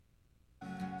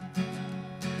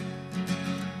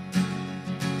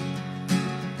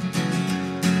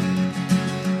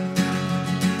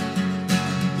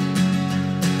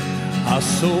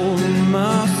sold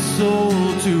my soul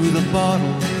to the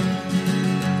bottle.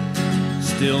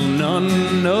 Still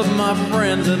none of my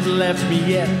friends have left me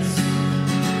yet.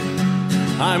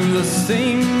 I'm the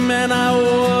same man I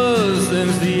was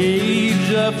since the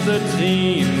age of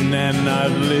 13, and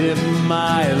I've lived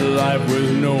my life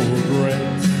with no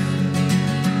regrets.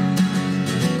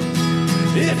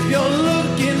 If you're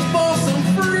looking for some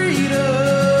freedom,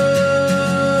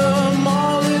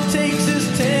 all it takes is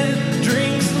 10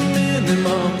 drinks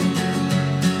minimum.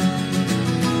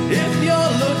 If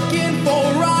you're looking for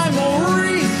rhyme or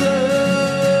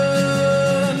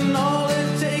reason, all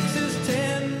it takes is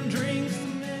 10 drinks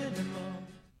minimum.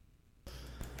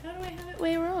 How do I have it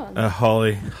way wrong?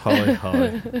 Holly. How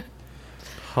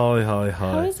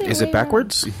is Is way it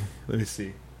backwards? Let me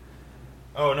see.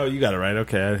 Oh, no, you got it right.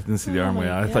 Okay, I didn't see the arm way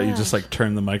out. I thought you just,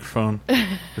 turned the microphone.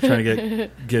 We're trying to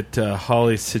get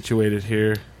Holly situated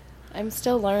here. I'm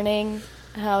still learning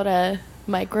how to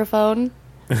microphone.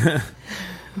 Let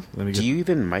me Do you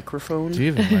even microphone? Do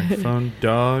you have a microphone,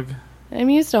 dog? I'm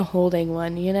used to holding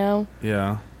one, you know?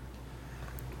 Yeah.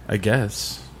 I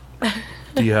guess.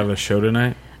 Do you have a show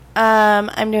tonight?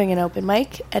 I'm doing an open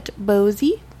mic at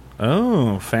Bozy.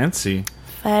 Oh, fancy.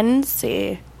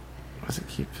 Fancy. Why does it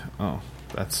keep... Oh,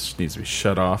 that needs to be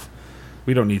shut off.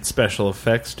 We don't need special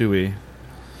effects, do we?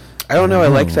 I don't know. I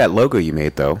like that logo you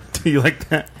made, though. Do you like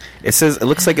that? It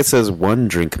looks like it says 1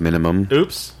 drink minimum.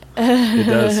 Oops. It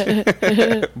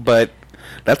does. But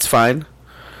that's fine.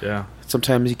 Yeah.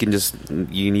 Sometimes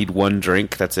you need 1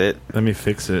 drink. That's it. Let me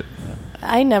fix it.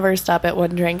 I never stop at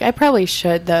 1 drink. I probably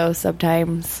should, though,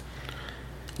 sometimes.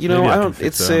 You know, Maybe I I can don't.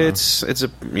 fix It's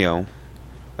a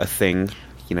a thing.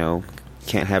 You know,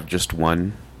 can't have just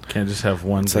one. Can't just have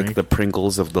one It's drink. like the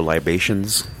Pringles of the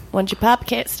libations. Once you pop,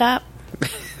 can't stop.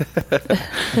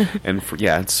 And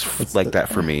it's like that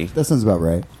for me. That sounds about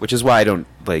right. Which is why I don't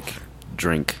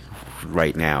drink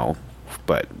right now.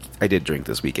 But I did drink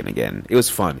this weekend again. It was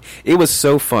fun. It was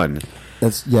so fun.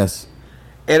 Yes.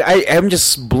 And I am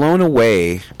just blown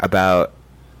away about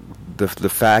the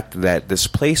fact that this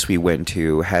place we went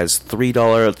to has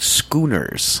 $3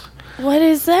 schooners. What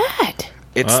is that?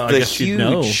 It's I the guess you'd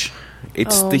know. huge.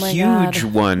 It's Oh the my huge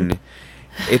God. one.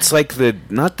 It's like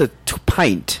not the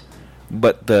pint,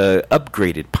 but the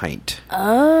upgraded pint.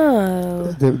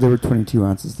 Oh. There were 22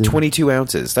 ounces. There. 22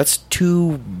 ounces. That's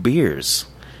 2 beers.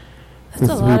 That's a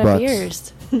For lot $3. of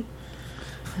beers.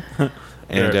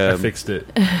 And There, I fixed it.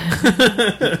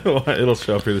 It'll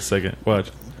show up here in a second.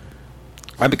 Watch.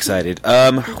 I'm excited.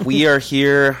 We are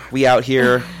here. We out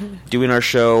here doing our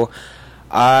show.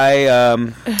 I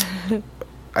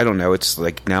don't know. It's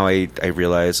like now I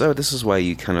realize, this is why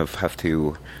you kind of have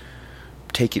to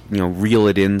take it, reel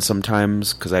it in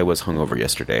sometimes, because I was hungover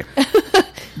yesterday.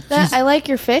 I like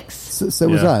your fix. So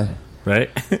was Yeah. I. Right?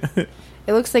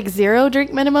 It looks like 0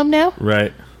 drink minimum now.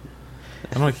 Right.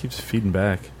 I don't know. It keeps feeding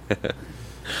back.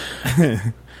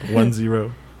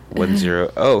 1-0.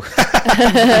 1-0. Oh,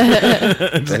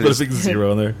 Just put a big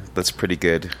 0 on there. that's pretty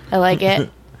good. I like it.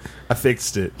 I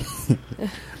fixed it.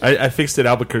 I fixed it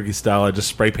Albuquerque style. I just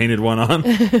spray painted one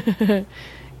on.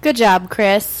 Good job,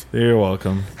 Chris. You're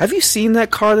welcome. Have you seen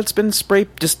that car that's been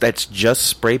that's just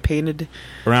spray painted?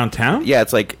 Around town? Yeah,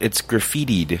 it's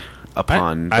graffitied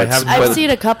upon. I but- haven't- I've but- seen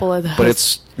a couple of those. But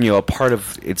it's a part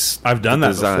of it's. I've done the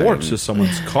that design. before to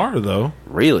someone's car, though.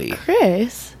 Really?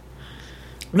 Chris.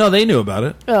 No, they knew about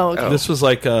it. Oh, okay. This was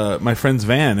like my friend's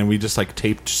van, and we just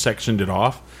sectioned it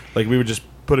off. Like we would just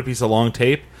put a piece of long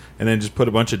tape and then just put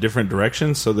a bunch of different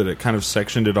directions so that it kind of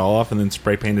sectioned it all off and then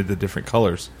spray painted the different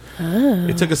colors. Oh.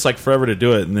 It took us forever to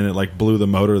do it, and then it blew the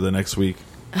motor the next week.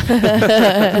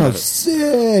 Oh,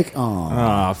 sick! Aw.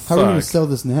 Ah, How are we going to fuck. sell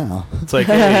this now? It's like,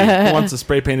 hey, who wants a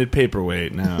spray painted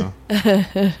paperweight now?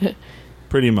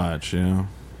 Pretty much,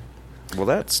 Well,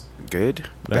 that's good.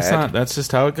 That's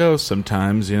just how it goes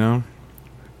sometimes,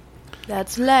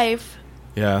 That's life.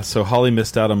 Yeah, so Holly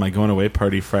missed out on my going away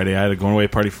party Friday. I had a going away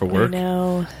party for work. I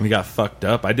know. We got fucked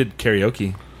up. I did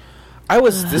karaoke. I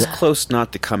was this close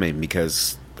not to coming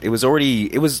because I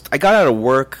got out of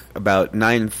work about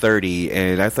 9:30,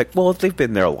 and I was like, well, if they've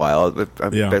been there a while,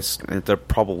 they're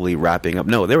probably wrapping up.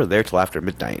 No, they were there till after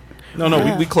midnight.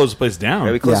 No, we closed the place down.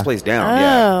 Yeah, we closed the place down.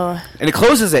 Yeah, and it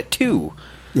closes at 2.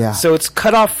 Yeah. So it's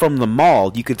cut off from the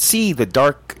mall. You could see the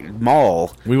dark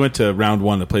mall. We went to Round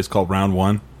 1, a place called Round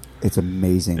 1. It's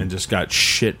amazing. And just got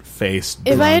shit-faced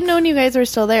If I had drunk. known you guys were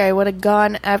still there, I would have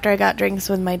gone after I got drinks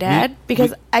with my dad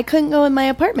because I couldn't go in my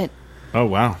apartment. Oh,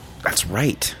 wow. That's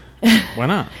right. Why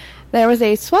not? There was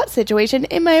a SWAT situation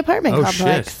in my apartment Oh,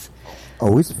 complex.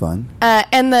 Always fun.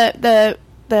 And the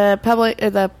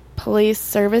police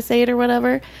service aid or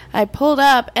whatever. I pulled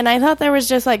up, and I thought there was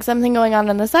just, like, something going on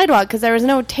the sidewalk because there was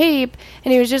no tape,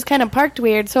 and he was just kind of parked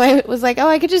weird. So I was like, oh,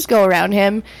 I could just go around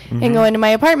him and go into my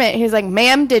apartment. He was like,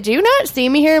 ma'am, did you not see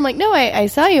me here? I'm like, no, I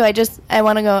saw you. I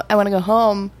want to go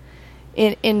home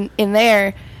in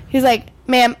there. He's like,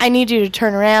 ma'am, I need you to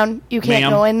turn around. You can't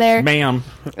go in there. Ma'am.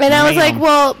 And I was like,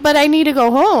 well, but I need to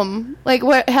go home. Like,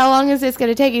 how long is this going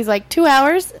to take? He's like, 2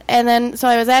 hours. And then, so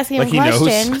I was asking him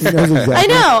questions. He knows exactly. I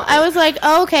know. I was like,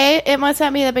 oh, okay, it must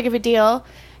not be that big of a deal.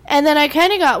 And then I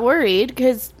kind of got worried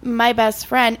because my best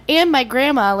friend and my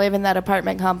grandma live in that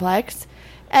apartment complex.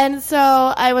 And so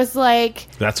I was like...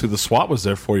 That's who the SWAT was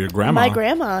there for, your grandma. My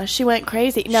grandma. She went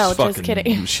crazy. No, She's just fucking-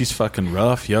 kidding. She's fucking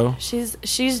rough, yo. She's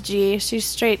G. She's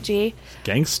straight G.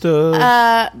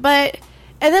 Gangsta. But...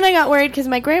 And then I got worried because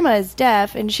my grandma is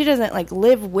deaf, and she doesn't, like,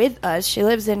 live with us. She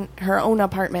lives in her own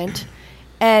apartment.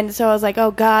 And so I was like, oh,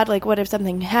 God, like, what if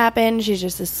something happened? She's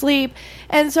just asleep.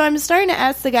 And so I'm starting to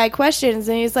ask the guy questions,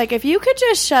 and he's like, if you could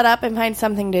just shut up and find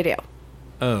something to do.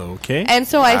 Okay. And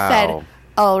so I said,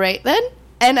 all right, then.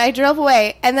 And I drove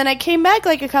away. And then I came back,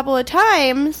 like, a couple of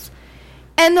times.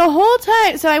 And the whole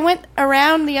time, so I went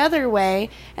around the other way,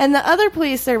 and the other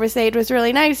police service aide was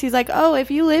really nice. He's like, oh,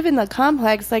 if you live in the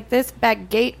complex, like, this back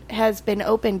gate has been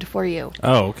opened for you.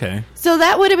 Oh, okay. So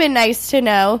that would have been nice to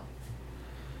know.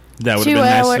 That would have been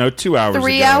nice to know 2 hours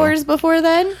 3 ago. hours before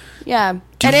then? Yeah.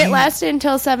 And it lasted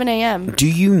until 7 a.m. Do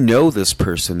you know this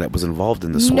person that was involved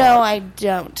in the SWAT? No, I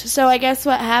don't. So I guess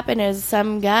what happened is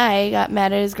some guy got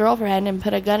mad at his girlfriend and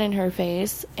put a gun in her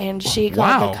face, and she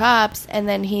called the cops, and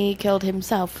then he killed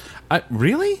himself.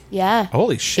 Really? Yeah.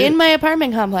 Holy shit. In my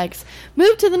apartment complex.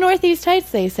 Move to the Northeast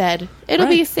Heights, they said. It'll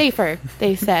be safer,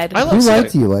 they said. I Who love lied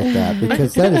to you like that?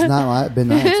 Because that has not been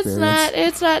my experience.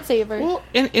 It's not safer. Well,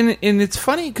 and it's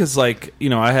funny because, like, you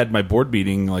know, I had my board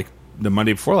meeting, like, the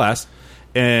Monday before last,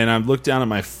 and I looked down at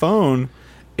my phone,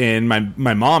 and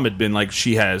my mom had been, like,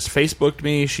 she has Facebooked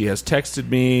me, she has texted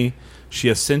me, she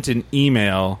has sent an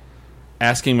email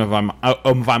asking if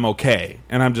I'm okay.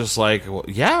 And I'm just like, well,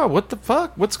 yeah, what the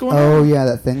fuck? What's going on? Oh, yeah,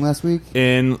 that thing last week?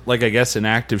 And, like, I guess an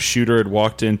active shooter had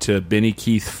walked into Benny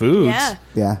Keith Foods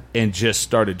Yeah. and just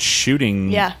started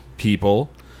shooting people,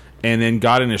 and then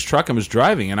got in his truck and was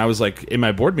driving. And I was, like, in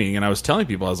my board meeting, and I was telling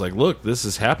people, I was like, look, this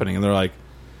is happening. And they're like,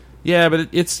 yeah, but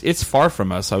it's far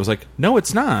from us. I was like, no,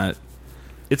 it's not.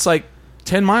 It's like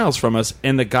 10 miles from us,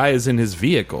 and the guy is in his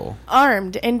vehicle.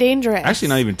 Armed and dangerous. Actually,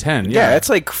 not even 10. Yeah, it's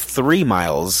like 3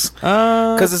 miles.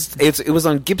 Because it was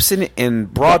on Gibson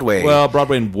and Broadway. Well,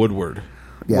 Broadway and Woodward.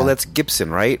 Yeah. Well, that's Gibson,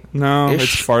 right? No, Ish?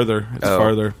 it's farther. It's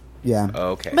farther. Yeah. Oh,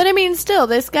 okay. But I mean, still,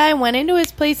 this guy went into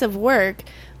his place of work,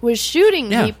 was shooting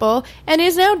people, and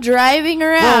is now driving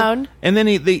around. Well, and then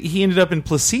he ended up in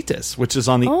Placitas, which is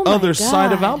on the Oh my other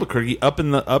side of God. Albuquerque, up in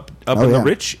the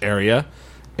rich area.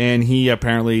 And he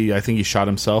apparently, I think he shot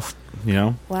himself. You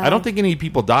know, Wow. I don't think any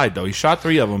people died though. He shot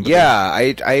 3 of them. But Yeah,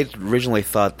 I originally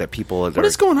thought that people... what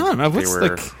is going on? What's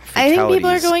like? I think people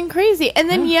are fatalities. going crazy. And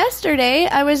then yesterday,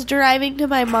 I was driving to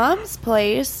my mom's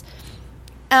place,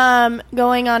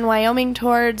 going on Wyoming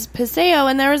towards Paseo,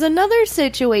 and there was another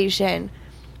situation.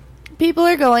 People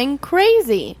are going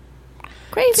crazy.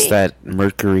 Crazy. It's that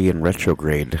Mercury in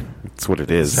retrograde. That's what it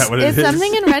is. Is that what it Is is?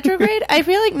 something in retrograde? I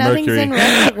feel like nothing's Mercury. in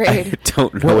I retrograde.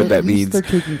 don't know Well, what at that least means.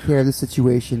 they're taking care of the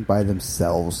situation by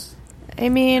themselves. I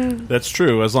mean, That's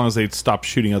true. As long as they stop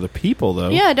shooting other people, though.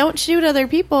 yeah, don't shoot other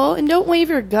people, and don't wave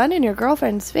your gun in your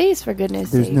girlfriend's face, for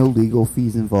goodness There's sake. no legal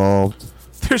fees involved.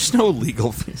 There's no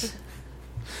legal fees.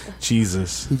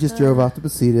 Jesus. He just drove off to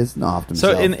Placitas and offed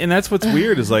So, himself. and that's what's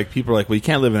weird is like people are like, well, you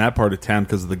can't live in that part of town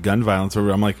because of the gun violence. Or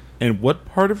I'm like, and what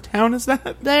part of town is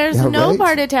that? There's Yeah, no right?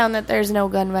 part of town that there's no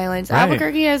gun violence. Right.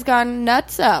 Albuquerque has gone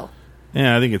nutso.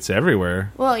 Yeah, I think it's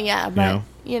everywhere. Well, yeah, but,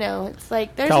 know. it's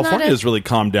like there's California not a... has really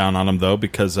calmed down on them though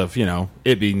because of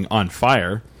it being on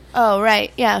fire. Oh,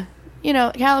 right, yeah.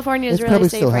 California is it's really probably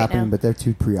safe still right happening, now. but they're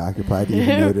too preoccupied to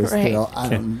even notice. Right.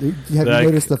 Have you Like,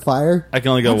 noticed the fire? I can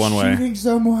only go I'm one way. shooting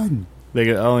someone. They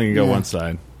can only go Yeah. one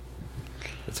side.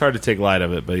 It's hard to take light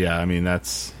of it, but yeah, I mean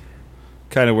that's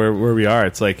kind of where we are.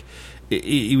 It's like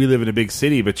we live in a big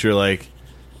city, but you're like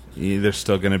there's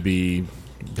still going to be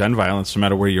gun violence no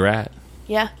matter where you're at.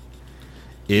 Yeah,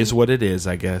 Is what it is,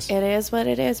 I guess. it is what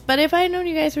it is. But if I had known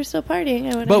you guys were still partying, I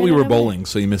would have... But we were bowling,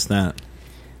 so you missed that.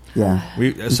 Yeah.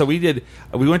 We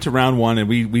went to round one and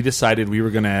we decided we were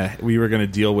gonna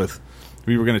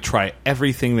try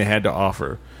everything they had to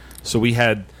offer. So we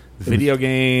had video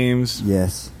games.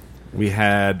 Yes. We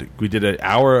did an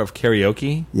hour of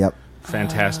karaoke. Yep.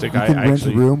 Fantastic. You can rent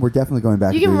a room. We're definitely going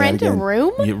back. You to can do that rent a again.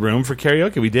 room? Room for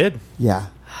karaoke. We did. Yeah.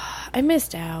 I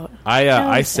missed out.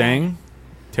 I was sang.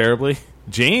 terribly.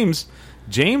 James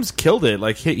killed it.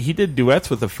 Like he did duets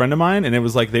with a friend of mine, and it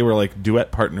was like they were like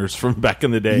duet partners from back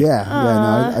in the day. Yeah.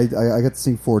 No, I got to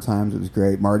sing 4 times. It was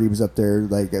great. Marty was up there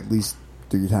like at least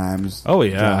 3 times. Oh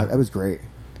yeah, that was great.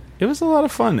 It was a lot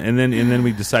of fun. And then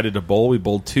we decided to bowl. We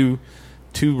bowled two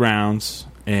rounds,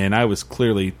 and I was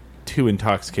clearly too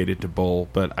intoxicated to bowl,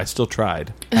 but I still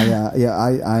tried.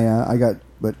 I got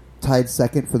tied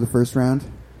second for the first round.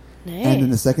 Nice. And in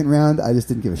the second round, I just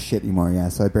didn't give a shit anymore. Yeah,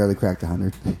 so I barely cracked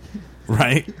 100.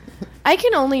 Right? I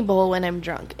can only bowl when I'm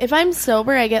drunk. If I'm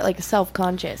sober, I get like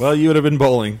self-conscious. Well, you would have been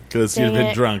bowling because you'd Dang have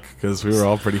been it. drunk because we were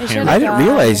all pretty hammered. I didn't God.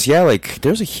 realize, like,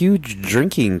 there's a huge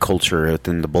drinking culture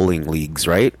within the bowling leagues,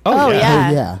 right? Oh yeah.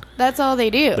 Oh, yeah. That's all they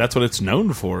do. That's what it's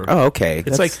known for. Oh, okay.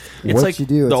 It's That's like what you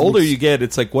do. the It's older an you get,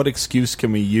 it's like what excuse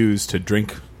can we use to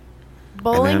drink?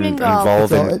 Bowling and then and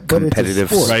golf. involve in But it's a competitive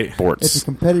sport. Right. sports. It's a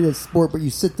competitive sport, but you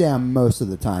sit down most of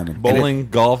the time. And Bowling,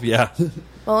 golf, yeah.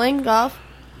 Bowling, golf,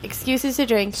 excuses to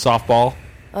drink. Softball.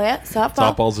 Oh yeah,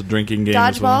 softball. Softball's a drinking game.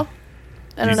 as Dodgeball. well.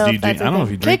 I don't know if that's a I don't know thing.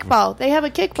 if you drink. Kickball. They have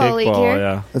a kickball league Kickball, here.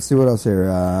 yeah. Let's see what else here.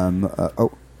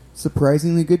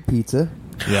 Surprisingly good pizza.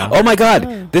 Yeah. Oh my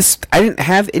god, this I didn't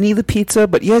have any of the pizza,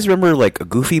 but you guys remember like a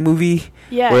Goofy movie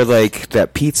Yes. where like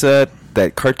that pizza,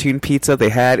 that cartoon pizza they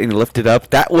had and you lifted up?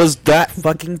 That was that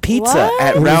fucking pizza What?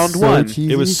 at It was round so 1.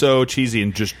 cheesy. It was so cheesy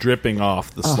and just dripping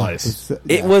off the Oh, slice.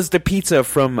 It was the pizza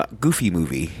from Goofy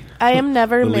movie. I am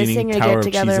never The Leaning missing a Tower get of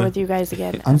together Pisa. with you guys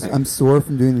again. I'm sore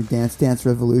from doing the Dance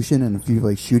Revolution and a few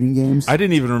like shooting games. I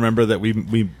didn't even remember that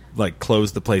we like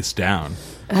closed the place down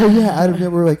Oh yeah, out of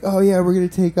nowhere we're like, oh yeah, we're gonna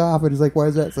take off, and it's like, why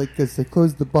is that? It's like because they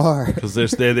closed the bar. because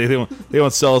they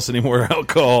won't sell us any more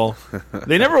alcohol.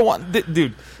 They never want,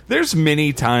 dude. There's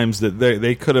many times that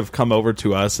they could have come over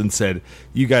to us and said,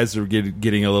 "You guys are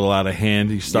getting a little out of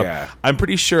hand." You stop. Yeah. I'm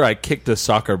pretty sure I kicked a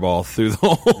soccer ball through the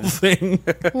whole thing.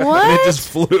 What? And it just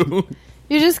flew.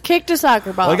 You just kicked a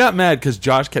soccer ball. Well, I got mad because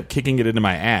Josh kept kicking it into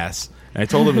my ass, and I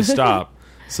told him to stop.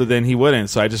 So then he wouldn't.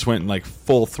 So I just went and like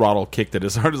full throttle kicked it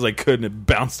as hard as I could, and it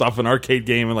bounced off an arcade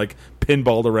game and like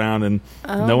pinballed around, and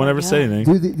no one my ever God. said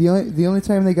anything. Dude, the only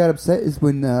time they got upset is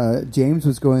when James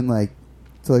was going like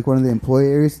to like one of the employee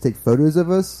areas to take photos of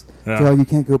us. Yeah. So, you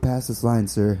can't go past this line,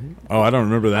 sir. Oh, I don't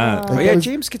remember that. Oh Like, yeah, that was-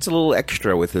 James gets a little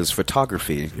extra with his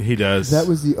photography. He does. That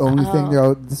was the only thing. They're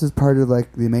all, this is part of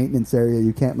like the maintenance area.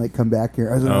 You can't like come back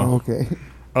here. I was like, Oh. oh, okay.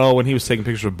 Oh, when he was taking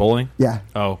pictures of bowling. Yeah,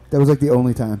 Oh, that was like the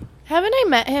only time. Haven't I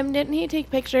met him? Didn't he take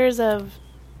pictures of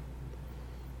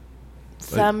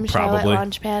some Charlotte probably.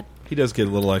 Launchpad? he does get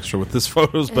a little extra with his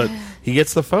photos, but he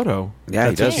gets the photo. Yeah,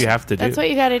 he That's does. what you have to do. That's what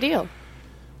you got to do.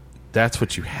 That's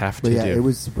what you have to But yeah, do. it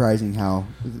was surprising how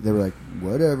they were like,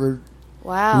 whatever.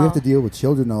 Wow. We have to deal with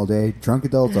children all day. Drunk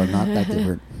adults are not that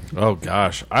different. Oh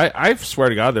gosh, I swear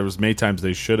to God, there was many times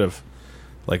they should have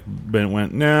like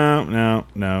went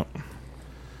no.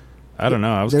 I don't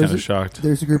know. I was There's kind of a- shocked.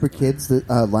 There's a group of kids that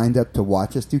lined up to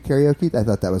watch us do karaoke. I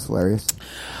thought that was hilarious.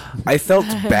 I felt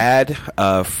bad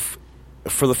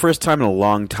for the first time in a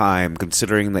long time,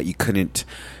 considering that you couldn't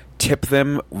tip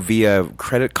them via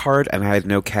credit card and I had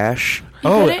no cash. You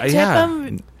Oh, couldn't tip yeah.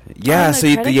 them? Yeah, On so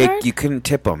the credit card? you couldn't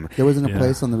tip them. There wasn't a Yeah.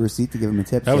 place on the receipt to give them a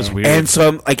tip. That was so- weird. And so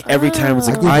I'm like every time it's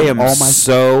like I give I them am all my-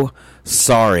 so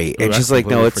sorry. Oh, And I she's like,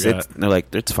 no, completely it's forgot. they're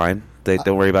like it's fine. They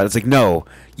don't worry about it. It's like no,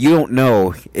 you don't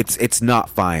know. It's not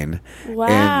fine.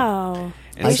 Wow.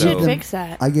 And I so- should fix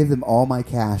that. I gave them all my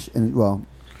cash, and well,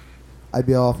 I'd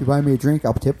be all, if you buy me a drink,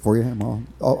 I'll tip for you. And well,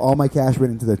 all my cash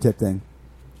went into the tip thing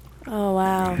Oh,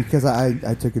 wow. because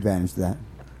I took advantage of that.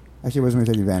 Actually, it wasn't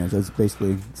really taking advantage. It was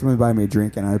basically someone would buy me a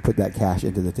drink, and I would put that cash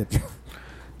into the tip jar.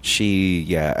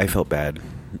 I felt bad.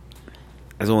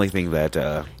 That's the only thing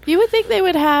that You would think they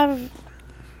would have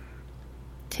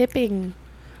tipping.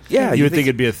 yeah, you would think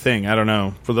it'd be a thing. I don't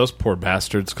know for those poor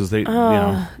bastards because they, you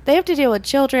know. They have to deal with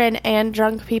children and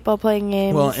drunk people playing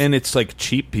games. Well, and it's like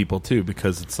cheap people too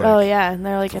because it's like oh, yeah. And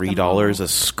they're like at the $3 mall. a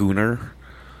schooner.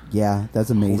 Yeah, that's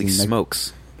amazing. Holy Like,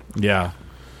 smokes. yeah.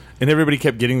 And everybody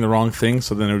kept getting the wrong thing,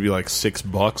 so then it would be like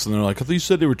 $6, and they're like, "I thought you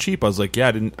said they were cheap." I was like, "Yeah,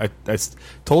 I didn't. I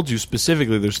told you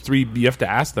specifically. There's 3. You have to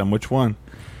ask them which one."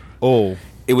 Oh,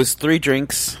 It was 3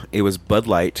 drinks. It was Bud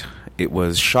Light. It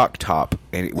was Shock Top,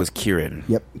 and it was Kirin.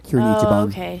 Yep, Kirin Oh, Ichiban.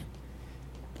 okay.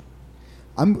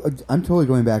 I'm totally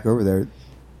going back over there.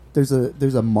 There's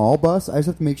a mall bus. I just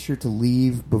have to make sure to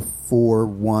leave before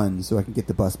 1 so I can get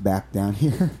the bus back down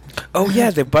here. Oh yeah,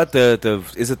 but the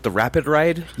is it the Rapid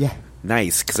Ride? Yeah.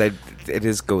 Nice, because it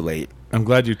is go late. I'm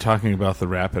glad you're talking about the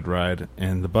rapid ride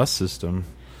and the bus system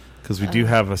because we do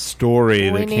have a story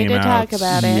we that need came to out talk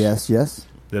about it. Yes.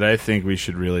 that I think we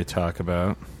should really talk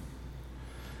about.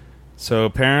 So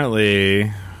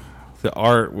apparently, the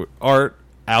art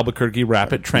Albuquerque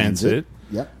Rapid Transit,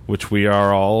 Yep. which we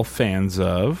are all fans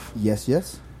of. Yes,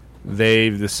 yes.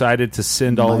 They've decided to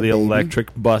send all My the baby. electric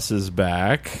buses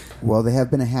back. Well, they have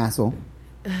been a hassle.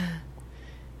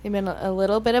 They've been a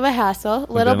little bit of a hassle,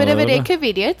 a little bit of an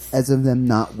inconvenience As of them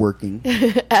not working.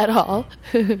 at all.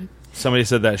 Somebody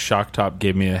said that shock top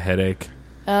gave me a headache.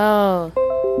 Oh,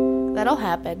 that'll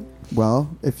happen.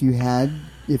 Well, if you had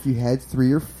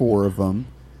 3 or 4 of them,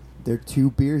 they're 2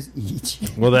 beers each.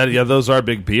 Well, those are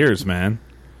big beers, man.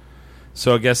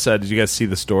 So I guess did you guys see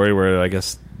the story where I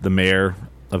guess the mayor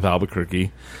of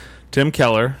Albuquerque, Tim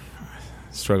Keller,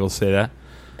 struggle to say that.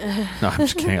 No, I'm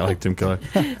just kidding. I like Tim Keller.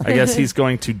 I guess he's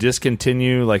going to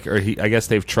discontinue, I guess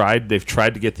they've tried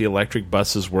to get the electric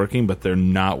buses working, but they're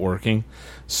not working.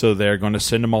 So they're going to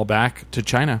send them all back to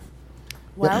China.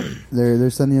 Well, They're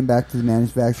sending them back to the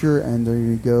manufacturer, and they're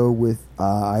going to go with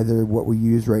either what we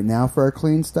use right now for our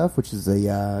clean stuff, which is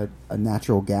a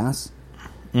natural gas,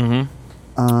 Mm-hmm.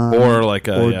 Or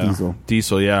diesel.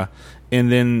 Diesel, yeah. And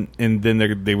then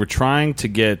they were trying to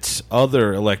get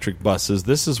other electric buses.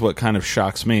 This is what kind of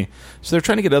shocks me. So they're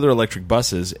trying to get other electric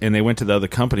buses, and they went to the other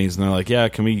companies, and they're like, "Yeah,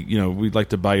 can we? We'd like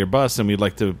to buy your bus, and we'd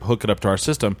like to hook it up to our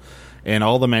system." And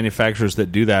all the manufacturers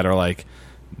that do that are like,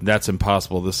 "That's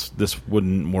impossible. This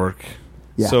wouldn't work."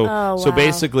 Yeah. So Oh, so wow.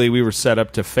 basically, we were set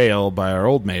up to fail by our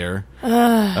old mayor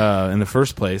in the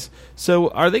first place. So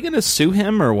are they going to sue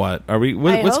him or what? Are we? I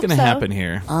What's hope going to so. happen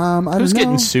here? I don't Who's know.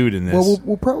 getting sued in this? Well,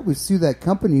 we'll probably sue that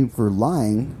company for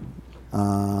lying.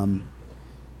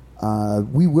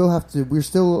 We will have to. We're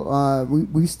still.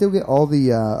 We still get all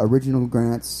the original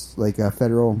grants, like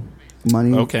federal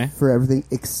money, Okay. for everything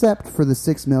except for the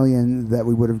 $6 million that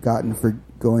we would have gotten for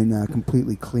going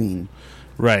completely clean.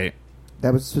 Right.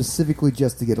 That was specifically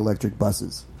just to get electric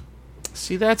buses.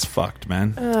 See, that's fucked,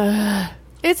 man.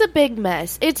 it's a big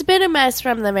mess. It's been a mess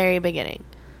from the very beginning.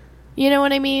 You know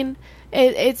what I mean?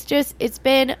 It's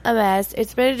been a mess.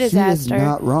 It's been a disaster. She is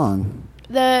not wrong.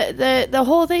 The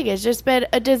whole thing has just been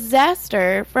a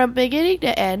disaster from beginning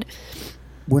to end.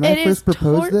 When It I is first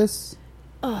proposed tor- this,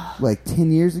 like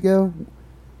 10 years ago,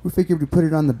 we figured we'd put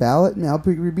it on the ballot, and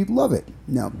Albuquerque would love it.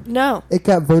 No. It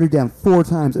got voted down 4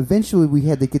 times. Eventually, we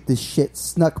had to get this shit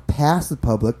snuck past the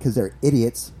public because they're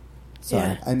idiots. Sorry.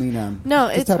 Yeah. I mean, No,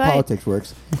 that's it's how fine. politics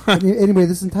works. Anyway,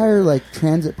 this entire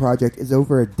transit project is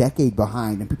over a decade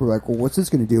behind, and people are like, well, what's this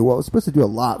going to do? Well, it was supposed to do a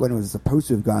lot when it was supposed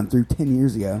to have gone through 10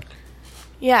 years ago.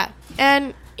 Yeah.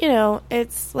 And,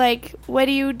 it's like when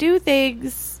you do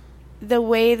things the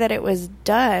way that it was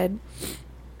done,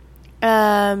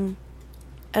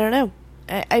 I don't know.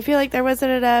 I feel like there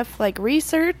wasn't enough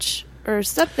research or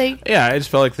something Yeah, I just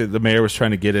felt like the mayor was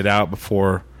trying to get it out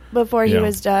before. before he Yeah.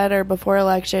 was done or before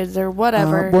elections or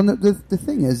whatever. Well, no, the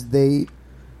thing is, the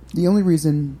only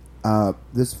reason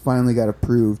this finally got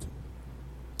approved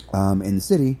in the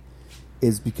city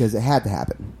is because it had to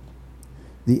happen.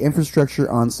 The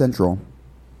infrastructure on Central,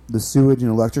 the sewage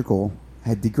and electrical,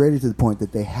 had degraded to the point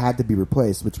that they had to be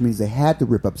replaced, which means they had to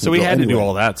rip up So Central we had to do anyway.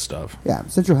 all that stuff. Yeah,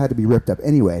 Central had to be ripped up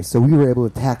anyway, so we were able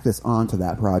to tack this onto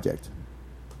that project.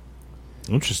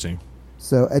 Interesting.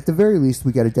 So at the very least,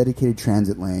 we got a dedicated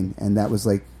transit lane, and that was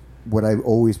what I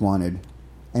always wanted.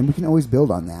 And we can always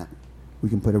build on that. We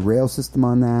can put a rail system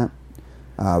on that.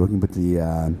 We can put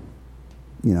the,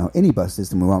 any bus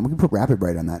system we want. We can put Rapid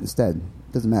Ride on that instead.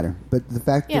 Doesn't matter. But the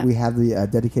fact Yeah. that we have the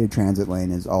dedicated transit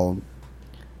lane is all.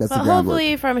 That's But the groundwork.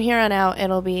 hopefully from here on out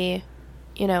it'll be,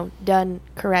 done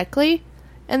correctly,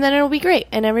 and then it'll be great,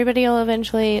 and everybody will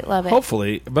eventually love it.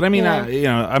 Hopefully, but I mean,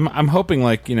 Yeah. I'm hoping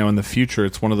in the future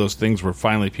it's one of those things where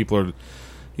finally people are,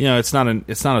 it's not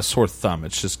a sore thumb.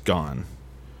 It's just gone.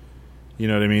 You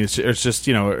know what I mean? It's just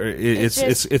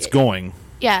it's going.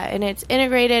 Yeah, and it's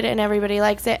integrated, and everybody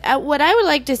likes it. What I would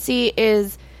like to see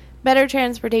is better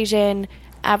transportation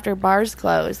after bars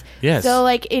close. Yes. So,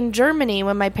 in Germany,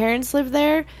 when my parents lived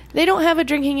there, they don't have a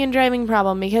drinking and driving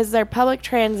problem because their public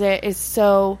transit is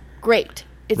so great.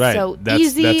 It's Right. so That's-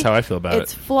 easy. that's how I feel about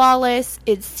It's it. flawless.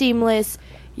 It's seamless.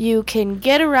 You can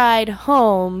get a ride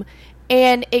home,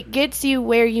 and it gets you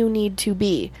where you need to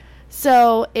be.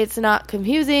 So it's not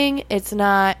confusing. It's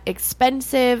not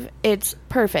expensive. It's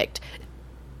perfect.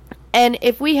 And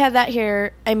if we had that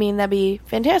here, that'd be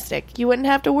fantastic. You wouldn't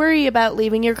have to worry about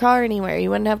leaving your car anywhere. You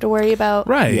wouldn't have to worry about...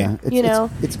 Right. Yeah,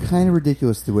 it's kind of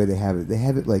ridiculous the way they have it. They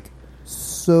have it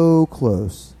so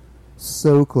close.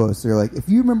 So close. They're like, if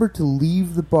you remember to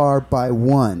leave the bar by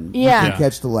 1, Yeah. you can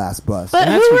catch the last bus. But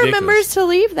And that's who ridiculous. remembers to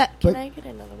leave that? Can But- I get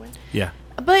another one? Yeah.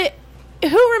 But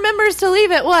who remembers to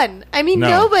leave at 1? I mean, No.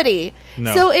 nobody.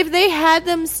 No. So if they had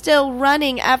them still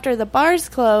running after the bars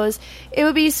close, it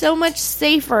would be so much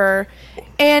safer,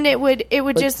 and it would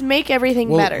just make everything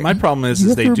Well, better. my problem is You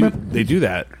have they to do remember- they do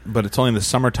that, but it's only in the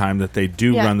summertime that they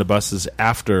do Yeah. run the buses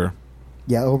after.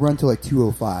 Yeah, it'll run to like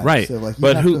 2:05. Right. So like, you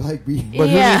But have who- to, like, be But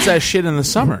Yeah. who needs that shit in the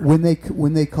summer? when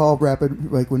they call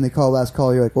rapid, like when they call last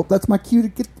call, you're like, well, that's my cue to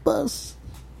get the bus.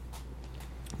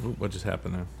 Ooh, what just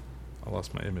happened there? I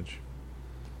lost my image.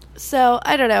 So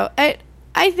I don't know.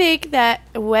 I think that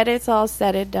when it's all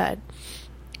said and done,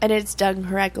 and it's done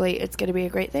correctly, it's going to be a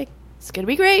great thing. It's going to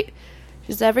be great.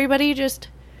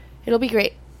 It'll be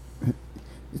great.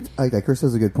 Like Chris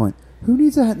has a good point. Who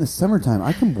needs that in the summertime?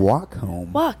 I can walk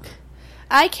home. Walk.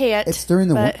 I can't. It's during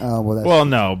the but, well, that's, Well,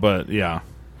 no, but yeah.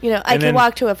 you know, I And can then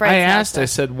walk to a friend's I house. asked, I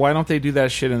said, why don't they do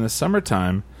that shit in the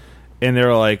summertime? And they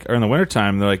were like, or in the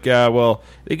wintertime, they're like, yeah, well,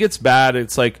 it gets bad.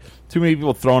 It's like too many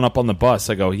people throwing up on the bus.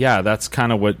 I go, yeah, that's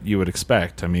kind of what you would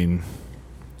expect. I mean,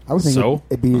 I would think so?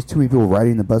 it'd be just too many people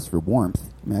riding the bus for warmth.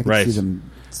 I mean, I could Right. see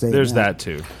them saying there's that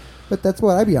too. But that's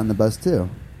what I'd be on the bus too.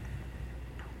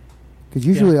 Because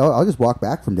usually I'll just walk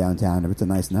back from downtown if it's a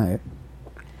nice night.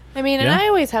 I mean, and Yeah. I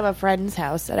always have a friend's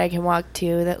house that I can walk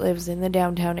to that lives in the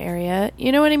downtown area.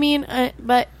 You know what I mean?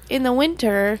 But in the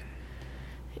winter,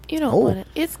 you don't Cold. want it.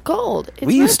 It's cold. It's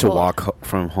We real used to cold. walk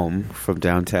from home from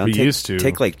downtown. We used to.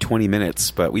 Take like 20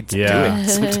 minutes, but we'd Yeah. do it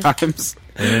sometimes.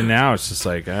 And then now it's just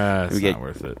like, it's We get- not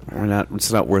worth it.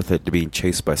 It's not worth it to be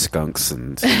chased by skunks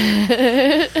and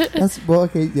That's well,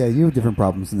 okay. Yeah, you have different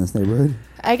problems in this neighborhood.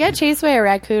 I got chased by a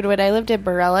raccoon when I lived in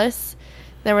Borellis.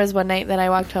 There was one night that I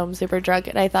walked home super drunk,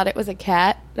 and I thought it was a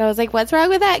cat. And I was like, what's wrong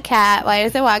with that cat? Why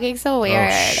is it walking so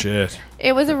weird? Oh, shit.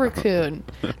 It was a raccoon.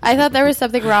 I thought there was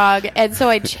something wrong, and so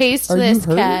I chased Are you this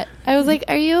hurt? cat. I was like,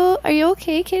 are you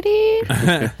okay, kitty?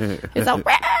 It's all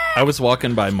I was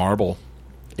walking by Marble,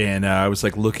 and I was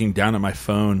like looking down at my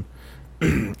phone,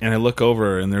 and I look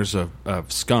over, and there's a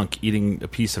skunk eating a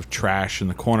piece of trash in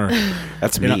the corner.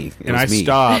 that's And me. I, and I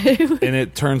stop, and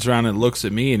it turns around and looks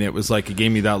at me, and it was like it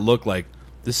gave me that look like,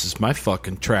 this is my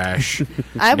fucking trash.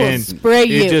 I will And spray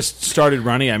you. It just started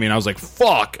running. I mean, I was like,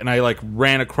 fuck. And I like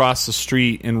ran across the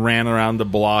street and ran around the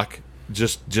block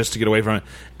just to get away from it.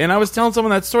 And I was telling someone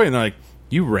that story, and they're like,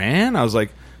 you ran? I was like,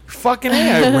 fucking A,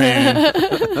 I ran.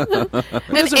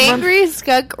 An angry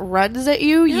skunk runs at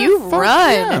you, you Fuck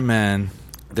run. Yeah, man.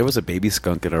 There was a baby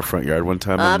skunk in our front yard one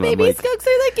time. Aw, and I'm baby like- skunks are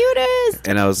the cutest.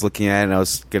 And I was looking at it, and I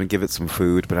was going to give it some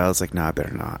food, but I was like, nah, I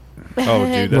better not. Oh,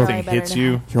 dude, No, that I thing better hits not.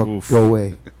 you. Go, Oof. go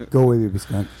away, baby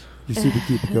skunk. You're super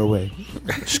cute, but go away.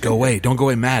 Just go away. Don't go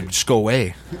away mad. Just go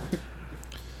away.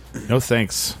 No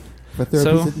thanks. If I throw,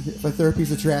 So- if I throw a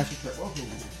piece of trash, it's like, whoa.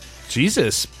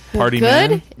 Jesus, party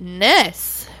man.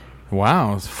 Goodness.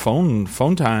 Wow, phone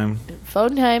time.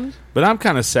 Phone time. But I'm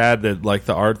kind of sad that like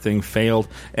the art thing failed.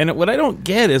 And what I don't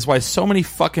get is why so many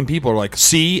fucking people are like,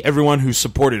 "See, everyone who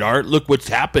supported art, look what's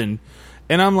happened."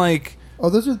 And I'm like, Oh,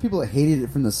 those are the people that hated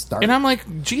it from the start. and I'm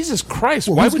like, Jesus Christ,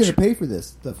 well, why who's would going you? to pay for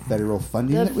this? The federal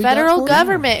funding The that we got federal for it?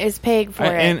 government is paying for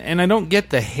it. And I don't get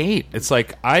the hate. It's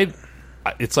like I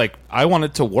want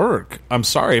it to work. I'm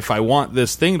sorry if I want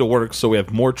this thing to work so we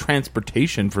have more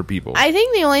transportation for people. I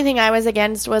think the only thing I was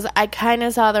against was I kind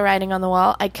of saw the writing on the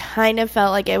wall. I kind of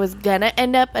felt like it was going to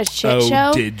end up a shit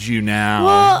show. Did you now?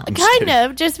 Well, I'm just kind kidding.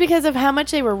 of, just because of how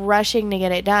much they were rushing to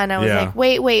get it done. I was Yeah. like,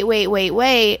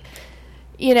 wait.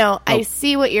 You know, I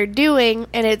see what you're doing,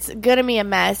 and it's going to be a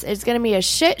mess. It's going to be a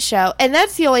shit show. And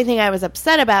that's the only thing I was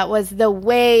upset about was the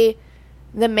way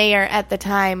the mayor at the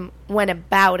time went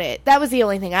about it. That was the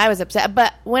only thing I was upset.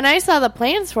 But when I saw the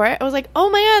plans for it, I was like,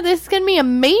 oh my God, this is going to be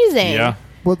amazing. Yeah.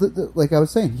 Well, like I was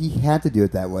saying, he had to do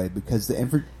it that way because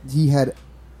he had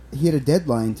a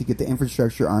deadline to get the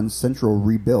infrastructure on Central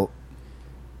rebuilt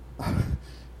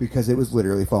because it was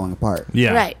literally falling apart.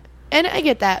 Yeah. Right. And I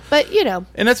get that. But, you know,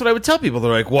 And that's what I would tell people.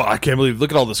 They're like, "Well, I can't believe.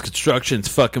 Look at all this construction. It's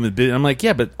fucking with." I'm like,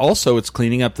 "Yeah, but also it's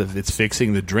cleaning up it's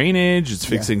fixing the drainage. It's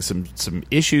fixing some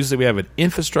issues that we have with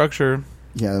infrastructure."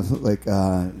 Yeah, like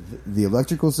the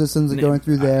electrical systems that are going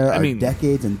through there I are mean,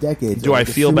 decades and decades. Do I Like,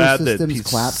 the feel sewer bad that systems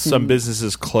collapsing. some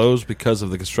businesses closed because of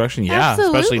the construction? Yeah,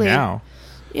 especially Absolutely. now.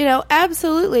 You know,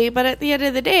 absolutely. But at the end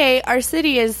of the day, our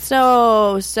city is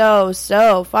so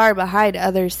far behind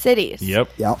other cities. Yep.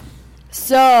 Yeah,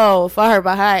 So far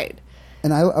behind.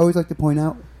 and I always like to point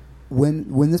out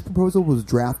when this proposal was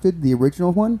drafted, the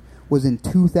original one was in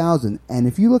 2000, and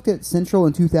if you looked at Central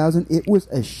in 2000, it was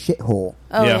a shithole.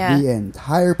 Oh, Yeah. yeah. The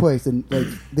entire place, and like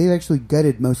they've actually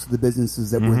gutted most of the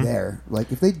businesses that Mm-hmm. were there.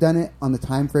 Like if they'd done it on the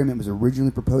time frame it was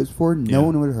originally proposed for, no Yeah.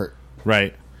 one would have hurt.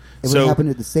 Right. It would have happened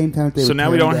at the same time. They So were now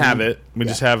we tearing don't down. have it. We Yeah.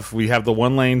 just have the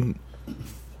one lane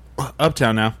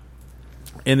Uptown now.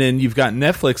 And then you've got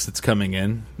Netflix that's coming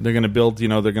in. They're going to build, they're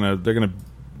going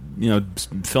to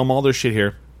film all their shit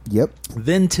here. Yep.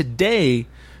 Then today,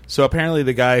 so apparently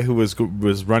the guy who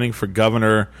was running for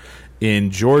governor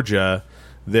in Georgia,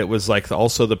 that was like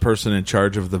also the person in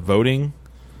charge of the voting,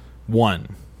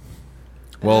 won.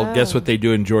 Well, guess what they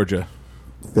do in Georgia?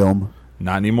 Film.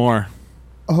 Not anymore.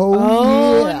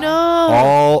 Oh yeah. no!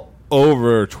 All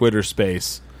over Twitter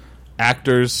Space,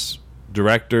 actors,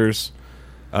 directors.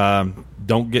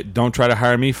 Don't try to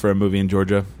hire me for a movie in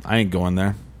Georgia. I ain't going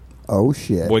there. Oh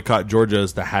shit. Boycott Georgia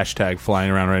is the hashtag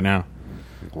flying around right now.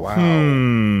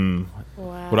 Wow.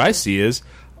 Wow. What I see is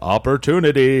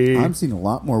opportunity. I'm seeing a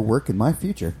lot more work in my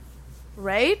future.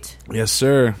 Right? Yes,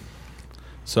 sir.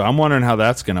 So I'm wondering how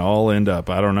that's going to all end up.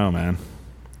 I don't know, man.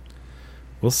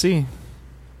 We'll see.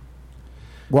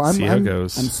 Well, See how it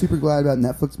goes. I'm super glad about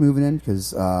Netflix moving in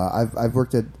because I've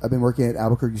been working at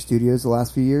Albuquerque Studios the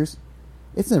last few years.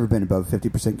 It's never been above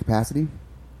 50% capacity.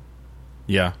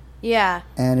 Yeah. Yeah.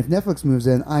 And if Netflix moves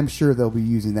in, I'm sure they'll be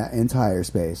using that entire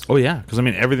space. Oh, yeah. Because, I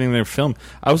mean, everything they're filmed.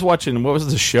 I was watching, what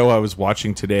was the show I was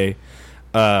watching today?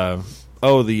 The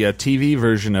TV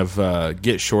version of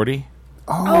Get Shorty.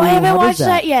 Oh, I haven't how is watched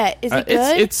that yet. Is it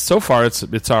good? It's so far,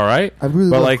 it's all right. I really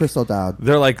But, love like, Crystal Dowd.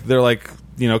 They're like,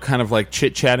 kind of like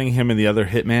chit-chatting him and the other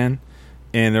hitman.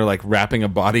 And they're like wrapping a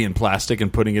body in plastic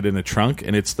and putting it in a trunk.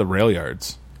 And it's the rail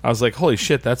yards. I was like, holy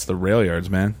shit, that's the rail yards,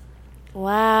 man.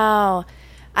 Wow.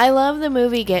 I love the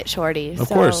movie Get Shorty. Of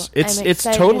so course. It's I'm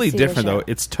excited totally to see the different, show. though.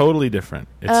 It's totally different.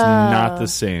 It's not the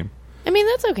same. I mean,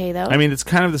 that's okay, though. I mean, it's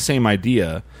kind of the same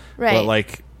idea. Right. But,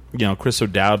 like, Chris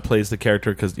O'Dowd plays the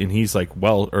character, and he's, like,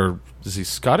 or is he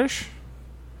Scottish?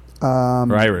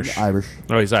 Or Irish? Irish.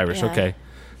 Oh, he's Irish. Yeah. Okay.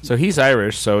 So he's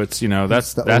Irish, so it's,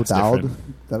 that's the that's O'Dowd.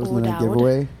 different. That was the O'Dowd.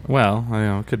 giveaway. Well,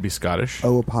 it could be Scottish.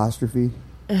 O apostrophe.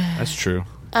 That's true.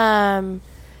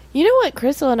 You know what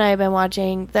Crystal and I have been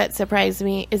watching that surprised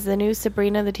me is the new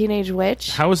Sabrina the Teenage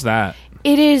Witch. How is that?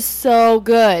 It is so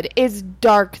good. It's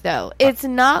dark, though. It's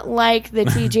not like the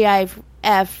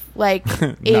TGIF, like,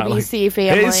 ABC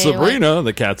family. Hey, Sabrina.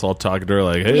 The cat's all talking to her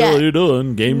like, hey, Yeah. what are you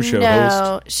doing? Game show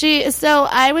host. So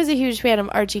I was a huge fan of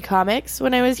Archie comics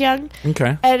when I was young.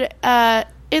 Okay. And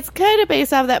it's kind of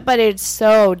based off that, but it's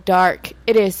so dark.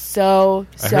 It is so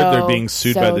I heard they're being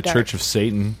sued by the dark. Church of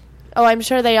Satan. Oh, I'm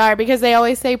sure they are because they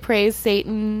always say praise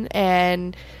Satan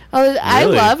and I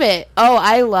Really? love it. Oh,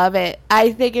 I love it.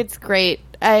 I think it's great.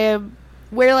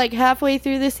 We're like halfway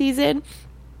through the season.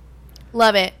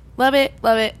 Love it. Love it.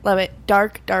 Love it. Love it.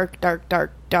 Dark, dark, dark,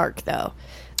 dark, dark though.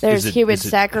 There's human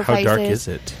sacrifices. How dark is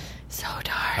it? So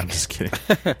dark. I'm just kidding.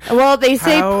 Well, they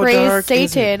say How praise dark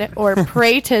is Satan or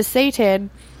pray to Satan.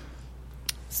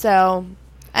 So,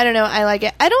 I don't know. I like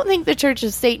it. I don't think the Church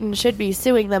of Satan should be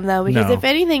suing them, though, because No. if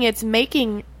anything, it's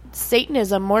making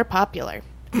Satanism more popular.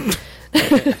 I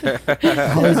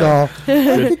was all,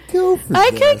 I could go for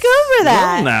I this. could go for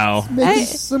that. Now. Make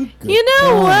some good You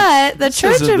know points. what? The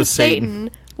Church isn't of the Satan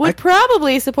Satan. would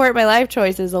probably support my life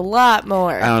choices a lot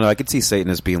more. I don't know. I could see Satan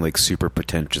as being like super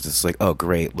pretentious. It's like, oh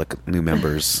great, look, new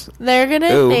members. They're going to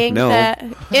Ew, think no. that...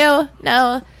 Ew,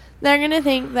 no. They're going to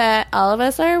think that all of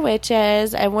us are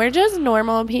witches and we're just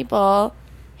normal people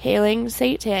hailing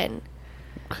Satan.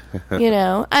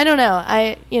 I don't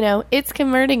know. It's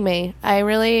converting me. I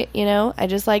really, I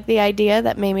just like the idea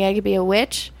that maybe I could be a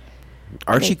witch.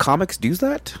 Archie Comics does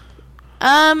that?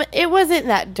 It wasn't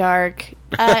that dark.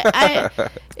 No,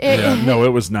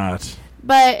 it was not.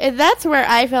 But that's where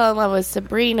I fell in love with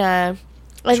Sabrina.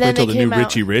 And Just then wait till they the new came out.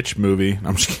 Richie Rich movie.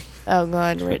 I'm just kidding. Oh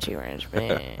God, Richie Rich.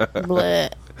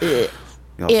 Bleh.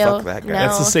 Oh, Ew, fuck that guy. no.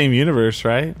 That's the same universe,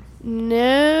 right?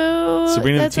 No.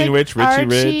 Sabrina the that's Teen Witch, Richie Archie.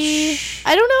 Rich.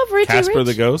 I don't know if Richie Casper Rich.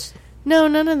 the Ghost. No,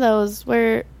 none of those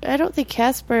were. I don't think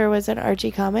Casper was an Archie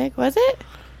comic, was it?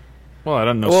 Well, I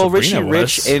don't know. Well, Sabrina Richie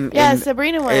was. Rich and Yeah,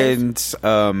 Sabrina was.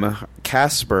 and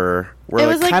Casper were It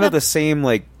like was like kind of the- the same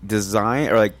like design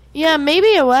or like Yeah, maybe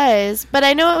it was, but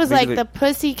I know it was Maybe like the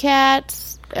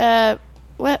Pussycats.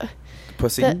 What?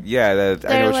 Pussy. The- Yeah, I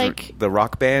they're know like- the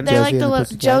rock band. They're Josie like and the the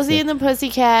Pussycats, Josie yeah. and the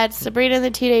Pussycats, Sabrina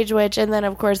the Teenage Witch, and then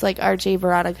of course like Archie,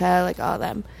 Veronica, like all of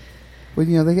them. Well,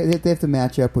 they have to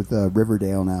match up with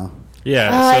Riverdale now. Yeah.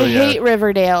 I so, yeah. hate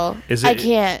Riverdale. Is I it-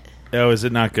 can't. Oh, is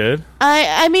it not good?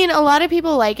 I mean, a lot of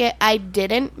people like it. I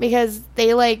didn't because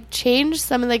they like changed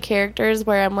some of the characters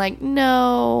where I'm like,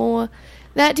 no,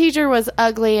 that teacher was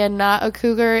ugly and not a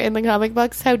cougar in the comic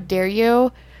books. How dare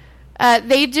you?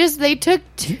 They took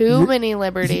too many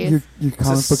liberties. Your It's a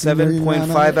comic book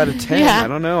 7.5 out of 10. Yeah. I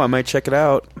don't know. I might check it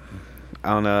out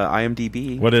on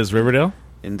IMDb. What is Riverdale?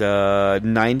 And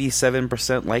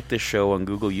 97% like this show on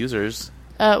Google users.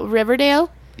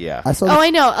 Riverdale. Yeah. I saw. Oh, I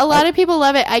know. A lot of people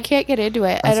love it. I can't get into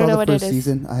it. I don't know what it is. I saw the first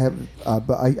season. I have,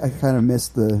 but I kind of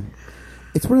missed the.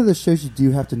 It's one of those shows you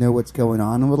do have to know what's going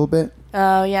on a little bit.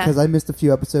 Oh yeah. Because I missed a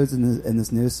few episodes in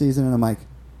this newest season, and I'm like,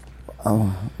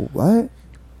 oh, what?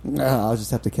 I'll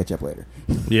just have to catch up later.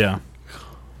 Yeah.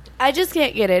 I just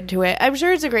can't get into it. I'm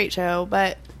sure it's a great show,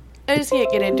 but I just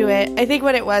can't get into it. I think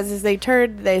what it was is they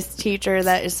turned this teacher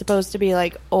that is supposed to be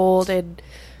like old and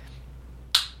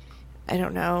I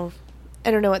don't know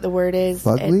what the word is.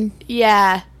 Fugly? And,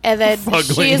 yeah. And then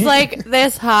Fugly. she's like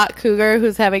this hot cougar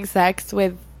who's having sex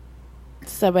with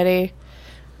somebody,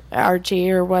 Archie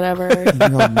or whatever.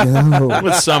 Oh, no.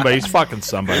 With somebody. He's fucking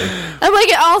somebody. I'm like,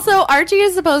 also, Archie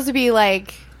is supposed to be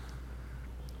like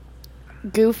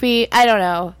goofy. I don't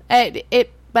know.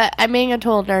 But I'm being a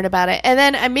total nerd about it. And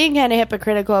then I'm being kind of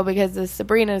hypocritical because the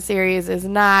Sabrina series is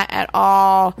not at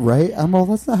all. Right? Well,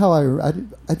 that's not how I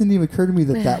didn't even occur to me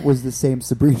that was the same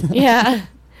Sabrina. Yeah.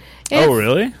 Oh,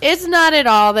 really? It's not at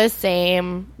all the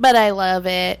same, but I love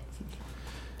it.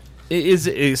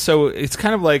 So it's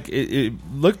kind of like it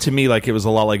looked to me like it was a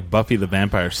lot like Buffy the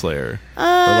Vampire Slayer, or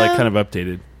like kind of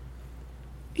updated.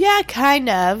 Yeah, kind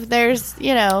of. There's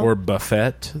or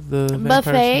Buffett the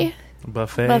Vampire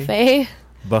Buffet.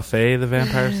 Buffet the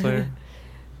Vampire Slayer.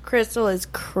 Crystal is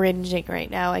cringing right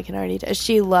now. I can already tell.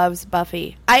 She loves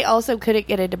Buffy. I also couldn't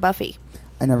get into Buffy.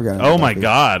 I never got into Oh my Buffy.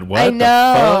 God! What I the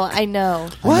know. fuck? I know.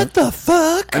 What the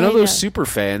fuck? I know I those know. super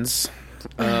fans.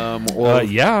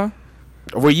 Yeah,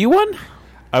 Were you one?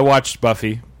 I watched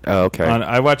Buffy. Oh, okay.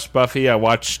 I watched Buffy. I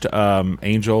watched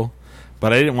Angel,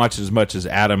 but I didn't watch it as much as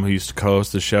Adam, who used to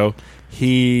co-host the show.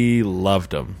 He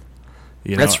loved them.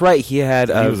 That's right. He had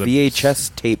He was a-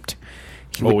 VHS taped.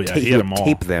 He Oh, would yeah, he had them all.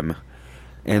 tape them.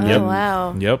 And Oh, then,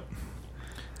 wow. Yep.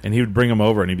 And he would bring them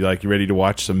over, and he'd be like, "You ready to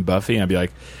watch some Buffy?" And I'd be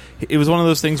like, it was one of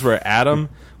those things where Adam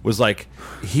was like,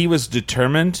 he was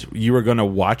determined you were going to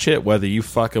watch it whether you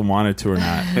fucking wanted to or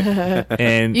not.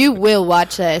 And You will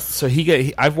watch this. so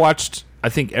I've watched, I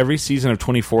think, every season of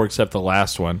 24 except the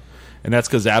last one. And that's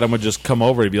because Adam would just come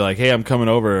over. He'd be like, "Hey, I'm coming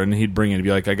over," and he'd bring it. He'd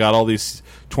be like, "I got all these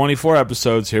 24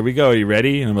 episodes. Here we go. Are you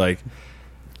ready?" And I'm like,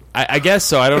 I guess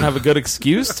so. I don't have a good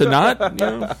excuse to not.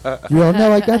 You all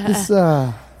know I got this.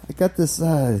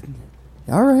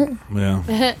 All right. Yeah.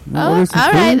 Oh, order some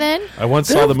all right food? then. I once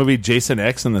saw the movie Jason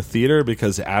X in the theater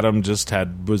because Adam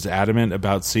was adamant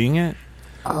about seeing it.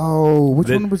 Oh, which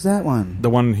The- one was that one? The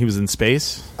one he was in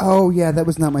space. Oh, yeah, that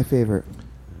was not my favorite.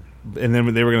 And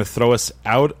then they were going to throw us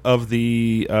out of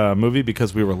the movie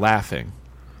because we were laughing.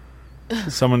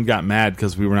 Someone got mad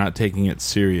because we were not taking it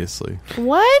seriously.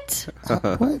 What?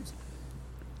 What?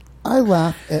 I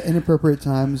laugh at inappropriate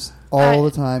times all the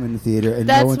time in the theater, and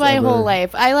no That's one's my ever... whole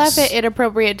life. I laugh at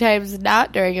inappropriate times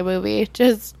not during a movie.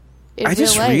 Just in I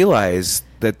just real life. realized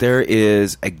that there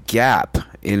is a gap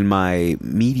in my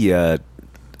media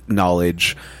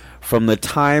knowledge from the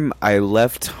time I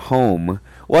left home.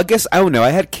 Well, I guess, I don't know. I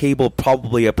had cable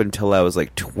probably up until I was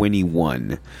like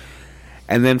 21.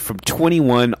 And then from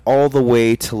 21 all the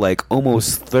way to like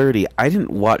almost 30, I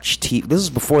didn't watch TV. This is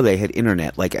before they had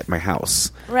internet, like at my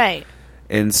house. Right.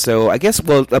 And so I guess,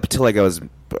 well, up until like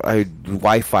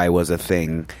Wi-Fi was a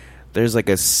thing. There's like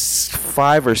a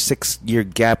 5 or 6 year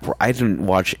gap where I didn't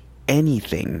watch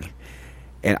anything,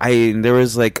 and there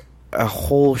was like a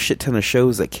whole shit ton of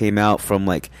shows that came out from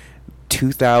like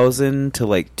 2000 to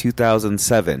like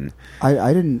 2007.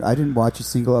 I didn't watch a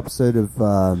single episode of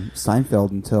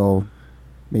Seinfeld until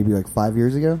maybe like 5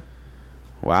 years ago.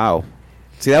 Wow.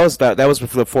 See, that was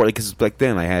before, because back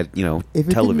then I had If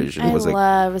it television. I It was like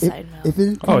love If Seinfeld. it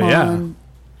didn't come Oh, yeah. on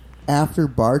after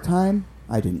bar time,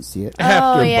 I didn't see it.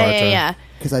 After oh yeah, bar yeah, time. yeah.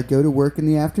 Because I'd go to work in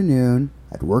the afternoon,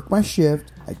 I'd work my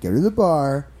shift, I'd go to the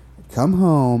bar, I'd come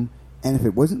home, and if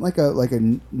it wasn't like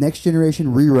a Next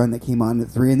Generation rerun that came on at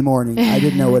 3 a.m, I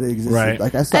didn't know what it existed. Right.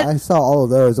 Like I saw all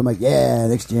of those. I'm like, yeah,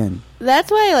 Next Gen.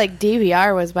 That's why like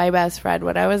DVR was my best friend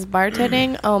when I was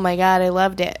bartending. Oh my god, I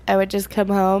loved it. I would just come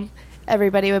home,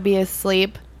 everybody would be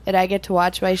asleep, and I get to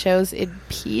watch my shows in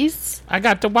peace. I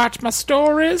got to watch my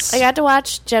stories. I got to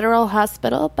watch General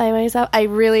Hospital by myself. I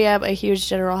really am a huge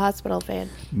General Hospital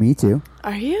fan. Me too.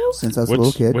 Are you? Since I was a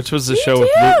little kid. Which was the Me show with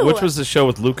too. Which was the show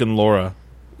with Luke and Laura?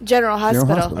 General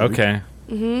Hospital. Hospital. Okay.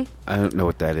 I don't know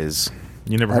what that is.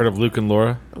 You never heard of Luke and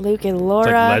Laura? Luke and It's Laura.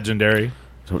 like legendary.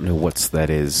 I don't know what's that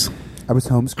is. I was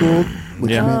homeschooled, which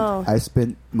Yeah. Oh. meant I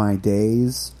spent my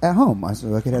days at home,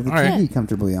 so I could have the All right. TV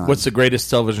comfortably on. What's the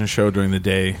greatest television show during the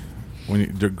day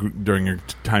during your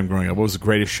time growing up? What was the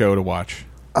greatest show to watch?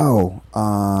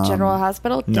 General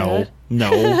Hospital? No. Duh.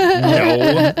 No.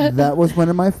 No. That was one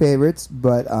of my favorites,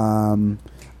 but I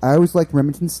always liked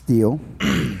Remington Steele.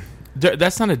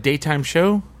 That's not a daytime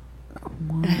show.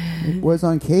 It was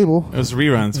on cable. It was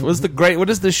reruns. What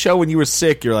is the show when you were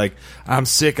sick? You're like, I'm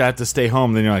sick, I have to stay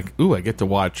home. Then you're like, ooh, I get to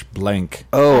watch blank.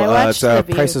 Oh, I watched it's The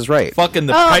View. Price is Right. Fucking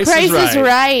The Oh, Price is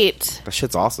Right. That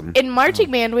shit's awesome. In Marching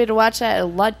Band, we'd watch that at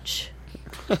lunch.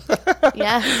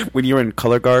 Yeah. When you were in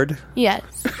color guard, Yes.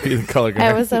 The color I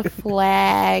guard. was a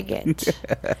flag.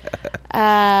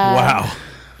 Wow.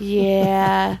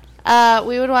 Yeah.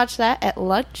 We would watch that at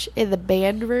lunch in the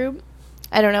band room.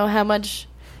 I don't know how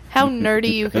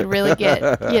nerdy you could really get,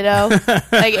 you know?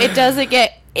 Like, it doesn't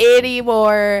get any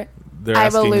more They're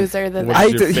I'm a asking, loser than what's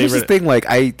that. your here's the favorite- thing. Like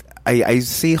I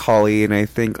see Holly and I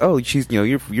think, oh, she's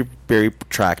you're very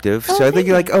attractive. So I think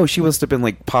thank like, oh, she must have been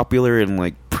like popular and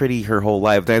like pretty her whole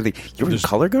life. Then I think you're in Just-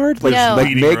 color guard, like No. like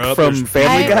Beating her Nick up, from there's-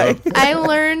 Family Guy. I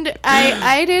learned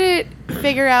I didn't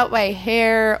figure out my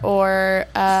hair or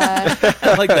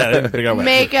I like that. I didn't figure out what-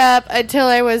 makeup until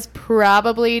I was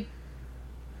probably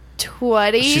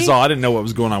 20. She's all, I didn't know what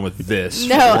was going on with this.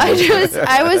 No,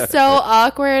 I was so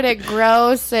awkward and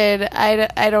gross, and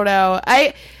I don't know.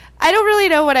 I don't really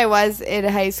know what I was in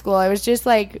high school. I was just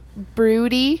like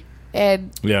broody and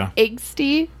Yeah.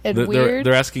 angsty and They're, weird.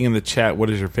 they're asking in the chat,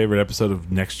 what is your favorite episode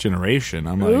of Next Generation?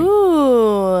 I'm like,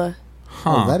 Ooh,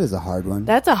 huh. Oh, that is a hard one.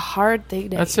 that's a hard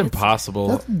thing to That's answer. impossible.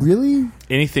 That's really.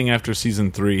 Anything after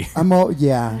season 3. I'm all right.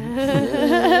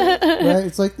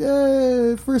 It's like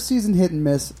first season hit and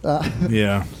miss.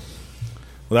 Yeah.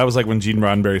 Well, that was like when Gene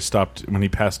Roddenberry stopped when he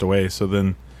passed away. So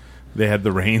then they had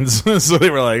the reins. So they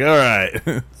were like, all right.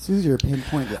 As soon as you're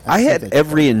pinpoint, I had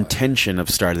every intention of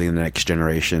starting the Next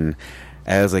Generation.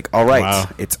 I was like, all right, Wow.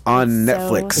 it's on So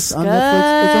Netflix. It's on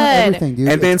Netflix. It's on everything, dude.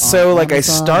 And then It's so on like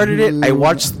Amazon, I started it, I Hulu.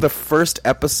 watched the first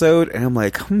episode, and I'm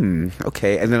like,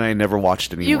 okay, and then I never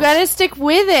watched it anymore. You gotta stick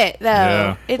with it, though.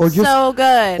 Yeah. It's Or just- so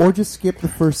good. Or just skip the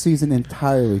first season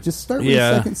entirely. Just start with the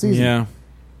Yeah. second season. Yeah.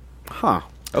 Huh?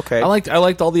 Okay. I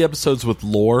liked all the episodes with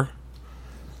Lore.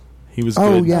 He was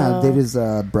Oh good. yeah, Oh. Data's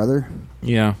brother.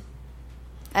 Yeah.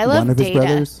 I love one of his Data.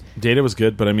 brothers. Data was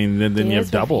good, but I mean, then you Data's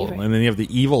have my Double, favorite. and then you have the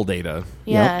evil Data.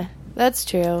 Yeah, that's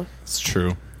true. It's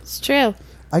true. It's true.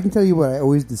 I can tell you what I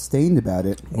always disdained about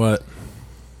it, What?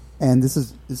 and this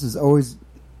has always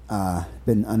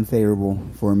been unfavorable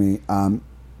for me.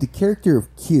 The character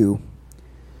of Q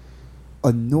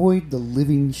annoyed the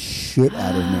living shit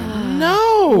out of me.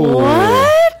 No.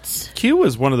 What? Q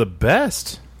was one of the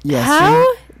best. Yes, How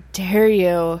dare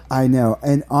you? I know,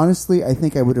 and honestly, I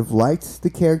think I would have liked the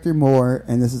character more.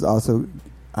 And this is also,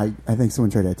 I think someone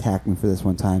tried to attack me for this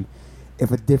one time.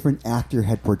 If a different actor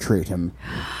had portrayed him,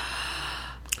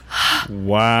 I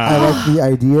Wow. like the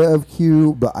idea of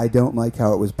Q, but I don't like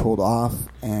how it was pulled off.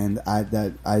 And I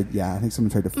think someone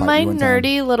tried to fight My me one time.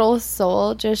 nerdy little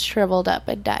soul just shriveled up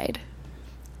and died.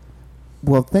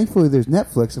 Well, thankfully there's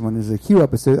Netflix, and when there's a Q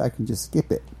episode, I can just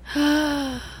skip it.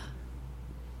 Yeah,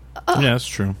 that's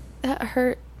true. That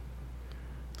hurt.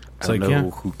 I don't like, know yeah.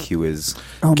 who Q is.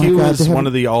 Oh my Q god! is one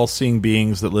of the all-seeing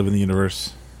beings that live in the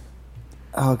universe.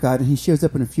 Oh god, and he shows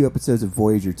up in a few episodes of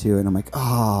Voyager too, and I'm like,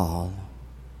 oh,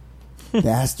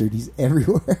 bastard! He's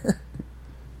everywhere.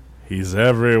 He's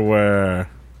everywhere.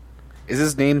 Is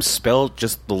his name spelled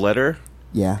just the letter?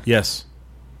 Yeah. Yes.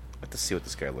 I have to see what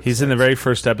this guy looks. He's in the very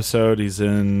first episode. He's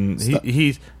in...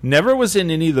 He never was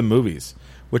in any of the movies,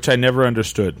 which I never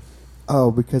understood.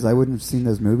 Oh, because I wouldn't have seen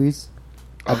those movies.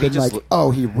 Oh, I've he been just like,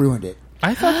 oh, he ruined it.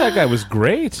 I thought that guy was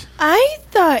great. I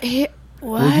thought he.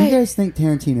 What? Well, you guys think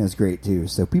Tarantino's great too,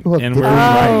 so people have And different we're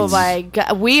Oh rights. my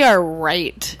god, we are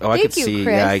right. Oh, I Thank could you, see.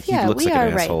 Chris. Yeah, he looks we like are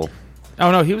an right. asshole.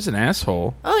 Oh, no, he was an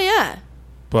asshole. Oh yeah,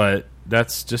 But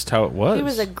that's just how it was. he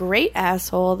was a great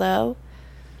asshole though.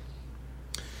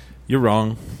 You're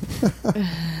wrong.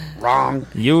 Wrong.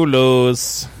 You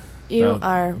lose. You No.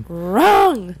 are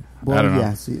wrong. Well, I don't know.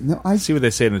 yeah. See, no, I See what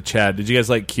they say in the chat. Did you guys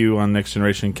like Q on Next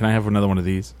Generation? Can I have another one of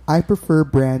these? prefer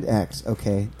Brand X.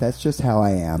 Okay, that's just how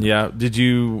I am. Yeah. Did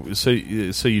you... So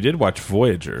you did watch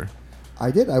Voyager.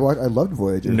 I did. I loved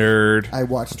Voyager. Nerd. I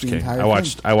watched the Okay, entire.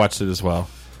 I watched it as well,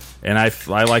 and I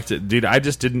liked it, dude. I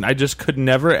just could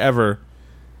never ever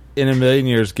in a million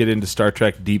years get into Star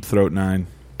Trek Deep Throat 9,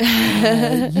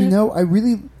 I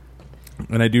really,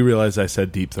 and I do realize I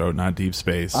said Deep Throat, not Deep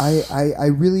Space. I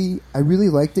really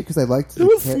liked it because I liked. it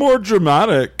was more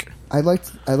dramatic. I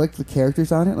liked the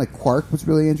characters on it. Like Quark was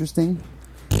really interesting.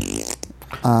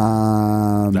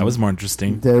 That was more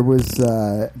interesting.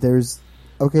 There's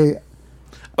okay.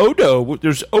 Odo,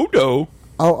 there's Odo.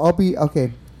 I'll be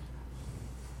okay.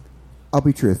 I'll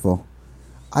be truthful.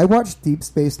 I watched Deep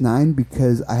Space Nine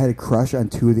because I had a crush on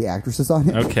two of the actresses on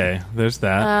it. Okay, there's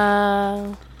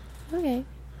that. Okay.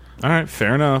 All right,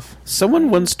 fair enough. Someone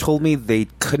once told me they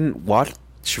couldn't watch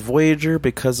Voyager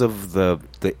because of the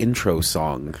intro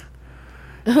song.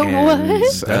 What?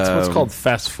 That's what's called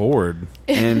fast forward.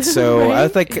 And so I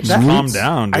was like, Just calm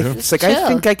down, dude. It's like, I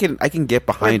think I can get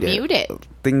behind Or it. mute it.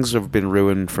 Things have been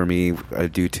ruined for me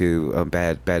due to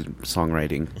bad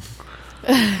songwriting.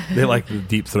 They like the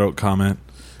deep throat comment.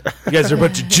 You guys are a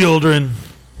bunch of children.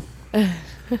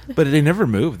 But they never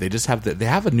move. They just have they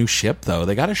have a new ship though.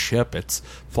 They got a ship. It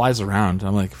flies around.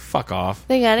 I'm like, fuck off.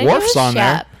 They got a Worf's new on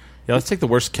there. ship. Yeah, let's take the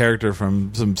worst character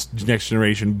from some Next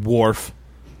Generation. Worf.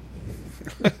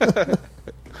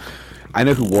 I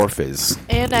know who Worf is.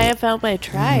 And I have found my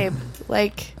tribe.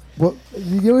 Like, Well,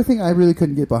 the only thing I really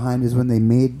couldn't get behind is when they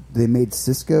made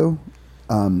Cisco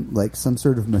like some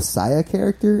sort of messiah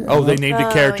character. Oh, they named a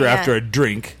Oh, character yeah. after a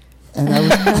drink. And I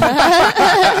was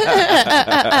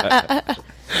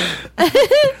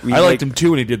I liked him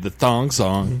too when he did the thong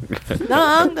song.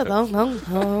 thong, da, thong, thong,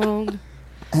 thong. and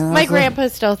I My was like, grandpa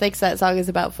still thinks that song is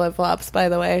about flip flops. By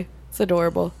the way, it's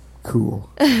adorable. cool.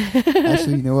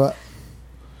 Actually, you know what?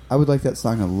 I would like that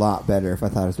song a lot better if I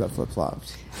thought it was about flip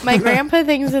flops. My grandpa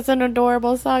thinks it's an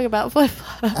adorable song about flip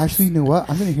flops. Actually, you know what?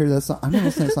 I'm going to hear that song. I'm going to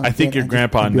listen to that song. I think again your and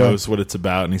grandpa just be like, knows what it's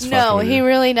about, and he's No, fucking with he you.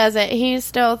 really doesn't. He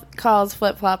still calls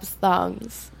flip flops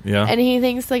thongs, Yeah. and he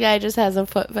thinks the guy just has a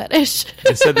foot fetish.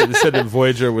 They said that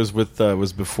Voyager was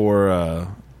before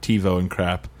TiVo and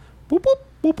crap. Boop boop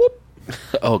boop boop.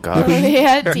 Oh God.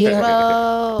 Yeah,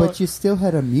 Devo. But you still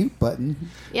had a mute button.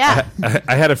 Yeah.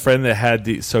 I had a friend that had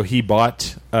he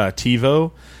bought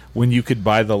TiVo when you could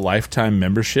buy the lifetime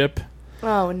membership,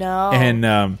 Oh no.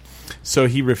 and so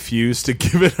he refused to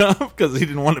give it up because he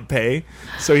didn't want to pay.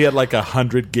 So he had like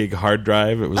 100 gig hard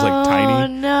drive. It was like oh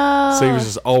tiny. no. So he was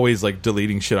just always like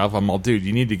deleting shit off. I'm all, dude,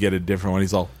 you need to get a different one.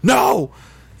 He's all, no.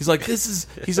 He's like,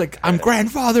 he's like, I'm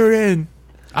grandfather in.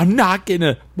 I'm not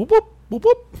gonna. Whoop, whoop, whoop,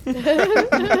 whoop.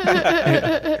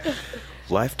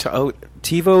 Lifetime. Oh,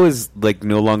 TiVo is like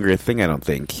no longer a thing. I don't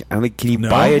think. I don't think. Can you No?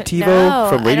 buy a TiVo No,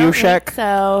 from I Radio don't Shack? think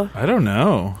so. I don't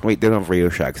know. Wait, they don't have Radio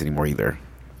Shacks anymore either.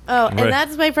 Oh, Right. and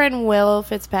that's my friend Will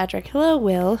Fitzpatrick. Hello,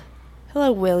 Will.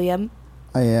 Hello, William.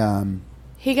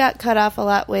 He got cut off a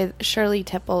lot with Shirley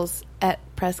Tipples at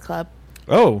Press Club.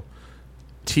 Oh,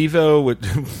 TiVo,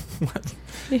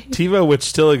 TiVo, which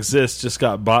still exists, just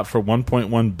got bought for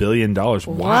 $1.1 billion.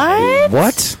 Why?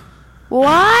 What?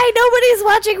 Why? Nobody's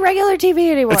watching regular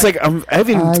TV anymore. It's like I'm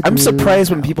do. surprised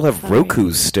when people have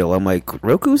Rokus still. I'm like,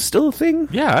 Roku's still a thing?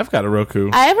 Yeah, I've got a Roku.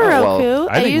 I have a well, Roku.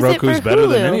 I think use Roku's it for better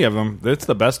than Hulu. any of them. It's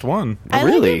the best one. I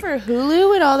Really? like it for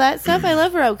Hulu and all that stuff. I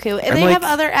love Roku. And I'm they like- have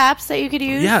other apps that you could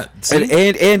use. Yeah.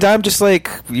 See? And I'm just like,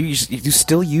 you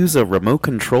still use a remote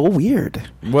control? Weird.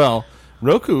 Well,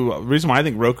 Roku, the reason why I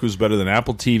think Roku's better than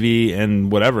Apple TV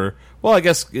and whatever, well, I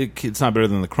guess it's not better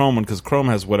than the Chrome one because Chrome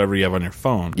has whatever you have on your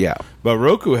phone. Yeah. But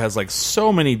Roku has like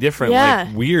so many different Yeah.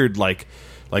 like weird like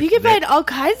You can find all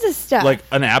kinds of stuff. like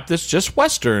an app that's just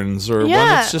westerns or one yeah,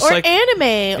 that's just or like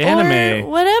anime, or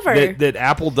whatever. that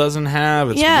Apple doesn't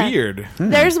have. It's Yeah. weird.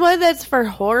 There's one that's for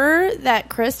horror that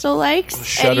Crystal likes. And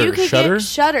Shudder. you could Shudder? get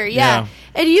Shudder, Yeah.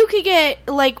 And you could get,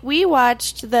 like, we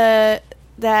watched that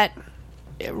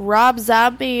Rob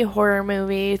Zombie horror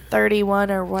movie, 31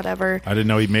 or whatever. I didn't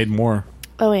know he made more.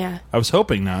 Oh, yeah. I was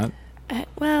hoping not.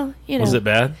 Well, you know. Was it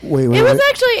bad? Wait, It was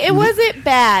actually, it wasn't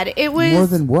bad. It was. more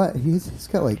than what? He's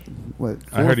got like what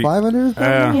I 4 or heard he- 5 under his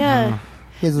belt? Yeah.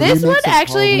 He has a This remix one of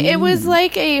actually, it Halloween. was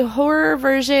like a horror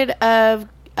version of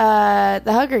the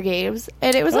Hunger Games,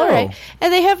 and it was Oh. alright.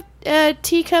 And they have a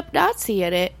teacup Nazi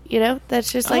in it. You know,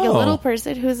 that's just like a Oh. little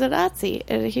person who's a Nazi,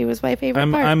 and he was my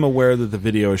favorite part. I'm aware that the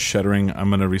video is shuttering. I'm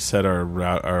going to reset our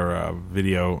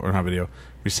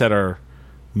reset our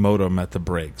modem at the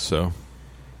break, so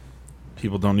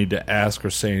people don't need to ask or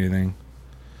say anything.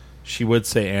 She would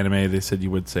say anime. They said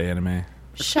you would say anime.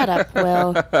 Shut up,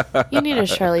 Will. You need a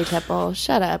Shirley Temple.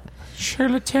 Shut up.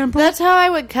 Shirley Temple. That's how I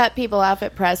would cut people off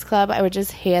at Press Club. I would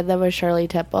just hand them a Shirley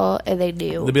Temple, and they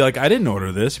knew. They'd be like, I didn't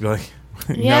order this. You'd be like,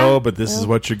 Yeah. no, but this is Well,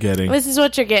 what you're getting. This is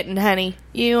what you're getting, honey.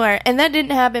 You are, and that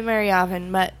didn't happen very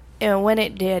often, but when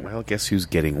it did, Well, guess who's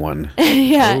getting one?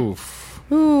 yeah. Oof.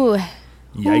 Ooh.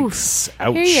 Yikes.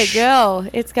 Ouch. Here you go.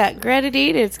 It's got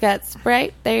grenadine. It's got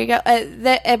Sprite. There you go.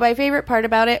 And my favorite part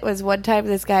about it was one time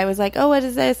this guy was like, "Oh, what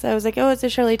is this?" I was like, "Oh, it's a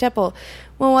Shirley Temple."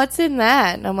 Well, what's in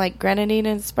that? And I'm like, grenadine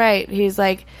and Sprite. He's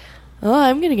like, "Oh,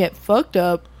 I'm gonna get fucked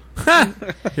up."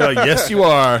 You're like, yes, you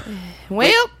are.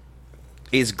 Well,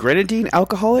 Is grenadine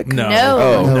alcoholic? No. No.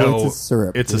 Oh, No, no. it's a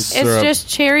syrup. It's a It's syrup. it's just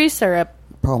cherry syrup,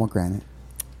 pomegranate.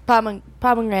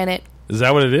 pomegranate. Is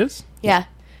that what it is? Yeah.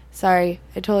 Sorry,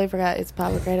 I totally forgot it's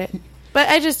pomegranate. But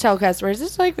I just tell customers,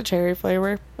 it's like the cherry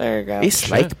flavor. There you go. It's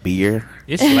like beer.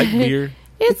 It's like beer.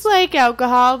 It's like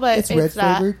alcohol, but It's red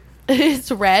not. flavored.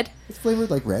 It's red. It's flavored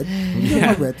like red.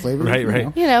 Yeah. Red flavor. Right, you right.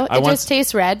 know. You know, I it once- just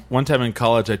tastes red. One time in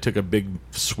college, I took a big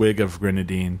swig of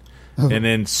grenadine and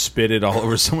then spit it all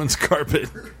over someone's carpet.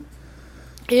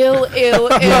 Ew, ew, ew,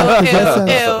 ew,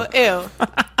 ew, ew.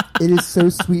 It is so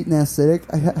sweet and acidic.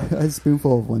 I had a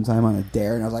spoonful of one time on a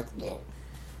dare, and I was like,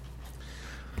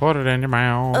 Put it in your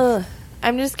mouth. Ugh.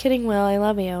 I'm just kidding, Will. I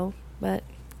love you. But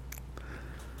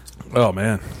Oh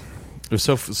man, it was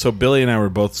so. Billy and I were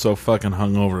both so fucking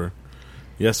hungover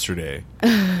yesterday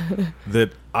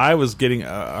that I was getting.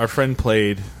 Our friend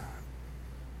played.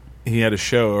 He had a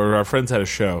show, or our friends had a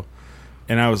show,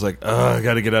 and I was like, "Ugh, I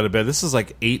got to get out of bed." This is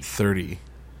like 8:30.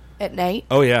 at night.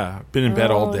 Oh yeah, been in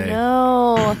bed all Oh, day,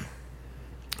 No.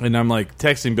 and I'm like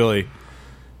texting Billy,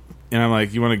 and I'm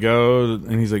like, "You want to go?"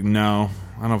 And he's like, "No,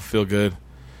 I don't feel good."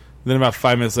 Then about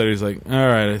 5 minutes later, he's like, "All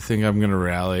right, I think I'm gonna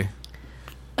rally."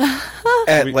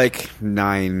 At like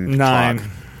 9 9. o'clock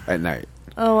at night.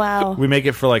 Oh wow. We make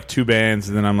it for like 2 bands,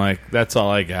 and then I'm like, "That's all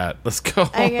I got. Let's go."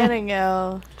 I gotta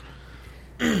go.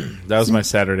 That was my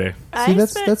Saturday. see,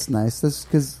 that's nice. That's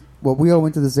because we all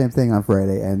went to the same thing on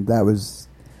Friday, and that was.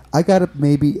 I got up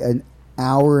maybe an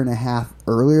hour and a half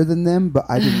earlier than them, but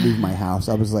I didn't leave my house.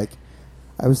 I was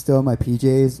still in my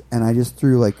PJs, and I just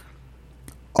threw like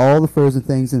all the frozen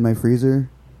things in my freezer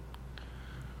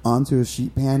onto a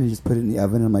sheet pan and just put it in the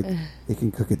oven. I'm like, it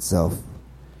can cook itself.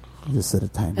 Just set a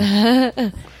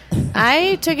timer.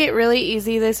 I took it really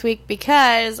easy this week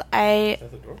because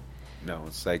No,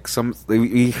 it's like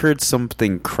we heard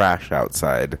something crash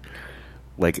outside,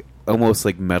 like almost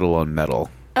like metal on metal.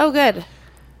 Oh, good. What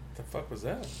the fuck was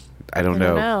that? I don't I know.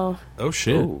 don't know. Oh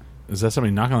shit! Oh. Is that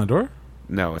somebody knocking on the door?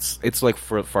 No, it's like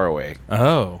far away.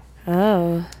 Oh,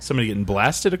 Oh, somebody getting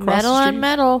blasted across metal the on street.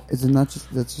 metal. Is it not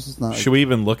just? That's just not. Should we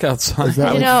even look outside? Is that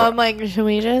You like- know, I'm like, should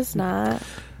we just not?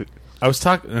 I was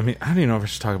talking. I mean, I don't even know if I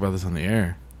should talk about this on the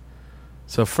air.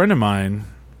 So, a friend of mine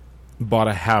bought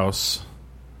a house,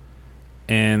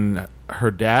 and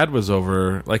her dad was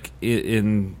over, like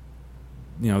in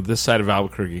this side of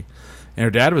Albuquerque, and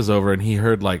her dad was over, and he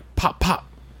heard like pop pop,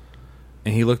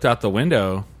 and he looked out the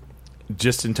window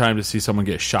just in time to see someone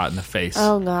get shot in the face.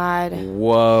 Oh God,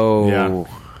 Whoa.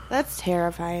 Yeah. that's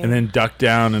terrifying. And then ducked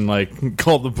down and like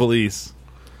called the police.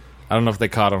 I don't know if they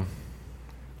caught him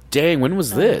Dang, when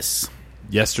was this?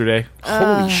 yesterday.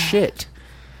 Holy shit.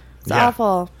 it's yeah.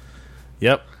 awful.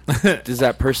 Yep. Is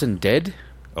that person dead?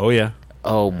 Oh yeah.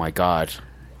 Oh my god.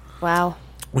 Wow.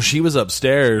 Well, she was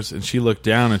upstairs and she looked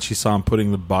down and she saw him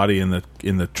putting the body in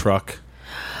the truck.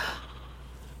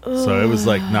 So it was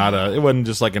like it wasn't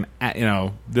just like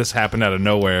this happened out of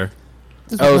nowhere.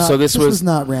 This was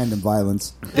not random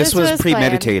violence. This was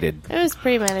premeditated. Planned. It was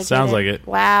premeditated. Sounds like it.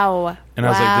 Wow. And I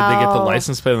was like, did they get the Wow.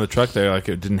 license plate on the truck there? Like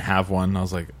it didn't have one. I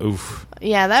was like, oof.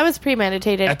 Yeah, that was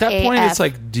premeditated. At that point, AF. it's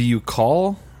like, do you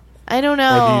call I don't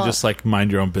know. or do you just like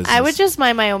mind your own business? I would just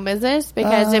mind my own business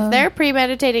because if they're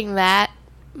premeditating that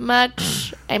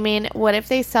much, I mean, what if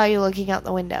they saw you looking out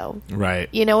the window? right.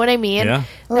 You know what I mean? Yeah.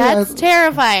 Oh, yeah, That's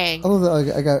terrifying. Oh,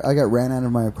 I got ran out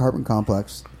of my apartment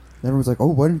complex. And everyone's like, "Oh,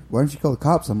 why don't you call the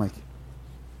cops?" I'm like,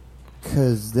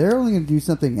 "Because they're only going to do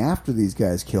something after these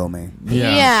guys kill me,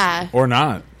 Yeah. Or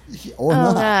not. or Oh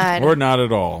not." God. Or not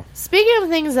at all. Speaking of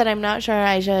things that I'm not sure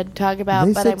I should talk about,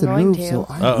 They but said I'm to going move, to. so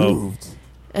I Uh-oh. moved.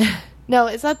 No,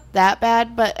 it's not that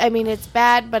bad, but I mean it's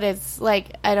bad, but it's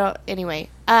like I don't. Anyway,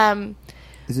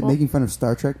 Is it making fun of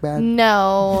Star Trek bad?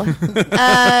 no.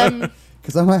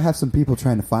 Because I might have some people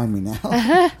trying to find me now.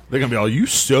 They're gonna be all, you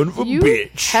son of a You,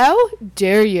 bitch. how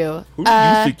dare you? Who do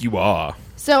you think you are?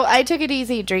 So I took it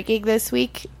easy drinking this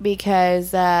week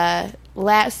because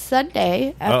last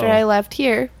Sunday after Uh-oh. I left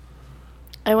here,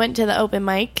 I went to the open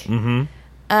mic. Mm-hmm.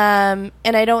 And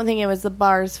I don't think it was the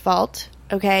bar's fault,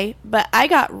 okay? But I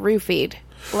got roofied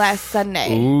last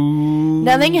Sunday. Ooh.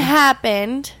 Nothing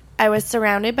happened. I was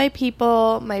surrounded by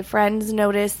people. My friends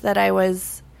noticed that I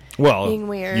was Well, being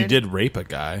weird. you did rape a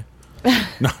guy.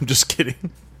 No, I'm just kidding.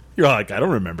 You're like, I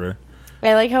don't remember.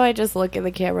 I like how I just look at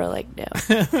the camera like,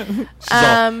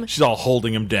 no. She's all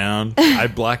holding him down. I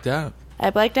blacked out. I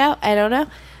blacked out. I don't know.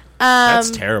 That's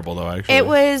terrible, though,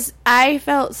 actually. I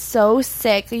felt so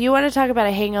sick. You want to talk about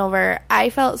a hangover?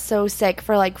 I felt so sick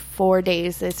for like 4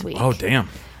 days this week. Oh, damn.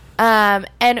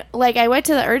 And like I went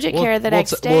to the urgent care the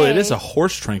next day. Well, it is a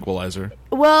horse tranquilizer.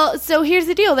 Well, so here's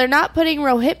the deal. They're not putting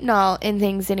Rohypnol in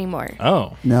things anymore.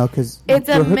 Oh. No, because It's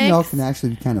a Rohypnol mix. can actually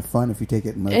be kind of fun if you take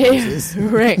it in most places.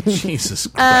 Right. Jesus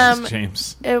Christ,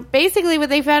 James. Basically, what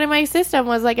they found in my system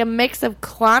was like a mix of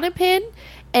Klonopin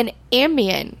and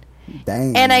Ambien.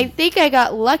 Dang. And I think I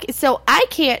got lucky. So I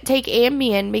can't take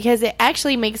Ambien because it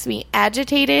actually makes me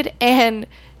agitated and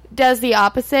does the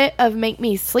opposite of make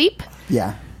me sleep.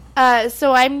 Yeah.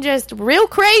 So I'm just real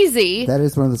crazy. That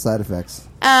is one of the side effects.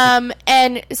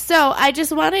 And so I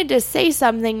just wanted to say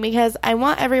something because I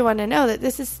want everyone to know that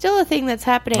this is still a thing that's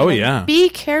happening. Oh, And yeah. be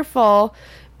careful.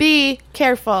 Be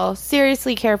careful.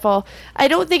 Seriously careful. I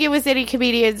don't think it was any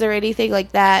comedians or anything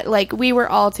like that. Like, we were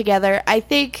all together. I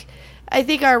think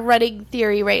our running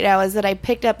theory right now is that I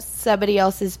picked up somebody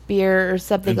else's beer or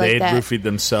something And like they'd that. roofied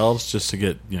themselves just to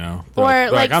get, they're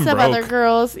Or like "I'm some broke." other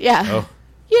girls. Yeah.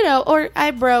 Oh. Or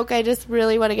I'm broke. I just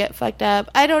really want to get fucked up.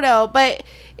 I don't know. But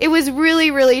it was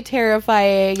really, really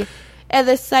terrifying. And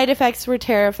the side effects were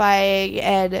terrifying.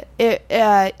 And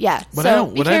yeah. So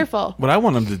be careful. What I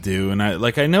want them to do, and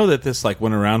I know that this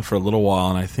went around for a little while,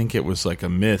 and I think it was like a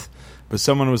myth, but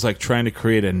someone was trying to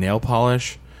create a nail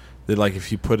polish that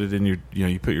if you put it in your,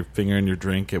 you put your finger in your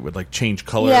drink, it would change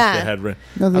color Yeah. if it had.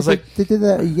 No, I was they did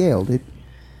that at Yale.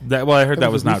 I heard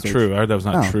that was not research. true. I heard that was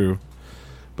not Oh. true.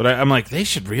 But I'm like, they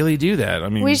should really do that. I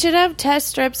mean, We should have test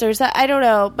strips or something. I don't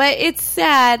know. But it's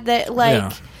sad that,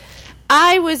 Yeah.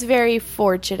 I was very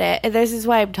fortunate, and this is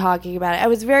why I'm talking about it. I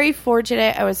was very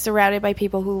fortunate. I was surrounded by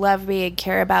people who love me and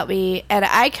care about me, and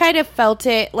I kind of felt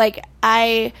it.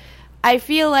 I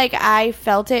feel like I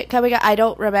felt it coming up. I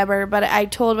don't remember, but I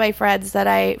told my friends that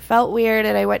I felt weird,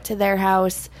 and I went to their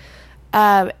house,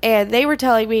 and they were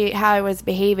telling me how I was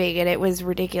behaving, and it was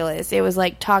ridiculous. It was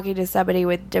like talking to somebody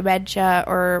with dementia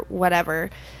or whatever.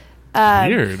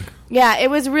 weird. Yeah, it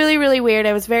was really, really weird.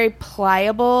 I was very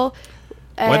pliable.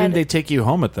 Why didn't And- they take you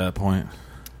home at that point?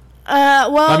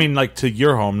 Well, I mean, to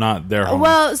your home, not their home.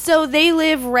 well, so they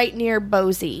live right near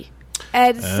Boise,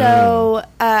 and so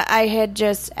I had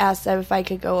just asked them if I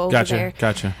could go over there.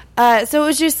 Gotcha. So it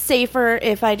was just safer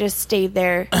if I just stayed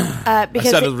there That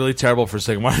because sounded really terrible for a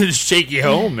second. Why did it shake you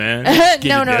home, man? Get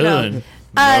No, it no, no. done.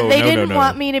 they No, didn't no.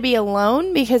 want me to be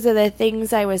alone because of the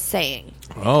things I was saying.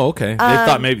 Oh, okay. They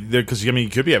thought maybe because you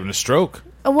could be having a stroke.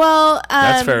 Well,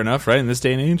 That's fair enough, right? In this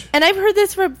day and age. And I've heard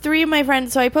this from 3 of my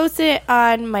friends, so I posted it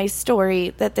on my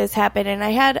story that this happened, and I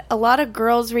had a lot of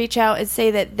girls reach out and say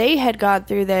that they had gone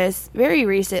through this very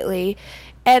recently.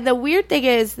 And the weird thing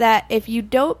is that if you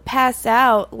don't pass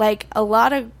out, a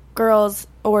lot of girls,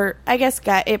 or I guess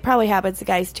it probably happens to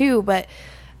guys too, but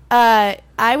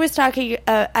I was talking,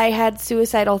 I had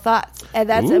suicidal thoughts, and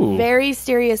that's Ooh. a very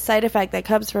serious side effect that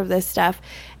comes from this stuff.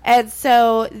 And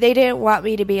so they didn't want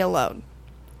me to be alone.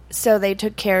 So they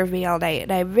took care of me all night,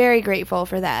 and I'm very grateful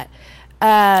for that.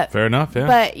 Fair enough, yeah.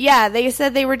 But yeah, they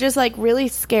said they were just really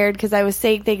scared because I was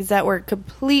saying things that were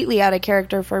completely out of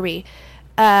character for me.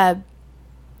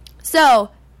 So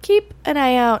keep an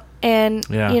eye out, and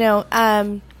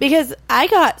because I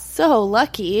got so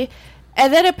lucky,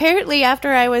 and then apparently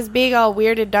after I was being all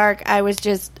weird and dark, I was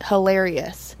just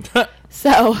hilarious. So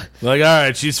all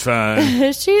right, she's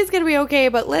fine. she's gonna be okay,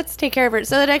 but let's take care of her.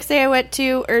 So the next day I went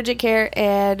to urgent care,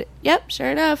 and yep,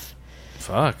 sure enough.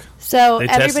 Fuck. So They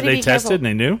everybody be tested, careful. and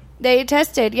they knew? They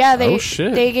tested, yeah. Oh,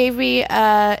 shit. They gave me,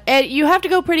 and you have to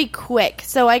go pretty quick.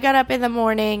 So I got up in the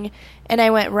morning, and I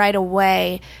went right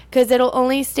away, because it'll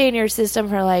only stay in your system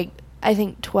for, I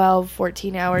think 12,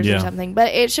 14 hours Yeah. or something.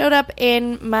 But it showed up I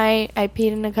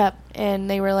peed in a cup, and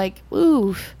they were like,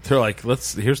 ooh. They're like,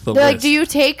 here's the They're list. like, do you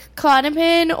take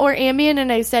Klonopin or Ambien?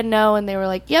 And I said no, and they were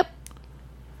like, yep.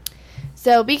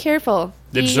 So be careful.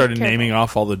 They just started naming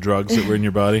off all the drugs that were in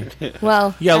your body.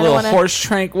 Well, You got I a don't little wanna- horse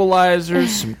tranquilizers,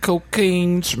 some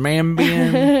cocaine, some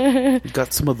Ambien. You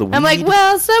got some of the weed. I'm like,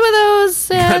 well, some of those,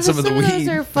 Got some of those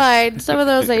are fine. Some of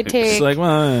those I take. It's like,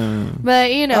 well,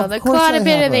 But Of the course I Klonopin have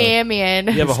and the a- Ambien.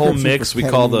 we have a whole Prescription mix. for We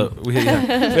call ketamine. we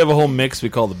have a whole mix. We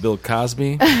call the Bill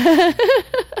Cosby.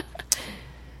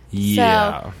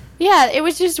 Yeah. So, yeah, it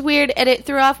was just weird, and it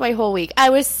threw off my whole week. I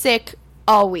was sick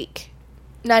all week.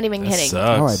 Not even That kidding.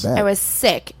 Oh, I sucks. bet. I was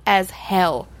sick as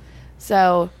hell.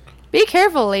 So, be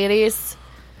careful, ladies.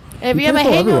 And if Be you have a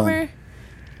careful, hangover, everyone.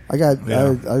 I got.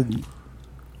 Yeah.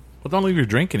 Well, don't leave your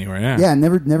drink anywhere. Yeah. Yeah,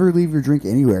 never leave your drink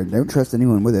anywhere. Don't trust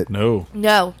anyone with it. No.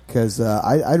 no. Because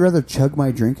I'd rather chug my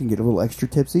drink and get a little extra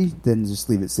tipsy than just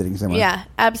leave it sitting somewhere. Yeah,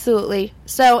 absolutely.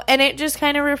 So, and it just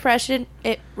kind of refreshed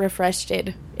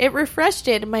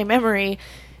my memory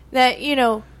that,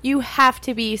 you have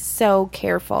to be so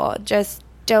careful. Just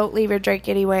don't leave your drink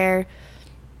anywhere,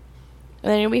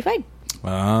 and then you'll be fine.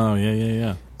 Oh,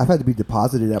 yeah. I've had to be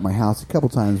deposited at my house a couple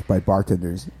times by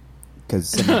bartenders because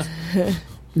someone.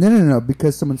 No,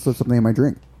 because someone slipped something in my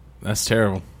drink. That's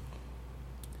terrible.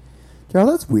 Carol,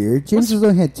 that's weird. James has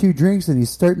only had 2 drinks and he's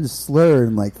starting to slur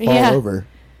and fall Yeah. over.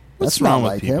 What's That's wrong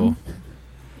not with like people? him.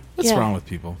 What's Yeah. wrong with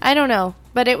people? I don't know,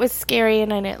 but it was scary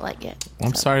and I didn't like it.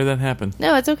 I'm sorry that happened.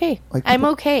 No, it's okay. Like, I'm people-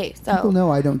 okay. So People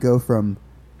know I don't go from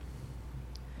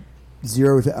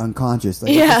 0 to unconscious.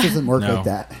 Like, Yeah. it just doesn't work No. like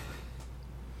that.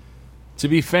 To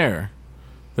be fair,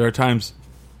 there are times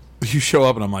you show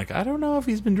up and I'm like, I don't know if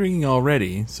he's been drinking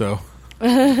already. So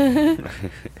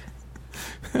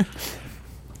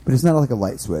But it's not like a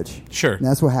light switch. sure. And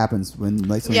that's what happens when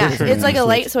like somebody yeah, doesn't it's like a switch.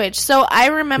 light switch. So I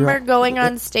remember Yeah. going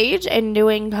on stage and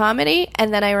doing comedy,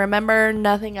 and then I remember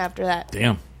nothing after that.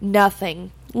 Damn.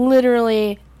 Nothing.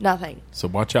 Literally nothing. So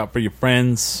watch out for your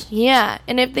friends. Yeah,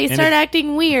 and if they start if-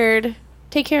 acting weird,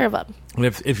 take care of them. And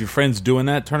if your friend's doing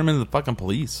that, turn them into the fucking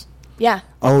police. Yeah.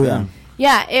 Oh yeah.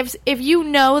 Yeah, if you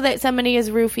know that somebody is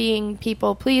roofing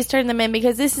people, please turn them in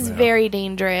because this is Yeah. very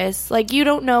dangerous. Like, you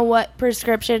don't know what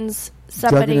prescriptions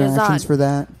Drug somebody is on. interactions for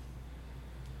that.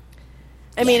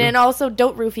 I mean, Sure. and also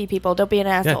don't roofie people. Don't be an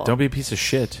asshole. Yeah, don't be a piece of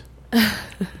shit.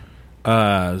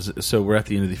 So we're at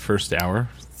the end of the first hour.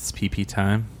 It's PP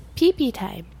time. Pee-pee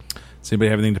time. Does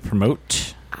anybody have anything to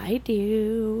promote? I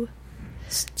do.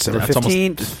 December That's almost-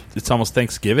 15th. It's almost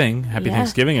Thanksgiving. Happy Yeah.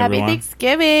 Thanksgiving, Happy everyone.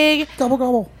 Thanksgiving. Gobble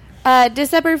gobble.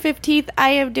 December 15th, I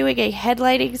am doing a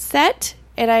headlining set,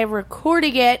 and I am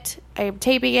recording it, I am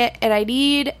taping it, and I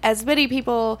need as many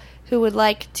people who would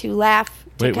like to laugh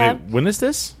to Wait, come. when is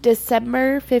this?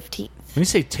 December 15th. When you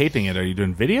say taping it, are you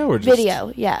doing video or just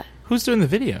Video, yeah. Who's doing the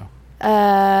video?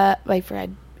 My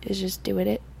friend is just doing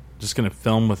it. Just gonna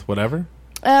film with whatever?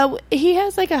 He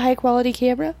has like a high quality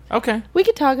camera. Okay. We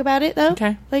could talk about it though.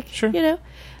 Okay, Like, sure. you know.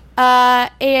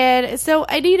 And so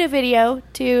I need a video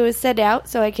to send out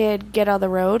so I could get on the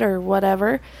road or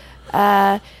whatever.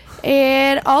 And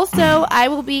also I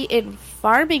will be in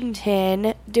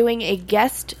Farmington doing a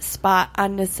guest spot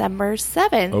on December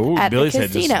 7th Oh, at Billy's the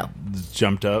head casino. just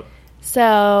jumped up.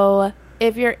 So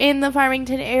if you're in the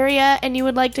Farmington area and you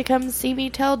would like to come see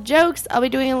me tell jokes, I'll be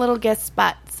doing a little guest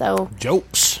spot. So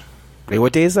Jokes. Wait,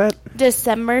 what day is that?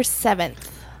 December 7th.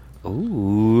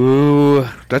 Ooh,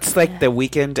 that's like the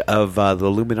weekend of the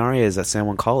Luminarias at San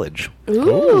Juan College. I might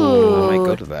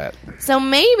go Ooh. to that. So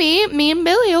maybe me and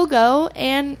Billy will go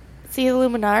and see the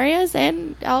Luminarias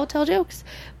and I'll tell jokes.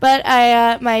 But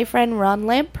my friend Ron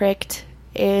Lamprecht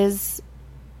is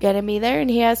going to be there and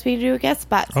he asked me to do a guest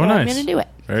spot. So Oh, I'm nice. going to do it.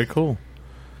 Very cool.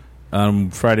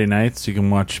 Friday nights you can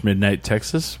watch Midnight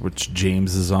Texas, which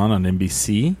James is on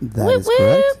NBC. That Whoop, is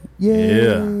correct. whoop.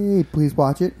 Yay! Please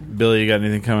watch it. Billy, you got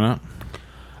anything coming up?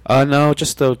 No,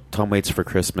 just the Tom Waits for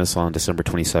Christmas on December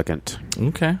 22nd.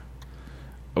 Okay.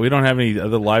 We don't have any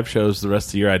other live shows the rest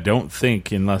of the year, I don't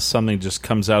think, unless something just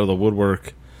comes out of the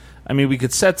woodwork. I mean, we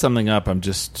could set something up. I'm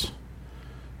just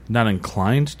not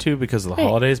inclined to because of the Right.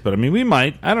 holidays, but I mean, we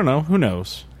might. I don't know. Who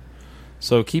knows?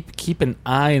 So keep an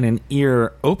eye and an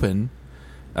ear open.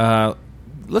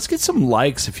 Let's get some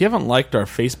likes. If you haven't liked our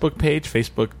Facebook page,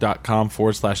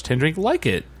 facebook.com/10drink, like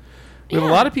it. We have a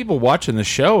Yeah. lot of people watching the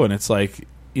show, and it's like,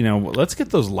 you know, let's get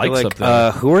those likes up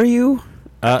there. Who are you?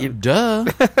 Duh.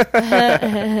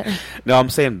 No, I'm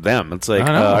saying them. It's like, I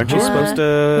know. aren't you Who are- supposed to?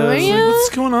 who are you? What's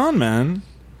going on, man?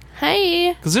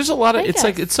 Hi. Because there's a lot of, Like it's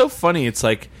like, us. it's so funny. It's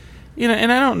like, you know,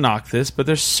 and I don't knock this, but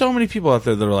there's so many people out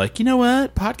there that are like, you know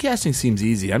what? Podcasting seems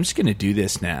easy. I'm just going to do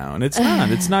this now. And it's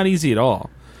not. It's not easy at all.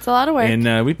 It's a lot of work.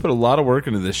 And we put a lot of work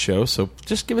into this show, so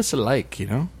just give us a like, you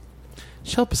know?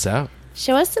 Just help us out.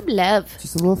 Show us some love.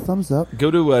 Just a little thumbs up. Go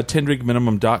to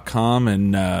 10drinkminimum.com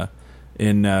and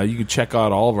you can check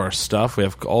out all of our stuff. We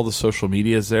have all the social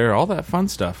medias there, all that fun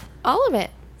stuff. All of it.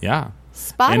 Yeah.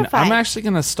 Spotify. And I'm actually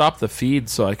going to stop the feed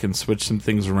so I can switch some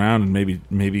things around and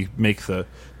maybe make the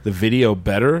video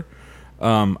better.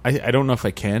 I don't know if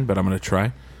I can, but I'm going to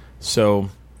try. So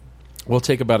we'll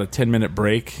take about a 10-minute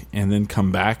break and then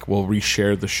come back. We'll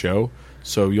reshare the show.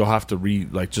 So you'll have to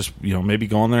maybe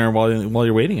go on there while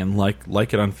you're waiting and like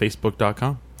it on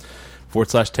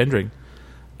facebook.com/10drink.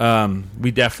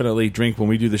 We definitely drink when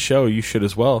we do the show. You should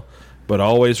as well. But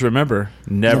always remember,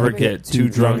 never get too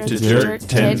drunk to jerk.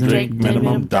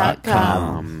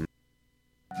 10drinkminimum.com.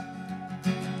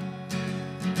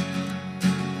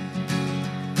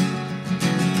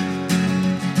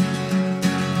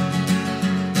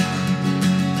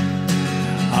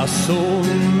 I sold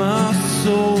my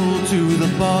soul to the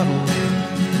bottle.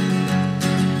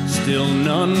 Still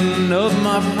none of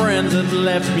my friends have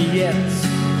left me yet.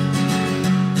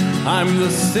 I'm the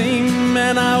same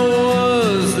man I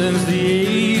was since the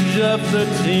age of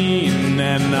 13,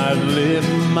 and I've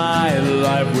lived my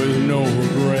life with no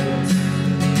regrets.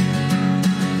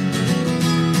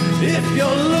 If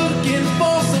you're looking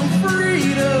for some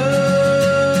freedom,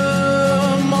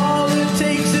 all it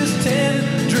takes is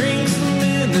 10 drinks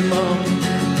minimum.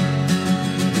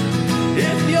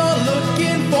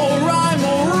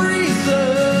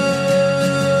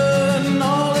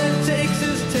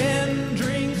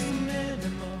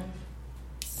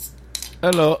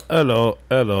 Hello. Hello.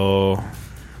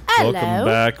 Welcome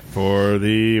back for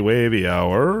the wavy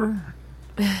hour.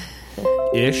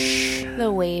 Ish.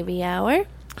 The wavy hour.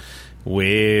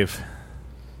 Wave.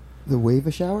 The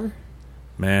wave shower?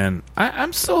 Man,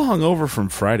 I'm still hungover from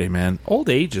Friday, man. Old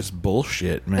age is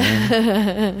bullshit,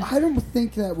 man. I don't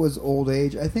think that was old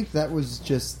age. I think that was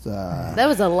just... That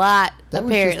was a lot, that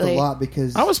was apparently. just a lot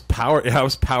because... I was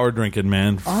power drinking,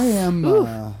 man. I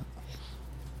am...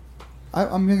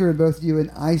 I'm younger than both of you,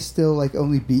 and I still like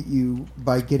only beat you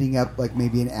by getting up like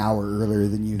maybe an hour earlier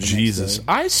than you. Jesus.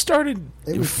 I started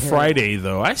It was Friday,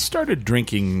 though. I started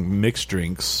drinking mixed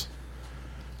drinks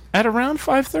at around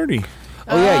 5:30.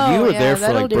 Oh, yeah, you were yeah, there for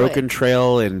that'll like do Broken it.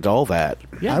 Trail and all that.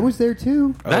 Yeah. I was there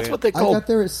too. That's yeah. what they I call... got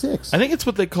there at 6. I think it's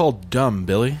what they call dumb,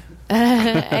 Billy.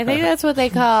 I think that's what they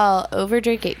call over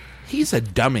drinking. He's a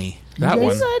dummy. That guys-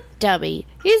 one. He's a dummy.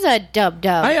 He's a dub.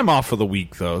 I am off for the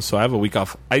week, though, so I have a week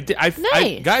off.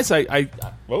 Nice.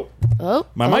 Whoa, Oh,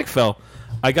 my mic fell.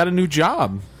 I got a new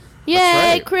job. Yay,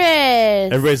 right.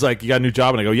 Chris! Everybody's like, "You got a new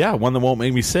job?" And I go, "Yeah, one that won't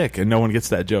make me sick." And no one gets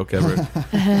that joke ever.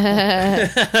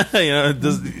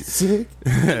 Sick.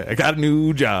 I got a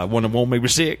new job, one that won't make me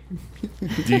sick.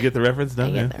 Do you get the reference? No,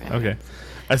 I get Yeah? the reference. Okay.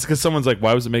 That's because someone's like,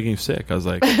 "Why was it making you sick?" I was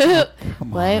like,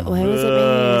 Why was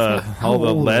it making all the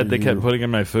old lead are they kept you? putting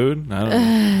in my food. I don't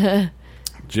know.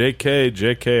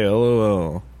 JK,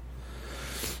 LOL.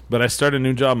 But I start a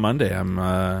new job Monday. I'm.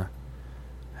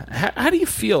 How do you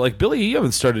feel? Like, Billy, you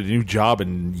haven't started a new job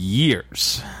in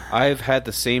years. I've had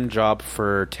the same job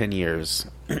for 10 years.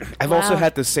 I've Wow. also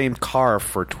had the same car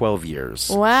for 12 years.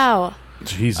 Wow.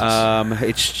 Jesus.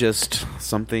 It's just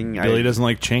something Billy doesn't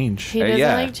like change. He doesn't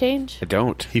yeah. like change. I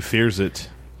don't. He fears it.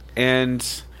 And,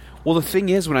 well, the thing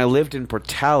is, when I lived in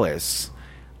Portales,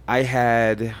 I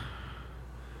had...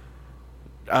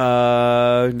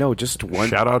 no, just one.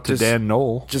 Shout out to just, Dan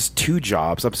Knoll. Just 2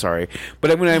 jobs. I'm sorry,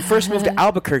 but when I first moved to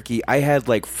Albuquerque, I had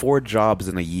like 4 jobs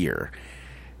in a year,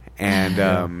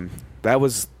 and that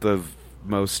was the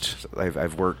most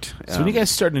I've worked. So when you guys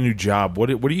start a new job, what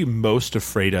are you most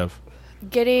afraid of?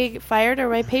 Getting fired or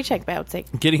my paycheck bouncing?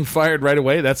 Getting fired right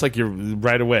away? That's like you're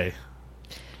right away.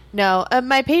 No,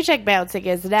 my paycheck bouncing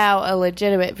is now a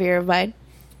legitimate fear of mine.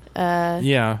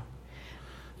 Yeah.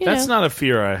 You That's know. not a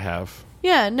fear I have.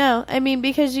 Yeah, no. I mean,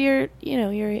 because you're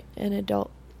an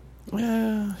adult.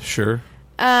 Yeah, sure.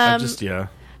 I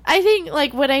think,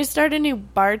 like, when I start a new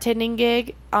bartending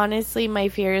gig, honestly, my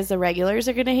fear is the regulars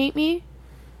are going to hate me.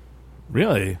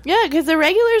 Really? Yeah, because the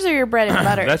regulars are your bread and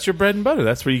butter. That's your bread and butter.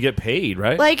 That's where you get paid,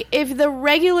 right? Like, if the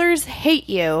regulars hate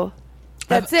you,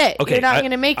 that's it. Okay, You're not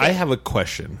going to make it. I have a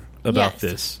question about Yes.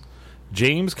 this.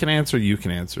 James can answer, you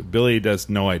can answer. Billy does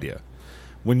no idea.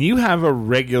 When you have a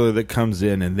regular that comes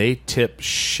in and they tip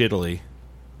shittily,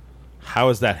 how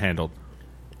is that handled?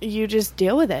 You just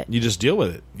deal with it. You just deal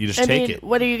with it. You just I take mean, it.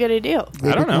 what are you going to do? They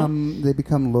I don't know. They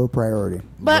become low priority.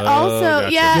 But Oh, also,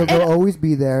 gotcha. yeah, They'll and- always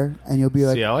be there, and you'll be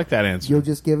like, See, I like that answer. you'll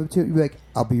just give them to. You'll be like,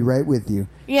 I'll be right with you.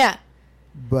 yeah.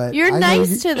 But You're I know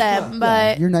nice to them,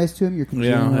 but you're nice to them. You're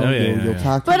congenial. Yeah, yeah, you'll yeah.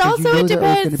 talk to But them 'cause also, you know it they're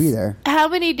always going depends to be there. how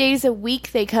many days a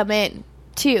week they come in,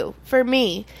 too, for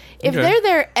me. If Okay. they're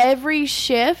there every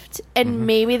shift and Mm-hmm.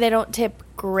 maybe they don't tip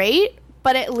great,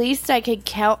 but at least I can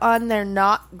count on their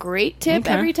not great tip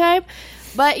Okay. every time.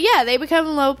 But yeah, they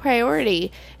become low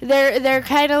priority. They're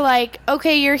kind of like,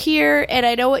 okay, you're here, and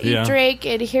I know what you Yeah. drink,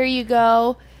 and here you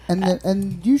go.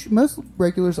 And most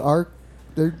regulars are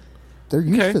they're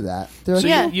used Okay. to that. They're So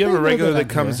Yeah. you have a regular that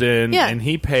comes in Yeah. and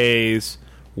he pays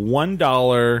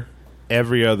 $1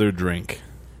 every other drink.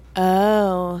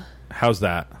 Oh. How's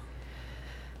that?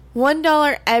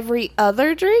 $1 every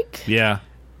other drink? Yeah.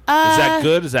 Is that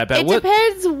good? Is that bad? It What?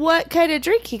 depends what kind of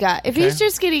drink he got. If he's Okay.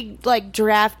 just getting like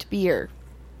draft beer,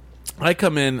 I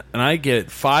come in and I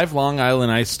get 5 Long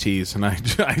Island iced teas and I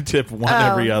tip one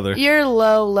every other. You're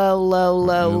low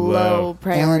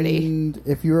priority. And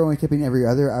if you were only tipping every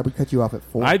other, I would cut you off at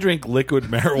 4. I drink liquid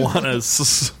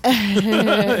marijuanas.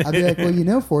 I'd be like,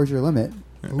 well, 4 is your limit.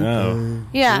 Oh.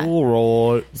 Yeah. We'll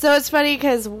roll it. So it's funny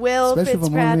because Will Especially if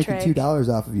I'm only making Fitzpatrick, $2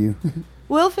 off of you.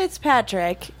 Will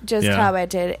Fitzpatrick just Yeah.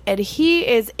 commented, and he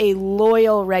is a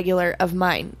loyal regular of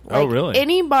mine. Oh, really?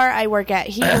 Any bar I work at,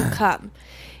 he will come.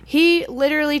 He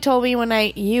literally told me one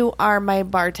night, "You are my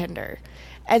bartender,"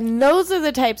 and those are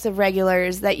the types of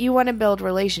regulars that you want to build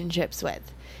relationships with.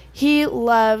 He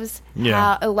loves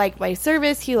Yeah. like my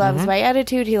service. He loves my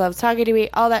attitude. He loves talking to me.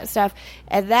 All that stuff,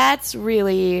 and that's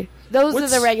really those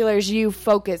What's- are the regulars you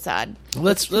focus on.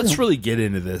 Let's really get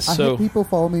into this. I So, have people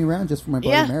follow me around just for my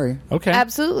Bloody Yeah. Mary. okay.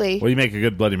 Absolutely. Well, you make a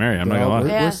good Bloody Mary. I'm not Well, gonna lie. we're,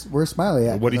 Yeah. we're smiley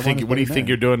at. What do you think? What do you think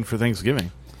you're doing for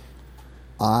Thanksgiving?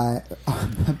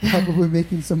 I'm probably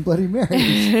making some Bloody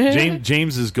Marys.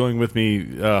 James is going with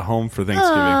me home for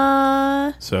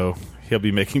Thanksgiving, so he'll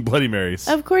be making Bloody Marys.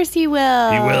 Of course he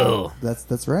will. He will.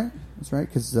 That's right. That's right.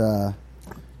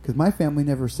 Because my family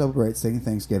never celebrates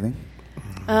Thanksgiving.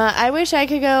 I wish I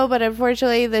could go, but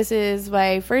unfortunately, this is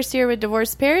my first year with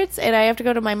divorced parents, and I have to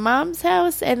go to my mom's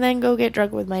house and then go get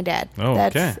drunk with my dad. Oh,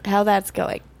 that's okay. how that's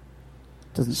going.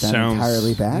 Doesn't sound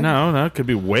entirely bad. No, it could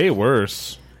be way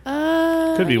worse.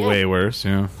 Could be way worse.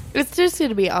 Yeah. It's just going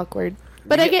to be awkward.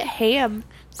 But I get ham,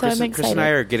 so I'm excited. Chris and I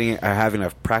are having a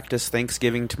practice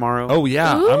Thanksgiving tomorrow. Oh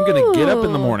yeah, I'm gonna get up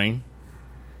in the morning,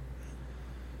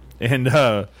 and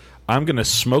I'm gonna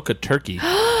smoke a turkey.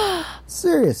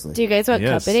 Seriously. Do you guys want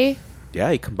Yes. company? Yeah,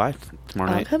 you come by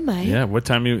tomorrow I'll night. come by. Yeah, what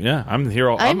time you? Yeah, I'm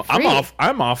here. I'm free. off.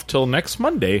 I'm off till next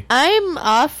Monday. I'm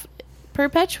off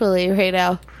perpetually right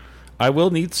now. I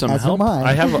will need some As help. am I.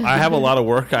 I have a lot of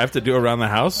work I have to do around the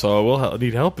house, so I will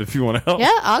need help if you want to help. Yeah,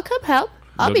 I'll come help.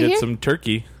 I'll Go be get here. some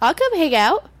turkey. I'll come hang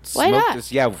out. Why Smoke not?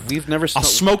 this- yeah, we've never I'll smoked.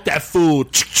 smoke that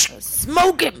food.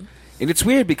 Smoke him. And it's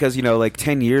weird because, like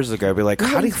 10 years ago, I'd be like,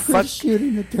 how do you fuck...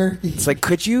 shooting a turkey? It's like,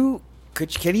 can you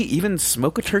even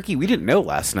smoke a turkey? We didn't know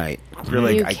last night. We were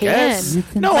like, You I can. guess. You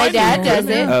can No, My I dad know. does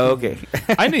it. Oh, okay.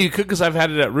 I knew you could because I've had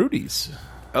it at Rudy's.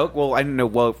 Oh, well, I don't know.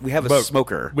 Well, we have a But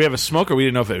smoker. We have a smoker. We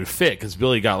didn't know if it would fit because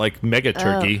Billy got like mega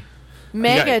turkey.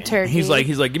 Mega He got- turkey. He's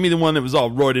like, give me the one that was all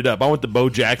roided up. I want the Bo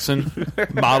Jackson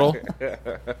model.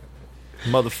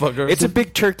 Motherfucker. It's a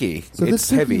big turkey. So It's this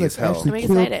turkey heavy like, as hell. actually I'm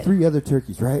killed excited. 3 other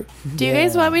turkeys, right? Do you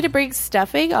guys want me to bring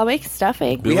stuffing? I'll make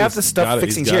stuffing. We have the Billy's got stuff it. He's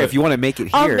fixings got here it. if you want to make it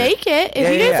here. I'll make it. If Yeah,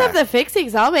 you guys yeah. have the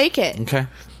fixings, I'll make it. okay.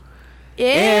 Yeah.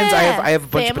 And I have a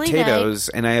bunch Family of potatoes,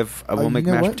 and I will you make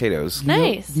know mashed what? potatoes.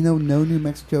 Nice. No New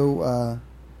Mexico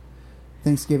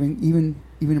Thanksgiving,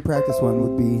 even a practice one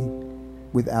would be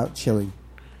without chili.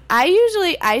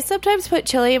 I sometimes put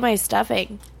chili in my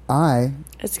stuffing.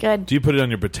 It's good. Do you put it on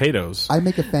your potatoes? I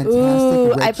make a fantastic Ooh,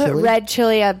 red I put chili. red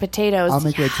chili on potatoes. I'll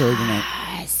make red chili tonight.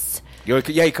 Yes. You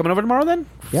coming over tomorrow then?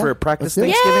 Yeah, For a practice let's do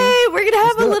it. Thanksgiving? Yay! We're gonna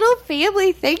have do a it. little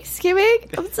family Thanksgiving.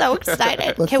 I'm so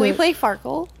excited. Let's Can do we it. play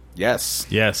Farkle? Yes.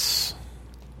 yes.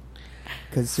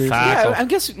 Because seriously, Fact. Yeah, I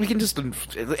guess we can just...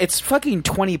 It's fucking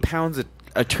 20 pounds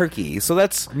a turkey, so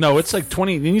that's... No, it's like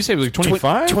 20. Didn't you say it was like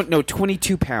 25? No,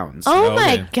 22 pounds. Oh okay.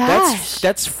 my gosh!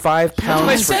 That's 5 pounds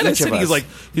I for said, each of us.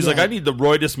 he's like, I need the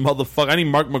roidest motherfucker. I need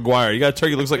Mark McGuire. You got a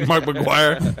turkey that looks like Mark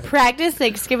McGuire. Practice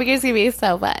Thanksgiving is gonna be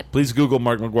so fun. Please Google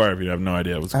Mark McGuire if you have no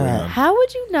idea what's going right. on. How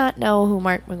would you not know who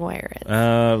Mark McGuire is?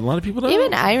 A lot of people don't.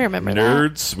 Even I remember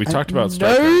Nerds. We talked about Star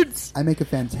that. Trek. Nerds. I make a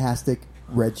fantastic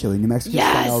red chili, New Mexican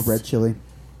Yes. style red chili.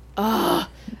 I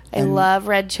And love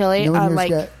red chili. No one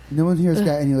on here's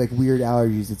got any like weird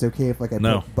allergies. It's okay if like I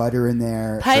No. put butter in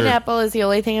there. pineapple is the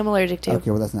only thing I'm allergic to.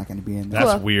 Okay, well that's not going to be in there.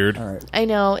 That's Cool. weird. All right. I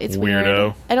know it's weird.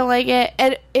 Weirdo. I don't like it,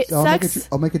 and it So sucks.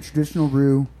 I'll make a traditional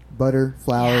roux, butter,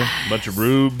 flour. Bunch of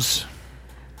rubes.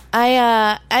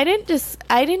 I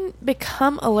didn't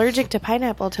become allergic to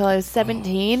pineapple till I was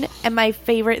 17, and my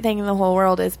favorite thing in the whole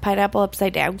world is pineapple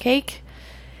upside down cake.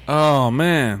 Oh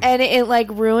man. And it like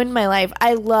ruined my life.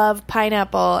 I love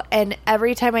pineapple, and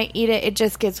every time I eat it, it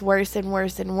just gets worse and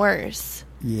worse and worse.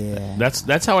 Yeah.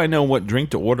 That's how I know what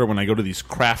drink to order when I go to these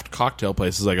craft cocktail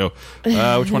places. I go,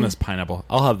 which one is pineapple?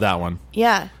 I'll have that one.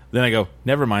 Yeah. Then I go,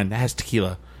 never mind, that has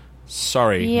tequila.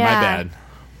 Sorry, Yeah. my bad.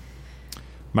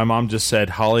 My mom just said,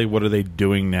 Holly, what are they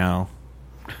doing now?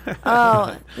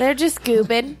 Oh, they're just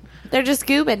goobing. They're just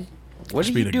goobing. What are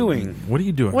Just being you a- doing? What are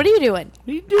you doing? What are you doing? What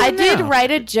are you doing I did now?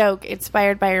 write a joke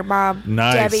inspired by your mom.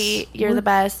 Nice. Debbie, you're the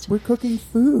best. We're cooking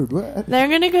food. What? They're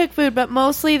gonna cook food, but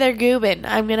mostly they're goobing.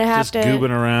 I'm gonna have Just to. goobing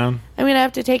around. I'm gonna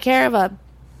have to take care of them.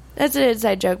 That's an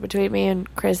inside joke between me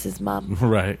and Chris's mom.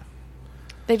 Right.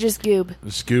 They just goob.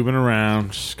 Just goobing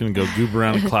around. Just going to go goob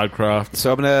around at Cloudcroft.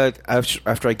 So I'm gonna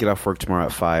after I get off work tomorrow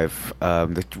at 5.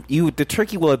 The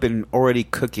turkey will have been already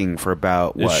cooking for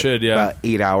about It should, yeah. about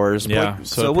 8 hours. Yeah, But- so it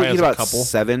so probably we'll eat has a about couple.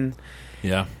 7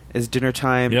 Yeah. is dinner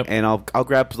time, Yep. and I'll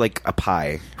grab like a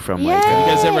pie from Yay! like. You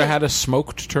guys Hey. ever had a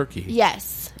smoked turkey?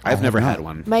 Yes, I've never have had not.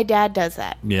 one. my dad does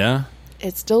that. Yeah.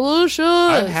 It's delicious.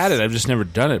 I've had it. I've just never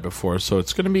done it before. So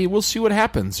it's going to be, we'll see what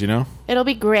happens, you know? It'll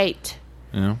be great.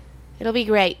 You know? It'll be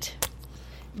great.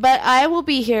 But I will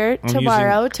be here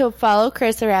tomorrow to follow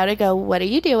Chris around and go, what are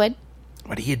you doing?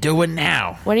 What are you doing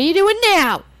now? What are you doing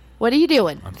now? What are you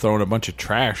doing? I'm throwing a bunch of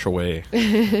trash away.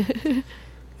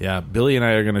 Yeah, Billy and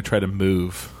I are going to try to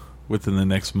move within the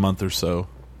next month or so.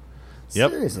 Yep.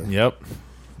 Seriously? Yep.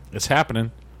 It's happening.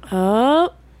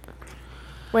 Oh.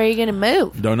 Where are you going to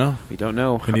move? Don't know. We don't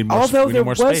know. We need more- Although we need there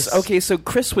more was space. okay, so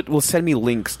Chris will send me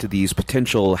links to these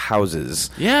potential houses,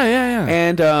 Yeah.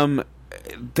 and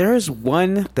there's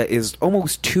one that is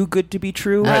almost too good to be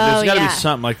true. Right, there's Oh, got to yeah. be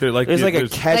something like There's like a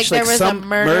catch, Like there was some a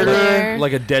murder there.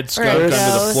 like a dead Or a skunk under the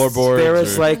ghost. floorboards. There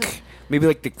was or- like maybe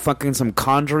like the fucking some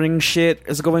conjuring shit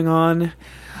is going on.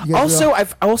 You guys Also, know-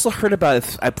 I've also heard about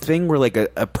a thing where like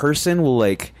a person will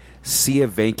like see a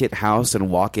vacant house and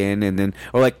walk in and then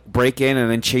or like break in and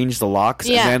then change the locks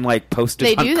Yeah. and then like post it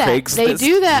They on do that. Craigslist. They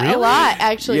do that Really? a lot,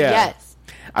 actually. Yeah. Yes.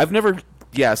 I've never.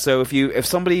 Yeah. So if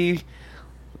somebody.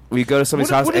 We go to somebody's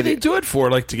house what do and they do it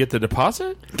for? Like to get the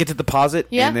deposit? get the deposit,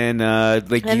 Yeah. and then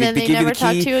like And then they give you never the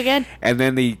talk key, to you again. and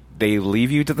then they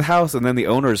leave you to the house, and then the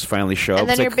owners finally show up. And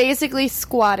then It's you're like, basically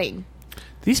squatting.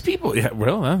 These people, yeah.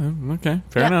 Well, okay,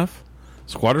 fair Yeah. enough.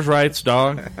 Squatters' rights,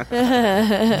 dog.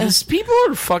 These people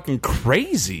are fucking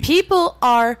crazy. People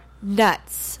are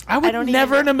nuts. I would don't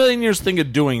never even in a million years think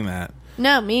of doing that.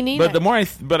 No, me neither. But the more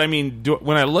but I mean,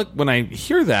 when I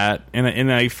hear that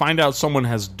and I find out someone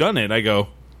has done it, I go,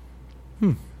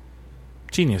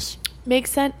 genius.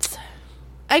 Makes sense.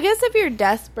 I guess if you're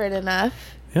desperate enough,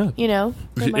 Yeah. you know,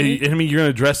 for I money, mean, you're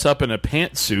gonna dress up in a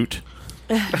pantsuit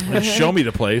and show me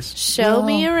the place. show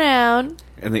me around.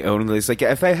 and the owner is like,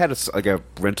 if I had like a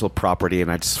rental property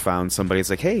and I just found somebody, it's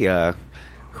like, hey,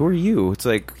 who are you? It's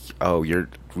like, oh,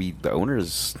 the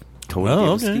owners totally Oh, gave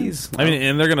us okay. keys. I mean,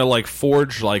 and they're gonna like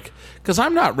forge like because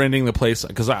I'm not renting the place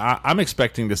because I'm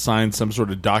expecting to sign some sort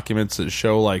of documents that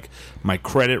show like my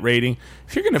credit rating.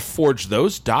 If you're gonna forge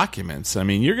those documents, I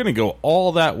mean, you're gonna go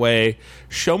all that way,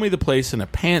 show me the place in a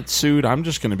pantsuit. I'm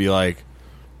just gonna be like,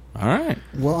 all right,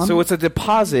 Well, so it's a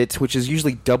deposit, which is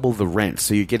usually double the rent.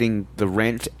 So you're getting the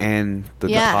rent and the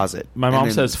Yeah. deposit. my And mom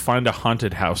then- says find a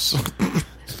haunted house.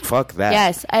 fuck that.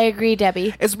 Yes, I agree,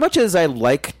 Debbie. As much as I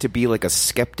like to be like a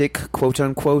skeptic, quote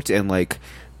unquote, and like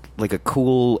a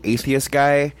cool atheist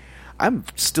guy, I'm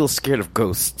still scared of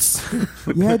ghosts.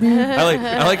 yeah, dude.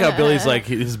 I like how Billy's like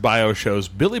his bio shows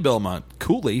Billy Belmont,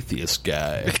 cool atheist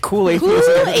guy. Cool atheist.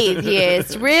 Cool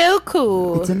atheist, real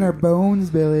cool. It's in our bones,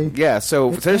 Billy. Yeah,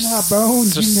 so It's there's in our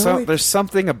bones, you know it. there's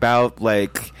something about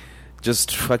like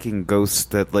just fucking ghosts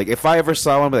that like if I ever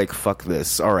saw one, I'd be like, fuck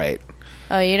this. All right.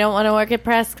 Oh, you don't want to work at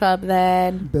Press Club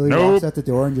then? Billy Nope. walks out the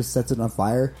door and just sets it on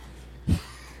fire.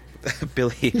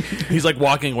 Billy, He's like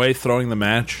walking away, throwing the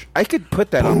match. I could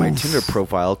put that on my Tinder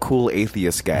profile. Cool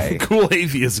atheist guy. Cool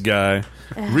atheist guy.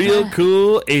 Real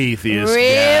cool atheist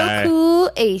Real guy. cool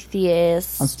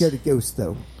atheist. I'm scared of ghosts,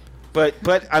 though. But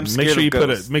I'm scared Make sure of you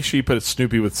ghosts. make sure you put a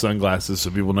Snoopy with sunglasses so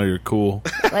people know you're cool.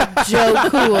 Like Joe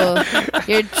Cool.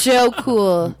 You're Joe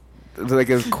Cool. like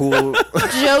a cool.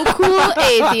 Joe Cool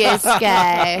atheist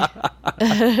guy.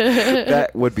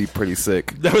 That would be pretty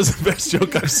sick. That was the best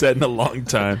joke I've said in a long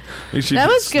time. Make sure you That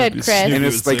put was good, Chris. Snoopy And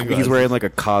with it's like he's sunglasses. wearing like a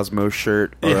Cosmo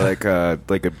shirt or Yeah.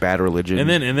 like a Bad Religion. And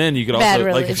then you could Bad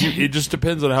also like if religion. it just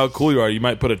depends on how cool you are. You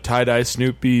might put a tie-dye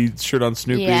Snoopy shirt on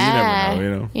Snoopy. Yeah. You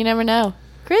never know. You never know.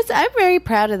 Chris, I'm very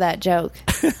proud of that joke.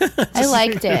 I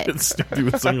liked it. Snoopy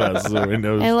with sunglasses over his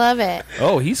nose. I love it.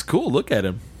 Oh, he's cool. Look at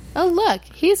him. Oh, look.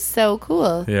 He's so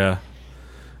cool. Yeah.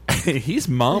 He's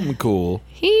mom cool.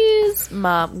 He's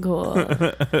mom cool.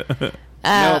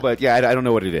 no, but yeah, I don't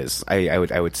know what it is. I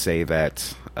would say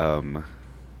that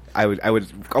I would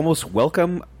almost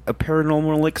welcome a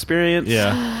paranormal experience.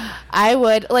 Yeah. I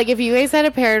would. Like, if you guys had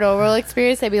a paranormal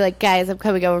experience, I'd be like, guys, I'm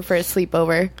coming over for a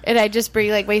sleepover. And I'd just bring,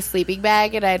 like, my sleeping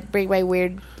bag, and I'd bring my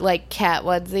weird, like, cat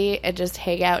onesie, and just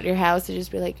hang out in your house and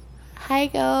just be like, hi,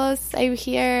 ghosts, I'm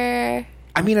here.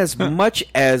 I mean, as much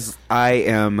as I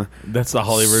am. That's the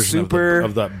Holly version Super-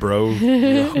 of that bro.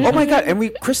 Oh my god!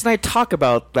 And Chris and I talk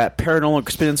about that paranormal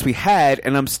experience we had,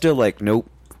 and I'm still like, nope,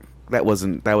 that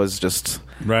wasn't. That was just.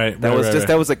 Right. That right, was right, just. right.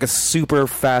 That was like a super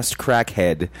fast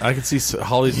crackhead. I can see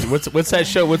Holly's. What's that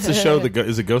show? What's the show?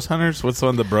 Is it Ghost Hunters? What's the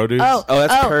one? The bro dudes? Oh, Oh,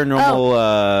 that's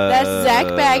paranormal. That's Zach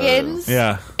Baggins.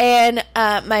 Yeah. And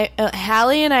my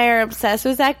Hallie and I are obsessed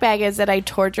with Zach Baggins, and I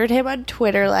tortured him on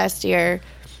Twitter last year.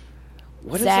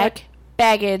 What is Zach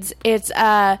Baggins. It's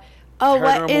what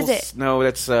is Paranormal it? No,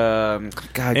 that's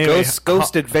God. Anyway,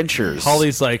 Ghost Adventures.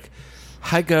 Holly's like,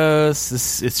 hi,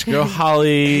 Ghost. It's your girl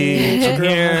Holly. I'm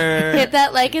here. Hit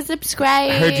that like and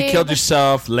subscribe. I heard you killed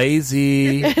yourself.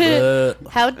 Lazy.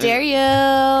 How dare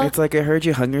you? It's like I heard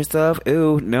you hung yourself.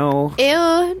 Ew, no. Ew,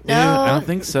 no. I don't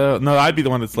think so. No, I'd be the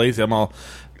one that's lazy. I'm all,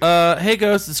 hey,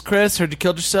 Ghost, it's Chris. Heard you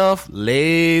killed yourself.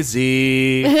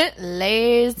 Lazy.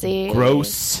 Lazy.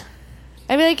 Gross.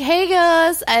 I'd be like, hey,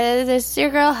 Ghost, this is your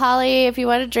girl Holly. If you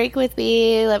want to drink with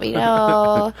me, let me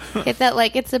know. Hit that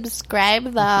like and subscribe,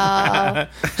 though.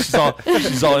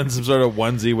 She's all in some sort of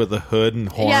onesie with a hood and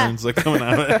horns like coming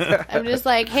out of it. I'm just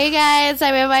like, hey, guys,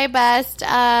 I'm in my best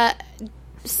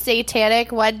satanic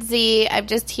onesie. I'm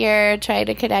just here trying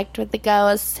to connect with the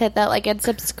ghosts. Hit that like and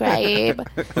subscribe.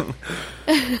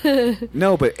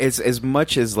 No, but as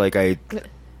much as like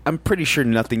I'm pretty sure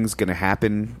nothing's gonna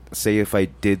happen. Say if I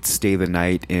did stay the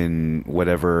night in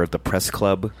whatever the press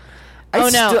club. It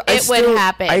would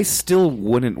happen. I still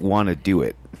wouldn't want to do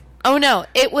it. Oh no,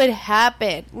 it would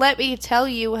happen. Let me tell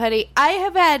you, honey. I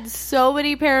have had so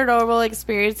many paranormal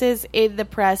experiences in the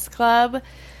press club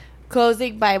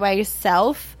closing by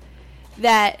myself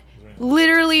that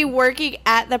literally working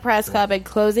at the press club and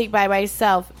closing by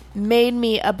myself made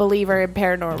me a believer in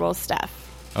paranormal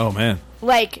stuff. Oh man.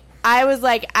 Like, I was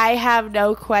like, I have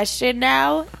no question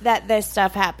now that this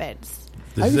stuff happens.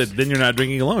 This is it. Then you're not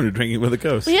drinking alone. You're drinking with a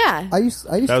ghost. Yeah. I used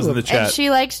That was to in the live, chat. And she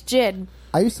likes gin.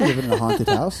 I used to live in a haunted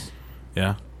house.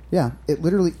 Yeah. Yeah, it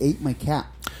literally ate my cat.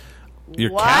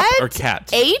 Your What? cat or cat?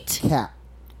 8? Cat.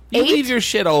 You 8? leave your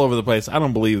shit all over the place. I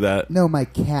don't believe that. No, my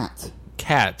cat.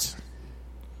 Cat.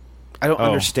 I don't Oh.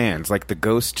 understand. It's like the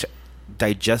ghost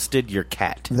digested your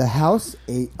cat. The house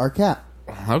ate our cat.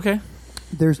 Okay.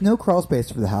 There's no crawl space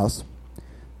for the house.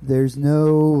 There's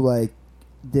no like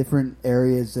different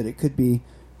areas that it could be.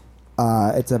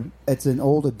 It's an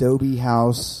old adobe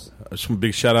house Some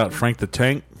big shout out, Frank the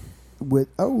Tank. with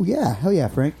hell yeah,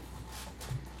 Frank.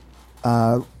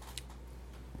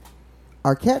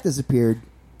 Our cat disappeared,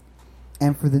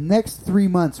 and for the next 3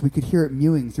 months we could hear it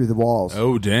mewing through the walls.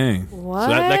 Oh dang! What? So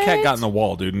that cat got in the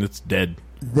wall, dude, and it's dead.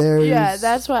 There's Yeah,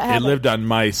 that's what It happened. lived on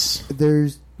mice.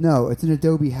 There's no, it's an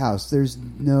adobe house. There's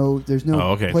no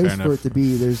Oh, okay, place fair for enough. it to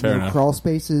be. There's Fair no enough. crawl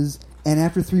spaces. And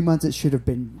after 3 months, it should have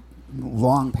been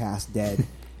long past dead,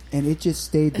 and it just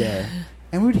stayed there.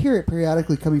 And we would hear it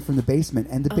periodically coming from the basement,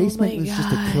 and the basement my was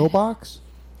just a God. kill box.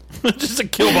 Just a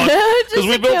kill box. Just Because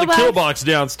we a built kill the kill box. box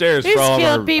downstairs Just for all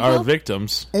killed of people. our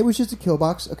victims. It was just a kill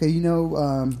box. Okay,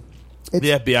 it's The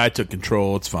FBI took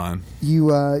control. It's fine.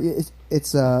 it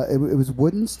was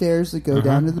wooden stairs that go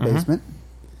down to the basement.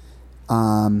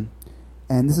 And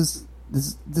this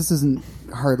isn't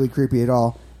hardly creepy at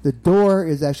all. The door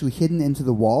is actually hidden into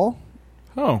the wall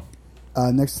Oh.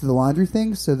 next to the laundry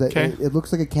thing, so that Okay. it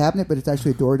looks like a cabinet, but it's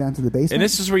actually a door down to the basement. And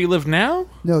this is where you live now?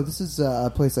 No, this is a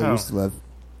place I Oh. used to live.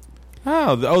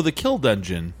 Oh, the kill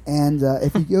dungeon. And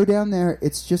if you go down there,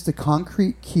 it's just a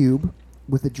concrete cube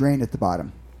with a drain at the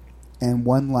bottom and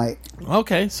one light.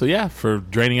 Okay, so yeah, for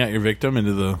draining out your victim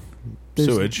into the There's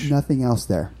sewage. nothing else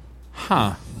there.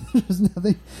 Huh. There's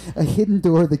nothing. A hidden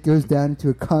door that goes down into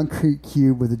a concrete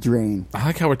cube with a drain. I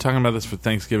like how we're talking about this for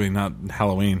Thanksgiving, not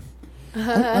Halloween.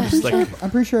 I'm pretty like- sure.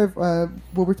 I'm pretty sure. Well,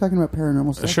 we're talking about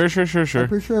paranormal stuff. Sure. I'm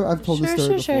pretty sure I've told this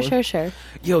story before. Sure.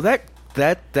 Yo, that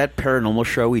paranormal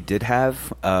show we did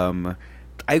have,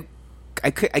 I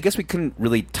guess we couldn't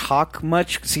really talk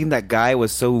much, seeing that guy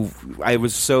was I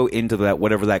was so into that,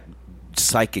 whatever that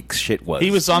psychic shit was.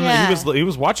 He was on. Yeah. He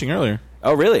was watching earlier.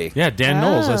 Oh, really? Yeah, Dan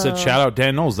Knowles. I said Oh. shout out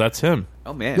Dan Knowles. That's him.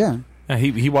 Oh, man. Yeah. Yeah,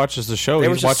 he watches the show. There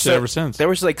He's was just watched it ever since. There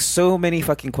was like so many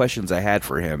fucking questions I had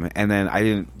for him, and then I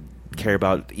didn't care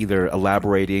about either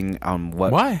elaborating on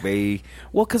what Why?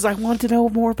 Well, because I wanted to know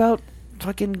more about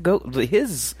fucking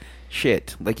his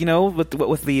shit, like with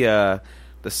the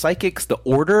psychics, the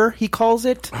order he calls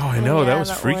it. Oh, I know. Yeah, That was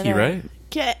the freaky, order. right?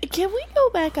 Can we go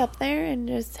back up there and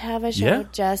just have a show Yeah.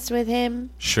 just with him?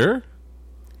 Sure.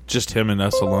 Just him and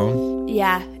us alone.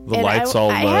 Yeah. The lights all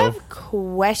I low. have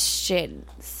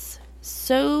questions.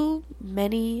 So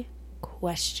many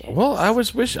questions. Well, I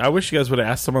wish you guys would have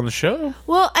asked him on the show.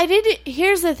 Well, I didn't.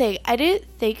 Here's the thing. I didn't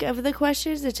think of the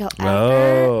questions until after,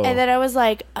 Oh. and then I was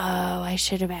like, "Oh, I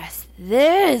should have asked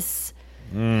this."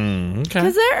 Okay.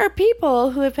 Because there are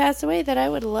people who have passed away that I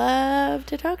would love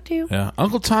to talk to. Yeah,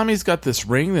 Uncle Tommy's got this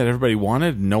ring that everybody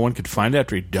wanted. And no one could find it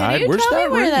after he died. Can you Where's tell that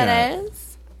me where ring that at?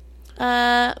 is?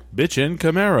 Bitch in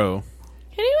Camaro.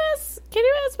 Can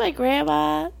you ask my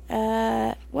grandma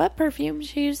what perfume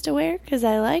she used to wear? Because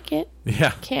I like it.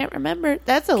 Yeah. Can't remember.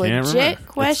 That's a Can't legit remember.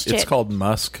 question. It's called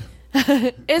Musk.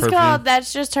 It's perfume. called.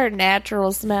 That's just her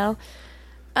natural smell.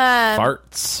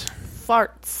 Farts.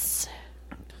 Farts.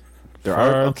 There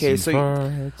are Farts okay, and so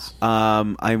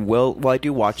farts. I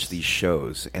do watch these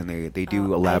shows, and they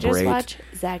do I elaborate just watch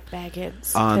Zach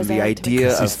Baggins on 'cause I the like to idea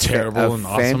cook. He's of, terrible of and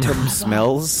awesome. phantom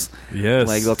smells. Yes.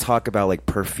 Like they'll talk about like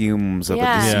perfumes of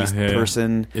Yeah. a deceased Yeah.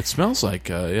 person. It smells like,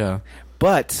 yeah.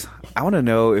 But I want to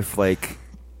know if like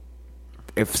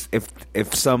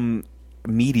if some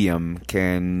medium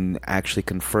can actually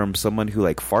confirm someone who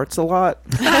like farts a lot.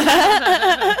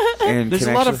 And There's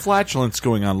can a lot actually- of flatulence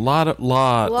going on. Lot A of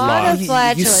lot You of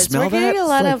flatulence. smell We're getting that? a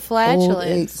lot It's of like old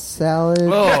egg flatulence. salad.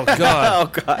 Oh god.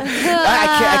 Oh god,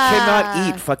 I cannot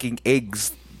eat fucking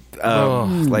eggs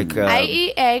I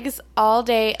eat eggs all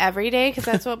day, every day, because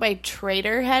that's what my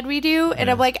trader had me do. And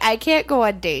I'm like, I can't go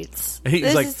on dates.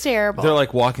 This is terrible. They're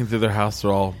like walking through their house.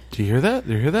 They're all, do you hear that?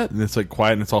 Do you hear that? And it's like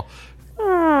quiet, and it's all.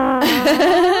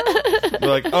 They're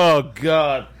like, oh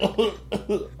god,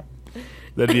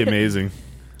 that'd be amazing.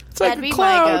 It's like That'd be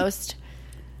my ghost.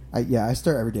 I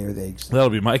start every day with eggs. That'll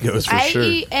be my ghost for sure. I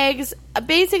eat eggs.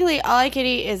 Basically, all I can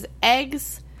eat is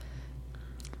eggs,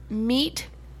 meat,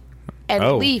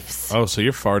 and leaves. Oh, so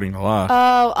you're farting a lot.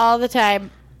 Oh, all the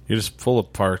time. You're just full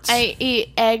of parts. I eat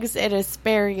eggs and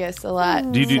asparagus a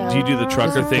lot. Do you do the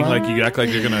trucker thing? Like you act like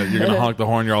you're gonna honk the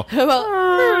horn. You're all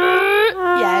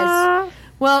well, yes.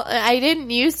 Well, I didn't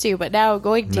used to, but now I'm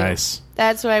going to. Nice.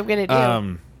 That's what I'm going to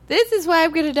do. This is why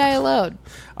I'm going to die alone.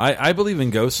 I believe in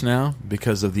ghosts now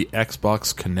because of the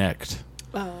Xbox Connect.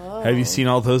 Oh. Have you seen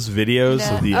all those videos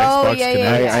No. of the Oh, Xbox yeah,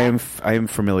 Connect? yeah. I am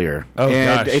familiar. Oh,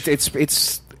 and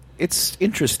gosh. it's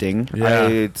interesting. Yeah.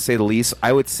 I'd say the least.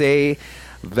 I would say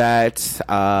that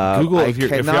Google I if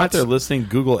you're out cannot- there listening,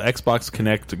 Google Xbox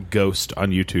Connect Ghost on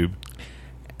YouTube.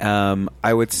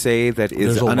 I would say that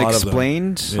is There's a lot of them.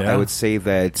 unexplained. Yeah. I would say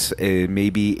that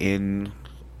maybe in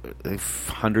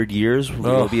 100 years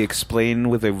will be explained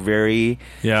with a very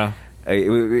Yeah.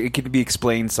 it could be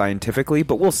explained scientifically,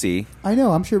 but we'll see. I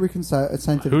know. I'm sure we can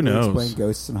scientifically Who knows? explain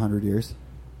ghosts in 100 years.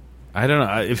 I don't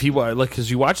know if you like because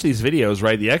you watch these videos,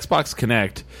 right? The Xbox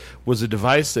Connect was a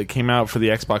device that came out for the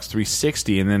Xbox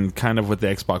 360, and then kind of with the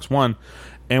Xbox One.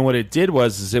 And what it did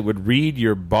is it would read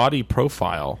your body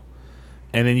profile,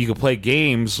 and then you could play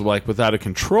games like without a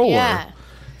controller. Yeah.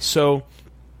 So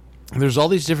there's all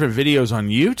these different videos on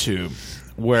YouTube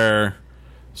where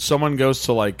someone goes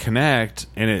to like connect,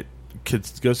 and it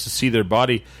goes to see their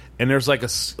body. And there's like a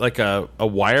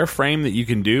wireframe that you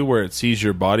can do where it sees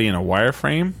your body in a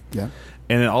wireframe. Yeah.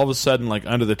 And then all of a sudden, like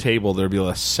under the table, there'll be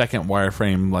a second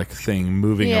wireframe like thing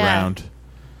moving around.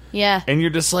 Yeah. And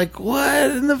you're just like, what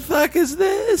in the fuck is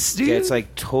this, dude? Yeah, it's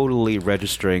like totally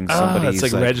registering somebody's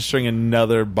it's like registering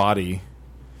another body.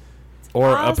 Or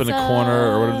up in a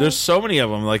corner or whatever. There's so many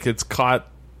of them. Like it's caught.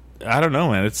 I don't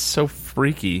know, man. It's so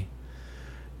freaky.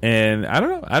 And I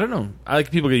don't know. I like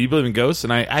people go, you believe in ghosts?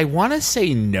 And I want to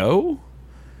say no,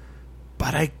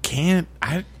 but I can't.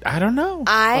 I don't know.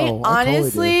 I Oh, I totally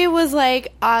honestly was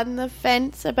like on the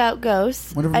fence about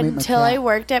ghosts Wonder if I made my until I cat.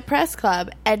 worked at Press Club.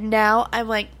 And now I'm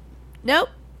like, nope,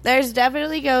 there's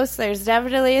definitely ghosts. There's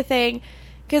definitely a thing.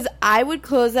 Because I would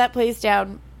close that place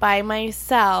down by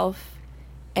myself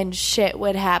and shit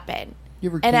would happen. You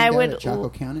ever And camped I out would at Chaco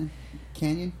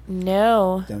Canyon?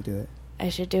 No. Don't do it. I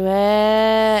should do it.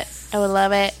 I would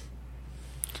love it.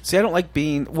 See, I don't like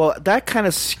being that kind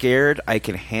of scared. I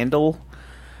can handle.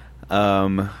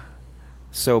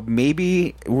 So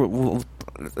maybe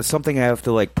something I have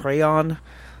to like prey on,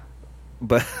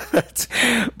 but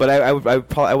I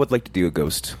would like to do a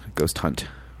ghost hunt.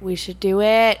 We should do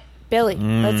it. Billy,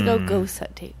 let's go ghost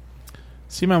hunting.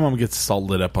 See, my mom gets all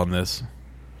lit up on this.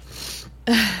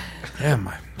 Yeah,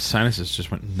 my sinuses just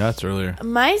went nuts earlier.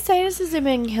 My sinuses have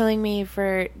been killing me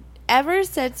for ever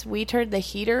since we turned the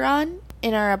heater on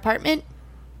in our apartment.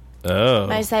 Oh.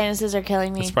 My sinuses are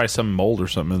killing me. There's probably some mold or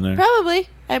something in there. Probably.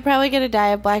 I'm probably going to die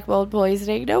of black mold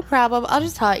poisoning. No problem. I'll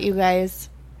just haunt you guys.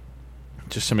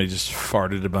 Just somebody just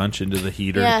farted a bunch into the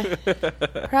heater. Yeah.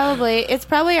 Probably. It's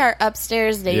probably our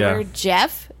upstairs neighbor, Yeah.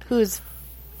 Jeff, who's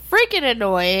freaking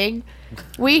annoying.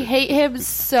 We hate him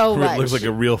so It much. looks like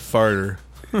a real farter.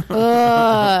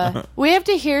 We have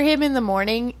to hear him in the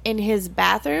morning in his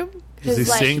bathroom. Does he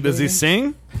sing? Does he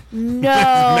sing? No.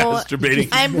 Masturbating.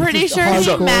 I'm pretty Just sure he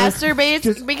hardcore. masturbates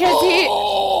Just- because he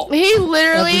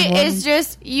literally Every morning. is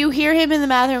just, you hear him in the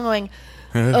bathroom going,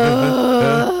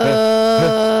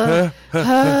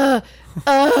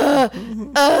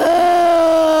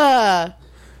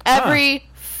 every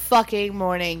fucking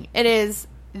morning. It is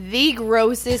the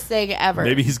grossest thing ever.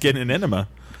 Maybe he's getting an enema.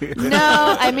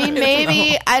 No, I mean,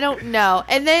 maybe. I don't know.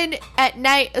 And then at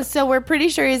night, so we're pretty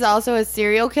sure he's also a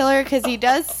serial killer because he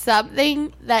does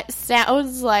something that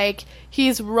sounds like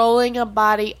he's rolling a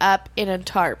body up in a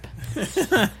tarp.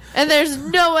 And there's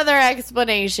no other You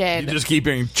explanation. just keep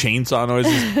hearing chainsaw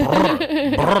noises.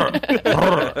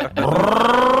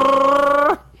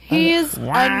 He's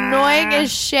annoying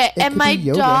as shit. And could my be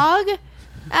yoga. dog,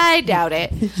 I doubt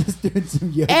it. He's just doing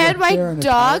some yoga. And up there my on a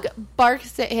dog tarp.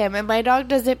 barks at him. And my dog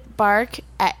doesn't bark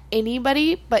at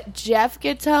anybody, but Jeff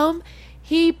gets home.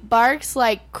 He barks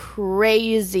like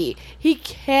crazy. He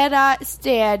cannot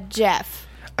stand Jeff.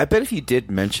 I bet if you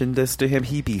did mention this to him,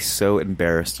 he'd be so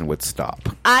embarrassed and would stop.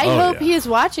 I Oh, hope yeah. he is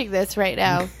watching this right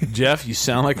now. Jeff, you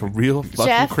sound like a real fucking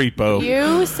Jeff, creepo.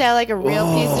 you sound like a real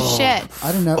piece of shit.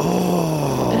 I don't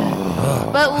know.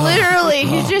 But literally,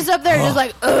 he's just up there, just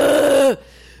like,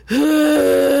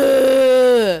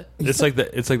 It's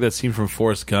like that scene from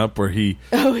Forrest Gump where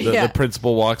the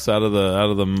principal walks out of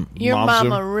the Your mom's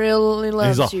mama room. really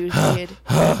loves all, you,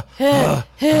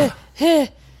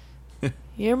 kid.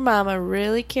 Your mama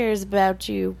really cares about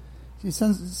you. She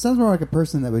sounds more like a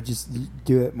person that would just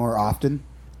do it more often.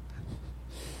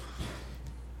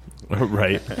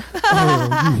 Right.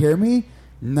 Oh, you hear me?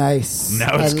 Nice.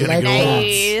 Now it's gonna like go that.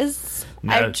 Nice.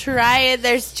 No. I'm trying.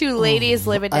 There's 2 ladies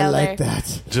living I down like there.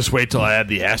 that. Just wait till I add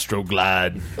the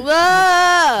Astroglide.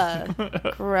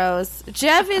 Whoa! Gross.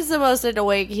 Jeff is the most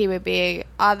annoying human being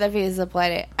on the face of the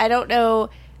planet. I don't know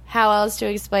how else to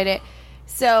explain it.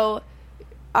 So,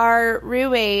 our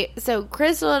roommate, so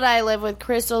Crystal and I live with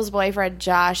Crystal's boyfriend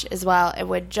Josh as well. And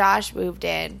when Josh moved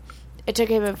in, it took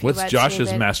him a few What's months. Josh's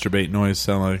to move in. masturbate noise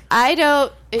sound like? I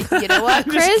don't. You know what,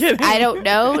 Chris? kidding. I don't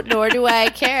know, nor do I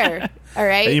care. All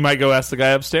right. And you might go ask the guy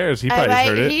upstairs. He probably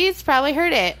heard it. He's probably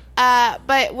heard it.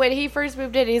 But when he first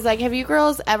moved in, he's like, have you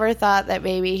girls ever thought that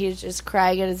maybe he's just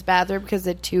crying in his bathroom because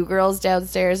the 2 girls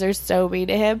downstairs are so mean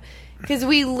to him? Because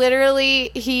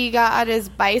he got on his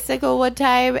bicycle one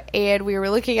time, and we were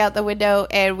looking out the window,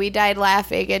 and we died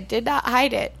laughing and did not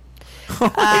hide it.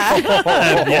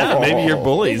 Yeah, maybe you're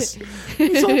bullies. So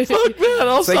fuck that.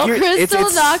 I'll like stop. you're- Crystal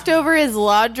it's- knocked over his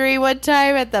laundry one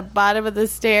time at the bottom of the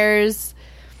stairs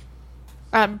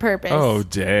on purpose. Oh,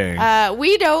 dang.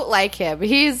 We don't like him.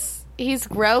 He's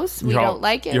gross. We don't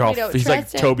like him. We don't he's like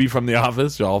trust him. Toby from The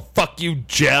Office. You're all, fuck you,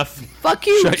 Jeff. Fuck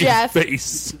you, Shut Jeff. your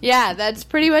face. Yeah, that's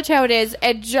pretty much how it is.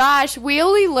 And Josh, we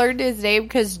only learned his name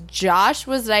because Josh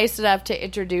was nice enough to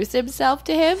introduce himself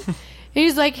to him.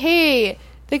 He's like, hey,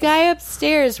 the guy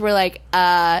upstairs. We're like,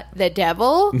 the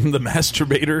devil? The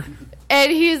masturbator.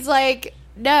 And he's like,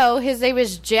 no, his name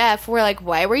is Jeff. We're like,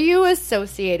 why were you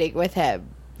associating with him?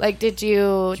 Like, did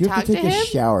you You talk have to to take him? a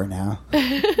shower now.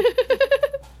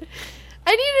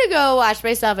 I need to go wash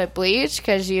myself at bleach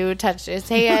because you touched his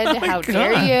hand. How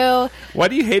dare you? Why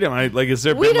do you hate him? Has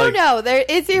there We been don't know.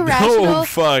 It's irrational. Oh,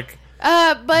 fuck.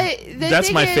 But That's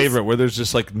thing my is, favorite, where there's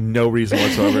just like no reason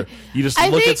whatsoever. You just I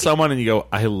look think- at someone and you go,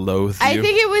 I loathe you. I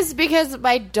think it was because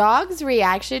my dog's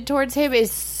reaction towards him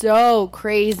is so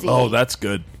crazy. Oh, that's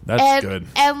good. That's and, good.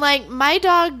 And like my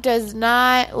dog does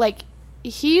not like.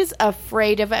 He's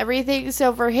afraid of everything.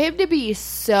 So for him to be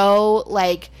so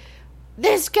like,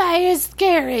 this guy is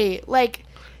scary. Like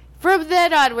from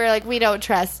then on, we're like, we don't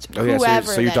trust Oh yeah, whoever.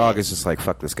 so your that dog is just like,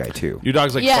 fuck this guy too. Your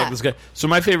dog's like, Yeah. fuck this guy. So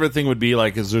my favorite thing would be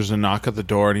like, is there's a knock at the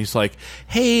door and he's like,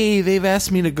 hey, they've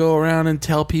asked me to go around and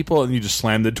tell people, and you just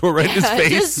slam the door right in his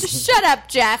face. Just shut up,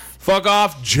 Jeff. Fuck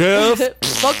off, Jeff.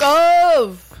 Fuck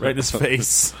off. Right in his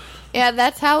face. Yeah,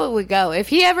 that's how it would go. If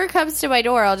he ever comes to my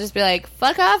door, I'll just be like,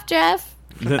 fuck off, Jeff.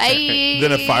 Bye.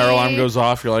 Then a fire alarm goes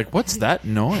off. You're like, what's that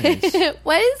noise?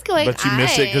 What is going on? But you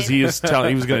missed it because he was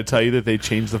going to tell you that they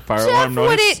changed the fire Jeff alarm noise.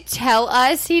 wouldn't tell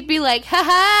us. He'd be like,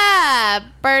 ha,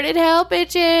 burn in hell,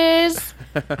 bitches.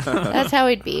 That's how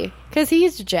he'd be. Because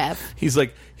he's Jeff. He's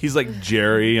like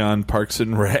Jerry on Parks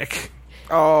and Rec.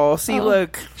 Oh, see,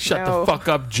 look. Shut the fuck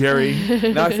up, Jerry.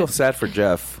 Now I feel sad for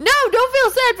Jeff. No, don't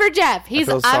feel sad for Jeff. He's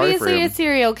feel sorry for obviously him. a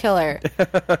serial killer.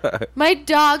 My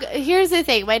dog, here's the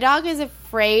thing. My dog is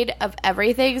afraid of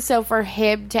everything. So for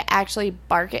him to actually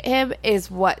bark at him is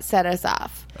what set us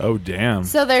off. Oh, damn.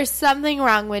 So there's something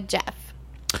wrong with Jeff.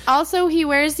 Also, he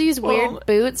wears these weird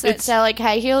boots that it's- sound like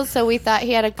high heels, so we thought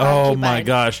he had a concubine. Oh my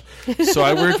gosh! So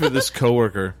I worked with this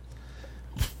coworker,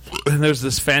 and there's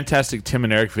this fantastic Tim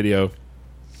and Eric video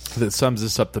that sums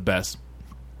this up the best.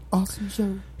 Awesome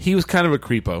show. He was kind of a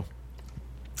creepo.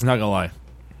 I'm not gonna lie.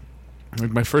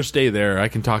 Like my first day there, I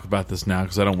can talk about this now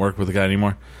because I don't work with the guy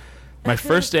anymore. My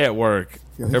first day at work,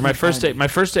 or my first day.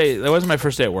 That wasn't my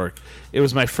first day at work. It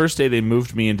was my first day. They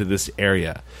moved me into this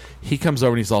area. He comes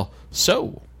over and he's all,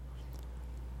 "So,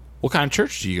 what kind of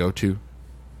church do you go to?"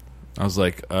 I was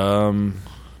like, kind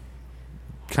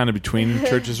of between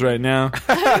churches right now.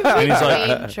 And he's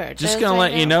like, just gonna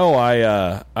let you know,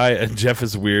 I Jeff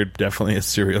is weird, definitely a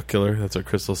serial killer. That's what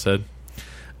Crystal said.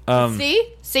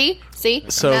 See?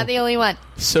 So- I'm not the only one.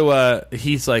 So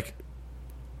he's like,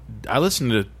 I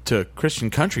listen to Christian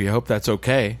country. I hope that's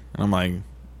okay. And I'm like,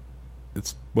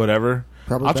 it's whatever.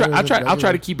 Probably I'll try. better I'll than try. I'll try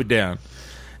regular. to keep it down.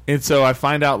 And so I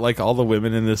find out like all the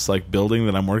women in this like building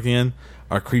that I'm working in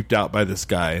are creeped out by this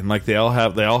guy, and like they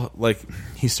all like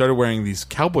he started wearing these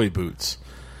cowboy boots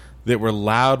that were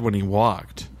loud when he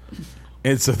walked,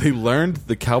 and so they learned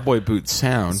the cowboy boot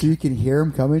sound. So you can hear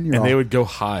him coming. You're And they all- would go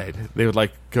hide. They would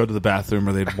like go to the bathroom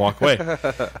or they'd walk away.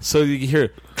 So you hear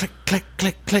click, click,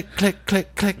 click, click, click,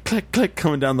 click, click, click, click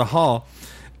coming down the hall.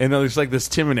 And there's like this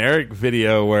Tim and Eric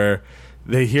video where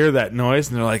they hear that noise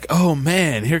and they're like, "Oh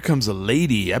man, here comes a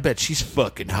lady. I bet she's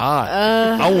fucking hot.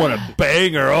 I want to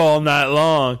bang her all night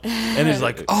long." And he's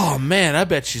like, "Oh man, I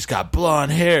bet she's got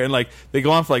blonde hair." And like they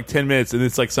go on for like 10 minutes, and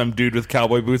it's like some dude with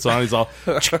cowboy boots on. He's all.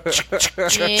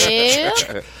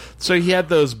 Yep. So he had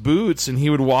those boots, and he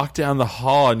would walk down the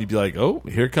hall, and you'd be like, "Oh,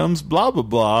 here comes blah blah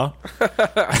blah."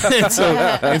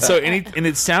 and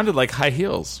it sounded like high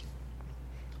heels.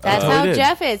 That's it how did.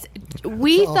 Jeff is.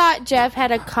 We thought Jeff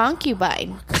had a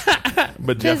concubine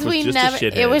But Jeff because was we just never. a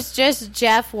shithead. It was just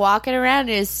Jeff walking around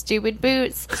in his stupid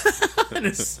boots. with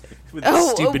his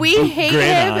Oh, stupid we boot hate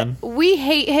grin him. on. We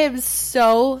hate him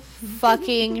so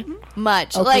fucking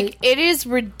much. Okay. Like, it is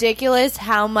ridiculous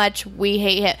how much we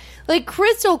hate him. Like,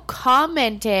 Crystal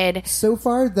commented. So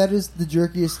far, that is the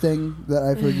jerkiest thing that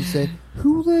I've heard you say.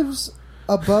 Who lives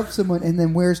above someone and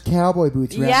then wears cowboy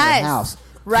boots around Yes. their house?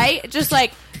 Right? Just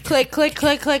like click, click,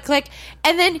 click, click, click.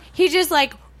 And then he just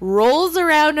like rolls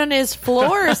around on his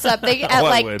floor or something at I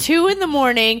like would. 2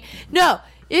 a.m. No.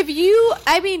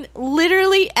 I mean,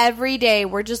 literally every day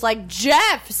we're just like,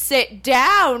 Jeff, sit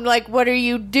down. Like, what are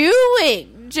you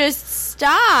doing? Just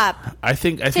stop. I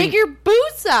think Take your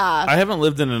boots off. I haven't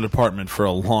lived in an apartment for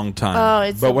a long time. Oh,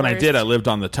 it's but the when I worst. did, I lived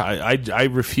on the top. I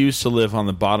refuse to live on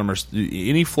the bottom or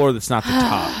any floor that's not the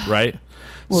top, right?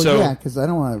 Well, so, yeah, because I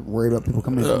don't want to worry about people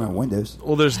coming in my windows.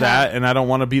 well, there's that, and I don't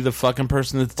want to be the fucking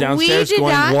person that's downstairs we did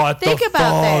going, not "What think the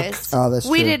about fuck?" this. Oh, that's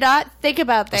we true. did not think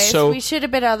about this. So, we should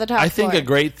have been on the top I think floor. a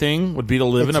great thing would be to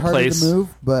live It's in a harder place. to move,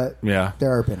 but Yeah.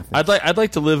 there are benefits. I'd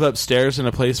like to live upstairs in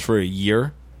a place for a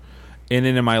year, and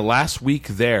then in my last week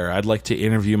there, I'd like to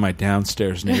interview my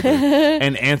downstairs neighbor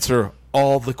and answer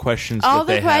all the questions. all that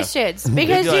the they questions have.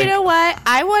 because They'd be you like, know what?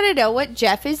 I want to know what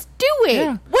Jeff is doing.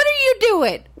 Yeah. What are you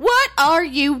doing? What are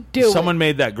you doing? Someone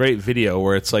made that great video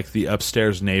where it's like the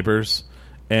upstairs neighbors,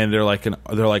 and they're like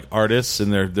artists,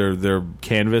 and their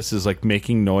canvas is like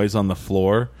making noise on the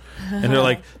floor, and they're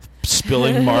like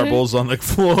spilling marbles on the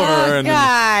floor Oh, and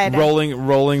God.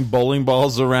 rolling bowling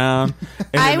balls around.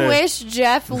 And I then wish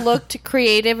Jeff looked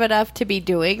creative enough to be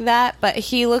doing that, but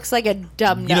he looks like a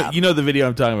dumb nut. you know the video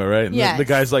I'm talking about, right? And Yes. the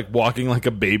guy's like walking like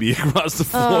a baby across the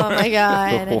floor. Oh my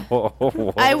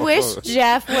god! I wish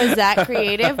Jeff was that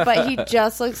creative, but he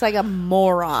just looks like a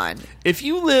moron. If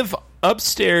you live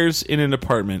upstairs in an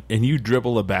apartment and you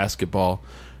dribble a basketball,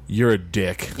 you're a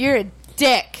dick. You're a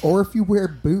dick. or if you wear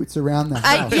boots around the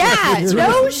house. Yeah, You're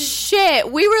no right.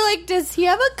 shit. We were like, does he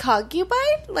have a concubine?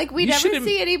 Like, we You never should've-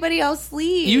 see anybody else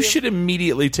leave. You should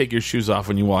immediately take your shoes off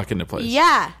when you walk into place.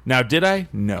 Yeah. Now, did I?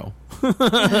 No.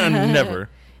 Never.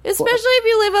 Especially if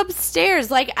you live upstairs.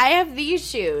 Like, I have these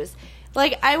shoes.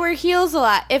 Like, I wear heels a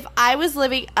lot. If I was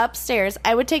living upstairs,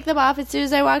 I would take them off as soon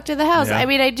as I walked to the house. Yeah. I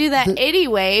mean, I do that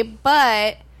anyway,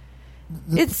 but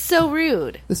it's so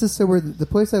rude. This is so weird. The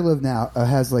place I live now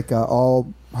has like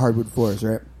all hardwood floors,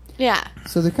 right? Yeah.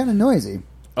 So they're kind of noisy.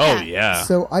 Oh, Yeah. yeah.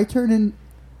 So I've turned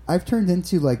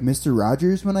into like Mr.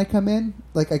 Rogers when I come in.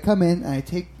 Like I come in and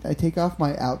I take off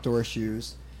my outdoor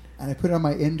shoes and I put on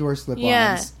my indoor slip-ons.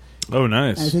 Yeah. Oh, And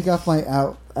I nice. take off my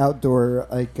outdoor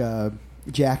like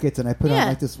jackets and I put Yeah. on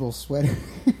like this little sweater.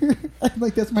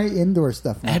 Like that's my indoor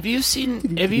stuff now. Have you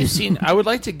seen I would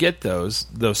like to get those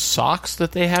socks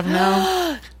that they have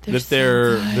now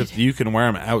that you can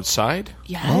wear them outside.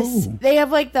 Yes. Oh. They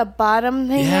have like the bottom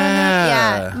thing on them.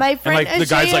 Yeah. My friend and like the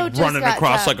guy's Ajeo like just running got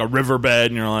across some. like a riverbed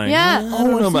and you're like, Yeah. I don't Oh,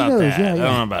 know I've seen about those. that. Yeah, I don't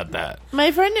yeah. know about that.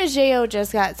 My friend Ajeo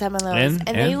just got some of those, And?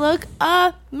 and they look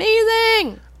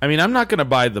amazing. I mean, I'm not going to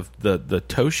buy the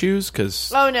toe shoes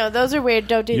because Oh no, those are weird.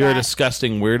 Don't do you're a that.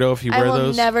 disgusting weirdo if you I wear will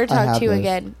those. never I talk have to you those.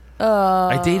 again.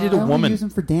 I dated I a only woman. use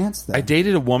them for dance though. I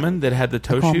dated a woman that had the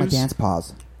toe I call them my shoes, dance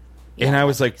paws. and I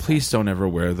was like, please don't ever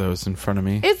wear those in front of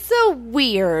me. It's so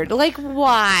weird. Like,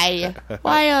 why?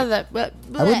 Why are the?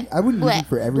 I wouldn't use them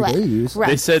for everyday use. Right.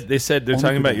 They said they're Only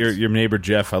talking for about dance. your neighbor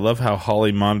Jeff. I love how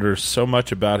Holly monitors so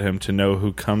much about him to know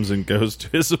who comes and goes to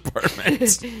his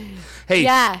apartment. Hey,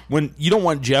 Yeah. when you don't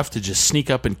want Jeff to just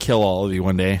sneak up and kill all of you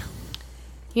one day.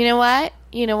 You know what?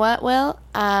 Will?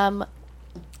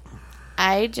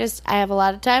 I have a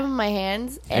lot of time on my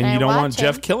hands, and you I don't watch want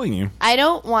Jeff him. killing you. I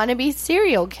don't want to be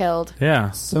serial killed. Yeah.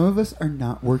 Some of us are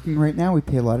not working right now. We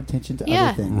pay a lot of attention to Yeah.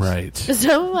 other things. Right.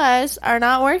 Some of us are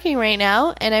not working right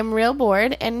now, and I'm real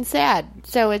bored and sad.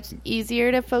 So it's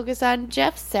easier to focus on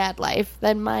Jeff's sad life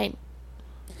than mine,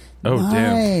 Oh,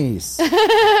 damn. Nice.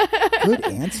 Good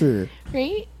answer.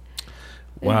 right?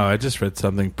 Wow, I just read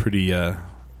something pretty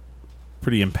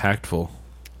impactful.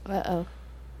 Uh-oh.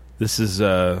 This is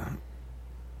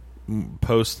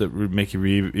post that would make you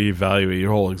reevaluate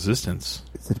your whole existence.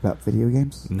 Is it about video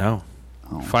games? No.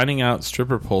 Finding out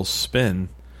stripper poles spin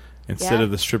instead Yeah.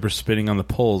 of the stripper spinning on the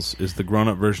poles is the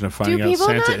grown-up version of finding out people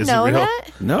Santa not isn't know real.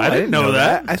 that? No, I didn't know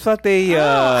that. I thought they.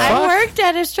 I worked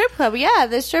at a strip club. Yeah,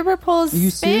 the stripper poles Are you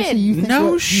seriously? spin. You think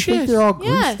No you shit. think they're all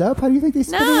greased Yeah. up? How do you think they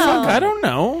spin No. around? I don't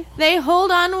know. They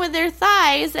hold on with their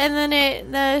thighs, and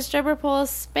then the stripper poles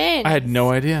spin. I had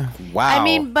no idea. Wow. I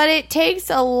mean, but it takes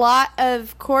a lot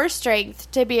of core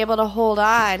strength to be able to hold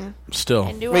on Still,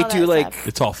 and do Wait, all do that like- stuff.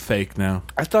 it's all fake now.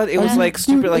 I thought it was Dude, like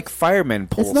stupid, it's- like fireman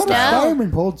pole It's not style. a No.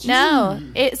 fireman pole. Gee. No,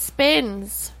 it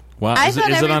spins. Wow, I is it-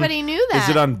 thought is it on- everybody knew that. Is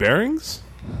it on bearings?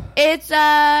 It's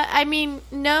I mean,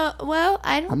 no. Well,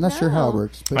 I don't. I'm not sure how it know.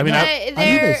 works. But I mean, no, But I knew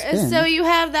they they're spin. so you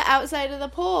have the outside of the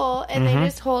pole, and they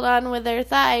just hold on with their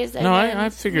thighs. And No, I then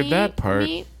figured that part.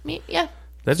 Yeah.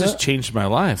 That just changed my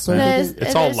life. So man. I The- think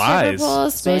It's the all stripper lies. pole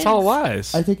It's all spins.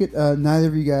 lies. I think neither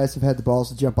of you guys have had the balls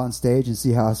to jump on stage and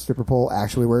see how a stripper pole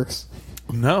actually works.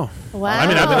 No. Wow. I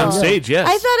mean, I've been on stage, yes.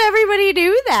 I thought everybody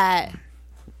knew that.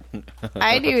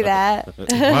 I knew that.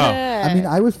 Wow. I mean,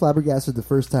 I was flabbergasted the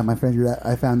first time I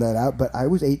found that out, but I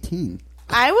was 18.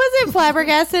 I wasn't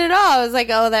flabbergasted at all. I was like,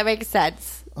 "Oh, that makes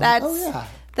sense. That's yeah.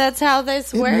 that's how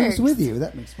this It works." moves with you.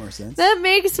 That makes more sense. That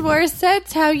makes more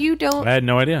sense. How you don't? I had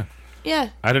no idea. Yeah,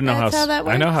 I didn't know that's how that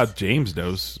works. I know how James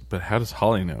knows, but how does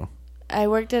Holly know? I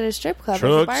worked at a strip club. as a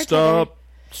Truck bartender. stop,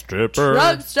 stripper.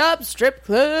 Truck stop strip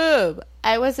club.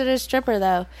 I wasn't a stripper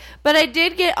though, but I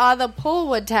did get on the pole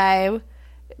one time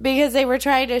because they were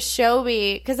trying to show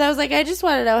me. Because I was like, I just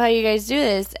want to know how you guys do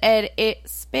this, and it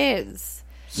spins.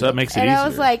 So that makes it And easier. I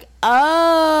was like,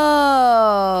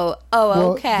 oh,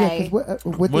 Well, okay. Yeah, 'cause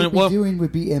what When- they'd be well- doing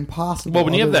would be impossible. well,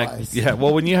 when you have otherwise. that, yeah.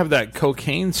 Well, when you have that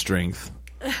cocaine strength,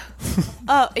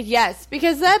 Oh, yes,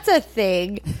 because that's a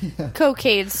thing.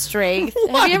 Cocaine strength.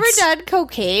 Have you ever done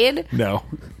cocaine? no.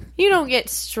 You don't get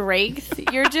strength.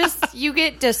 You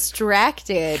get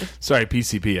distracted. Sorry,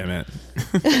 PCP. I meant.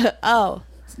 Oh.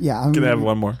 Yeah, I'm Can I have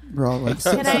one more? We're all like,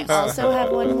 Can I also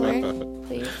have one more,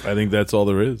 please? I think that's all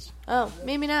there is. Oh,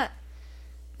 maybe not.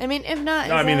 I mean, if not...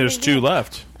 No, is I mean, that a there's big two deal?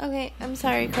 left. Okay, I'm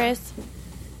sorry, Chris.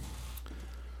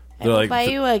 I They're will like- buy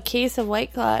you a case of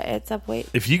White Claw at Subway.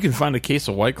 If you can find a case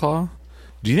of White Claw,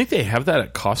 do you think they have that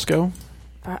at Costco?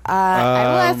 I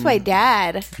will ask my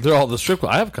dad. They're all the strip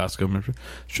club. I have Costco membership.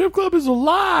 Strip club is a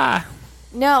lie.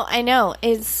 No, I know.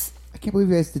 It's... I can't believe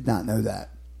you guys did not know that.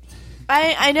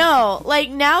 I know. Like,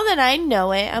 now that I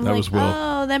know it, I'm That like, was Will.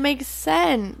 oh, that makes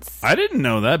sense. I didn't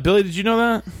know that. Billy, did you know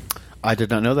that? I did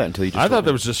not know that until you just I told thought me.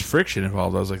 there was just friction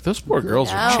involved. I was like, those poor girls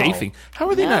are No. chafing. How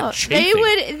are they No, not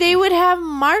chafing? They would have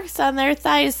marks on their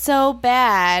thighs so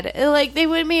bad. Like, they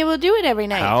wouldn't be able to do it every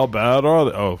night. How bad are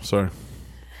they? Oh, sorry.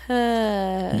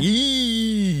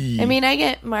 Yee. I mean, I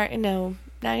get no, not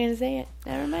gonna say it.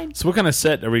 Never mind. So what kind of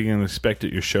set are we going to expect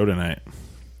at your show tonight?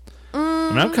 I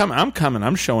mean, I'm coming.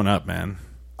 I'm showing up, man.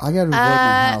 I got to revoke my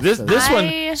house. This so- this I-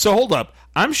 one. So hold up.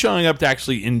 I'm showing up to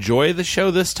actually enjoy the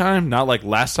show this time, not like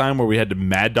last time where we had to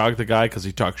mad dog the guy because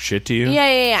he talked shit to you.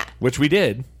 Yeah. Which we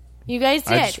did. You guys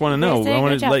did. I just want to You know. guys did a I good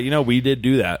want to job. let you know we did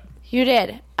do that. You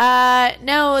did.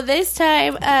 No, this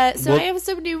time, so Well- I have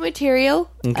some new material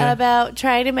Okay. about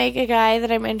trying to make a guy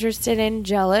that I'm interested in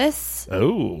jealous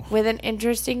Oh. with an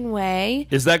interesting way.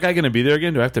 Is that guy going to be there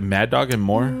again? Do I have to mad dog him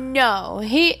more? No,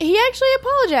 he actually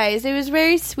apologized. It was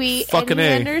very sweet, Fucking and he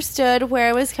A. understood where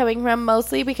I was coming from,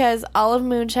 mostly because all of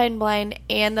Moonshine Blind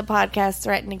and the podcast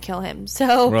threatened to kill him.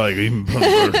 So, We're like, and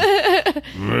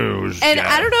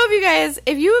I don't know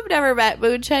if you have never met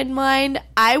Moonshine Blind,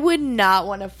 I would not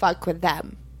want to fuck with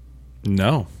them.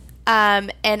 No.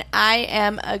 And I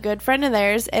am a good friend of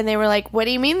theirs, and they were like, "What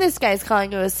do you mean this guy's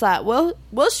calling you a slut?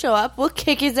 We'll show up. We'll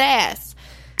kick his ass."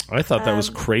 I thought that was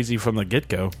crazy from the get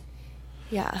go.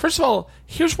 Yeah. First of all,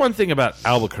 here's one thing about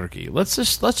Albuquerque. Let's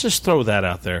just throw that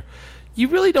out there. You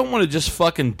really don't want to just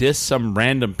fucking diss some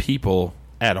random people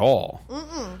at all,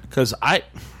 because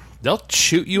they'll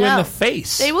shoot you in No. the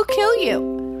face. They will kill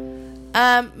you.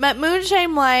 But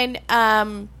Moonshine Blind,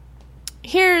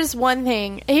 here's one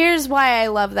thing. Here's why I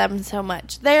love them so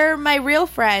much. They're my real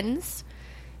friends.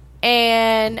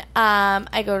 And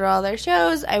I go to all their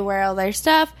shows. I wear all their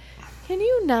stuff. Can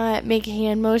you not make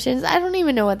hand motions? I don't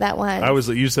even know what that was.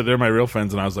 You said they're my real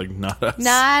friends, and I was like, not us.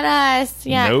 Not us.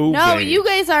 Yeah. No way. You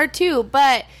guys are too.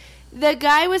 But the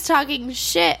guy was talking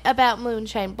shit about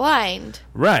Moonshine Blind.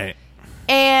 Right.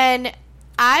 And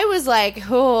I was like,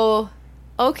 oh,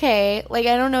 okay. Like,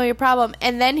 I don't know your problem.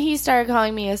 And then he started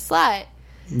calling me a slut.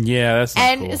 Yeah, that's not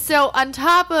And cool. so on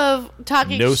top of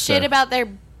talking No, shit sir. about their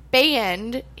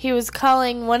band, he was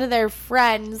calling one of their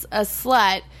friends a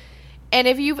slut. And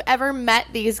if you've ever met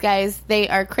these guys, they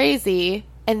are crazy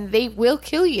and they will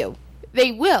kill you.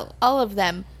 They will, all of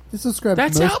them. This describes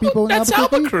That's most people in That's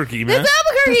Albuquerque, man. It's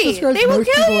Albuquerque. describes They will most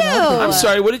kill people in you. Albuquerque. I'm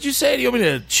sorry. What did you say? Do you want me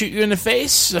to shoot you in the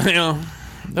face? You know.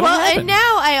 That Well, would happen. and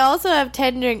now I also have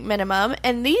 10 drink minimum,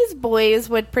 and these boys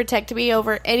would protect me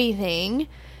over anything.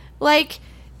 Like,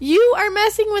 you are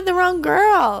messing with the wrong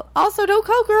girl. Also, don't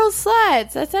call girls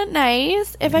sluts. That's not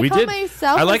nice. If I we call did.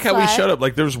 myself I like a how we slut- showed up.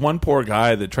 Like there was one poor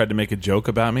guy that tried to make a joke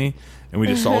about me, and we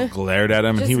just all glared at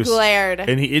him, and Just he was glared.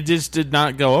 and it just did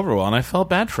not go over well, and I felt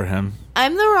bad for him.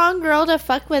 I'm the wrong girl to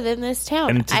fuck with in this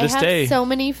town. And to I this have day- so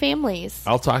many families.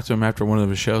 I'll talk to him after one of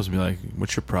his shows and be like,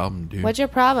 "What's your problem, dude? What's your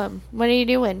problem? What are you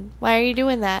doing? Why are you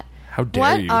doing that? How dare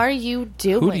What you? are you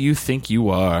doing? Who do you think you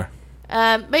are?"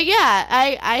 But yeah,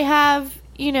 I have,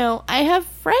 I have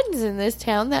friends in this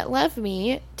town that love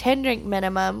me. 10 drink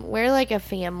minimum. We're like a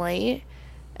family.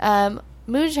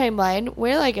 Moonshine Blind.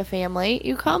 We're like a family.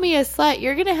 You call me a slut,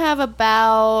 you're going to have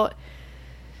about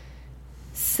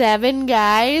 7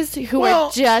 guys who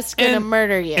are just going to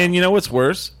murder you. And you know what's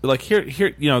worse? Like here,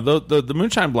 the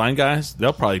Moonshine Blind guys,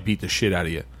 they'll probably beat the shit out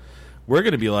of you. We're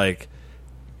going to be like,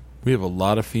 we have a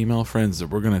lot of female friends that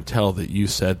we're going to tell that you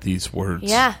said these words.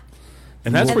 yeah.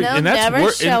 and that's And what, they'll and that's never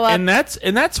wor- show and up.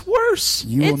 that's worse.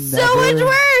 You will It's so much never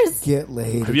worse. get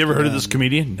laid. Have you ever heard of this again.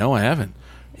 comedian? No, I haven't.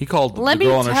 He called Let the me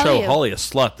girl on her tell show you. Holly a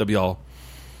slut. They'll be all,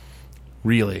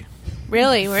 really?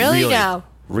 Really Really? now.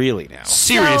 Really now.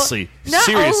 Seriously. So, not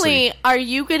Seriously. only are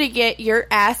you going to get your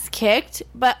ass kicked,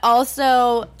 but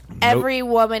also every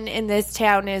woman in this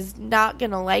town is not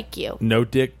going to like you. No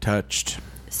dick touched.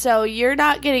 So you're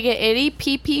not going to get any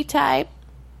PP type,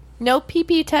 no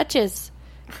PP touches,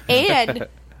 and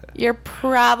you're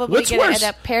probably What's going to worse?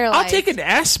 end up paralyzed. I'll take an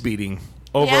ass beating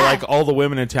over Yeah. like all the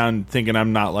women in town thinking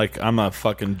I'm a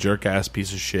fucking jerk ass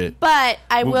piece of shit. But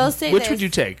I will say Which this. would you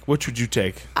take? Which would you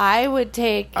take? I would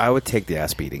take I would take the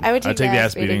ass beating. I would take, I'd take the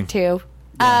ass beating too.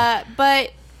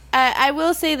 But I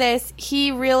will say this: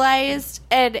 he realized,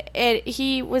 and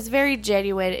he was very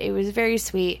genuine. It was very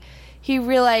sweet. He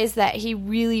realized that he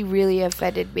really, really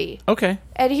offended me, Okay.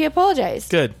 and he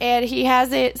apologized. Good. And he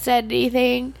hasn't said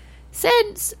anything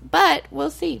since, but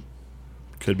we'll see.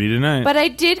 Could be tonight. But I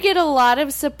did get a lot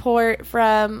of support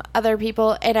from other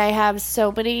people, and I have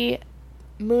so many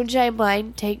Moonshine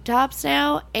Blind tank tops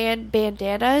now and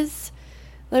bandanas.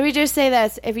 Let me just say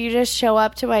this. If you just show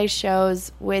up to my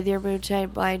shows with your Moonshine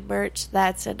Blind merch,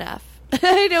 that's enough.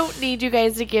 I don't need you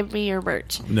guys to give me your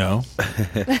merch. no.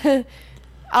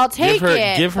 I'll take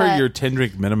it. Give her but- your 10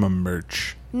 drink minimum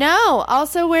merch. No,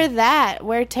 also wear that.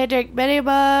 Wear 10 drink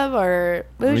minimum or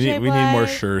Moonshine We need more Blind.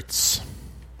 shirts.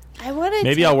 I want a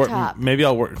Maybe tank I'll work. top. Maybe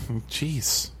I'll work.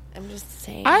 Jeez. I'm just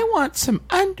saying. I want some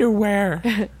underwear.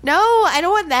 No, I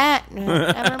don't want that.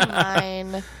 Never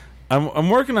mind. I'm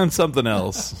working on something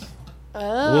else.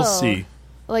 Oh. We'll see.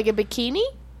 Like a bikini?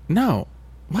 No.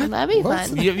 Well, What? that'd be What?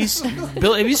 fun.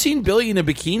 Have you seen Billy in a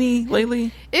bikini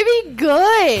lately? It'd be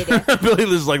good. Billy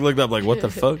just like looked up like, what the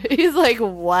fuck? He's like,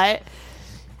 what?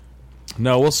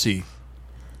 No, we'll see.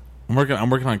 I'm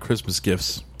working on Christmas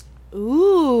gifts.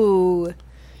 Ooh.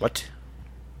 What?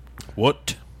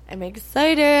 What? I'm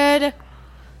excited.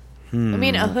 I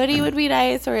mean, a hoodie would be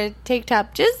nice or a tank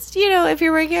top. Just, if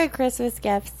you're working on Christmas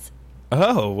gifts.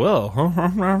 Oh, well.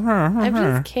 I'm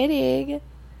just kidding.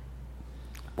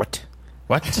 What?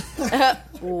 What?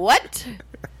 What?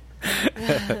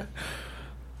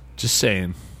 Just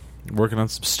saying. Working on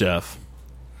some stuff.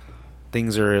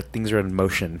 Things are in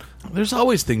motion. There's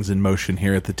always things in motion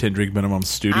here at the 10 Drink Minimum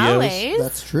Studios. Always.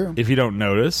 That's true. If you don't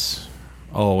notice,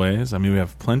 always. I mean, we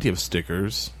have plenty of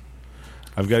stickers.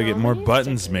 I've got to get more many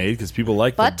buttons stickers. made because people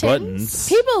like the buttons.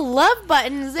 People love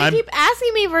buttons. They I'm- keep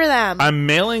asking me for them. I'm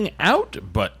mailing out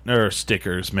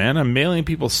stickers, man. I'm mailing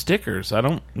people stickers. I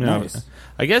don't, Nice.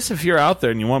 I guess if you're out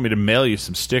there and you want me to mail you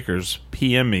some stickers,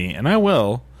 PM me, and I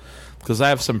will, because I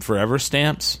have some forever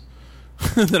stamps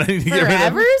that I need to get rid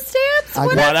Forever of. stamps? I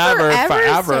What got- are Forever,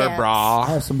 stamps? I brah.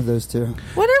 have some of those too.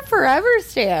 What are forever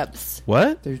stamps?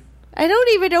 What? They're, I don't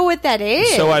even know what that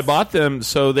is. So I bought them.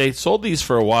 So they sold these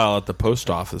for a while at the post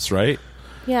office, right?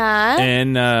 Yeah.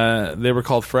 And they were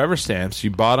called Forever Stamps. You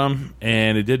bought them,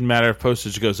 and it didn't matter if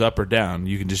postage goes up or down.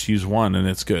 You can just use one, and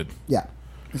it's good. yeah,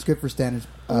 it's good for standard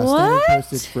What?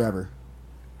 postage forever.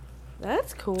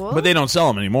 That's cool. But they don't sell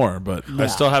them anymore. But I Yeah.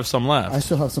 still have some left. I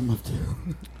still have some left too.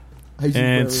 I use them for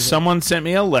And everything. someone sent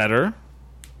me a letter,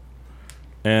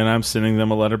 and I'm sending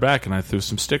them a letter back, and I threw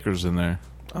some stickers in there.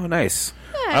 Oh, nice.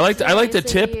 I like to Nice of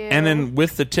tip, you. and then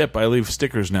with the tip, I leave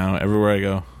stickers now everywhere I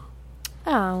go.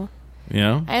 Oh. You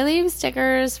know, I leave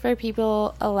stickers for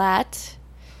people a lot.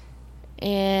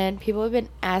 And people have been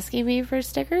asking me for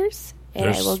stickers. And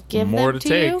I There's will give more them to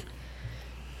to you. take.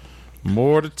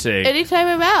 More to take. Anytime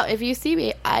I'm out, if you see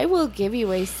me, I will give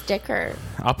you a sticker.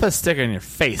 I'll put a sticker in your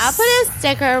face. I'll put a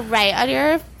sticker right on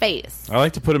your face. I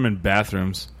like to put them in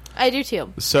bathrooms. I do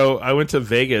too. So I went to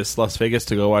Las Vegas,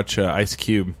 to go watch Ice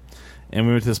Cube. And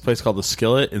we went to this place called The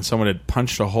Skillet, and someone had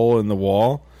punched a hole in the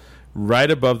wall right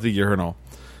above the urinal.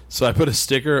 So I put a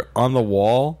sticker on the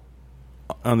wall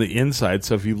on the inside.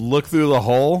 So if you look through the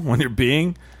hole when you're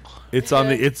peeing, it's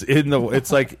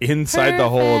like inside the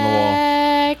hole in the wall.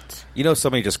 You know,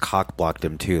 somebody just cock blocked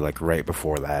him too, like right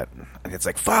before that, and it's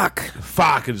like fuck,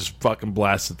 and just fucking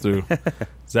blasted through.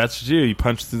 That's what you do. You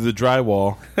punch through the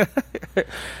drywall.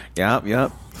 Yep.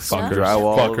 Fuckers,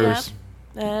 Drywall. fuckers.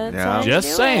 That's Yeah. how you Just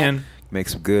do saying. it. Make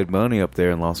some good money up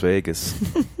there in Las Vegas.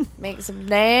 Make some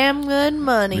damn good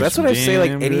money. That's what I say.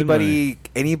 Like Damn good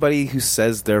anybody who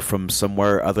says they're from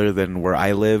somewhere other than where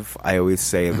I live, I always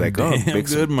say like, "Oh, Damn make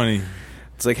good some." money.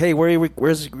 It's like, "Hey, where are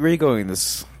you going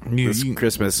this You-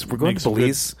 Christmas? We're going make to some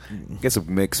Belize.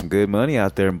 Make some good money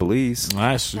out there in Belize."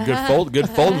 Nice. Good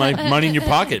fold money in your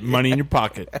pocket. Money in your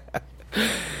pocket.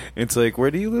 It's like,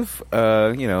 where do you live?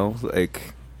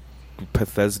 Like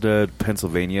Bethesda,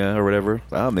 Pennsylvania, or whatever.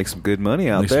 I'll make some good money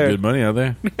out Make there. some good money out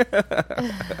there.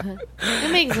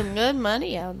 You make some good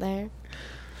money out there.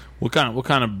 What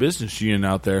kind of business you in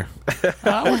out there?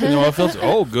 I want to know if it's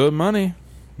good money.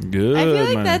 Good I feel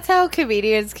like money. that's how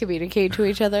comedians communicate to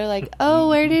each other. Like, oh,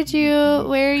 where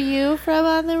are you from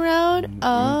on the road?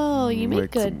 Oh, you make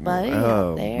good money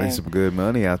out there. Make some good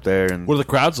money out there. And What are the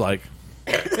crowds like?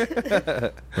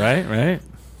 Right?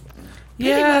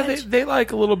 Yeah, much. they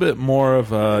like a little bit more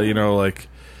of like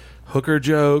hooker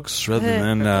jokes rather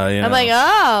than I'm like,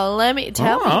 oh, let me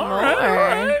tell me more. all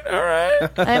right.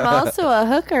 I'm also a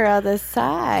hooker on the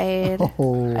side.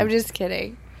 Oh. I'm just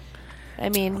kidding. I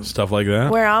mean, Stuff like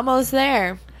that. we're almost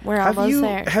there.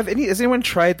 Has anyone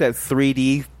tried that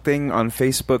 3D thing on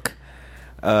Facebook?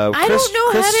 I don't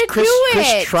know how to do Chris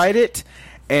it. tried it,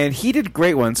 and he did a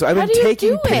great one. So I've How been do you taking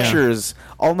do it? pictures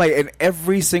all night, and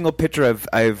every single picture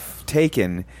I've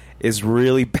taken is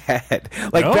really bad.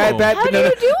 Like No. bad. How but do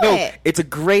you do no, it? it's a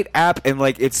great app, and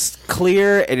like it's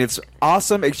clear and it's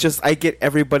awesome. It's just I get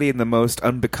everybody in the most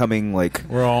unbecoming like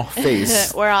We're all.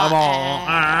 face. We're all.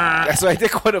 I'm all. So I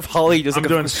did one of Holly just I'm like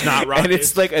doing snot and rockets.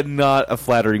 it's like not a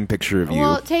flattering picture of you.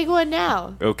 Well, take one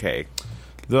now. Okay.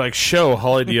 They're like, show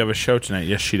Holly. Do you have a show tonight?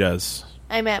 Yes, she does.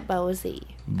 I'm at Bozy.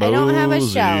 I don't have a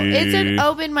show. It's an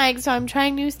open mic, so I'm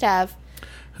trying new stuff.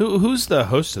 Who's the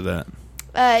host of that?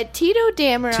 Tito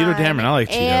Dameron. Tito Dameron, I like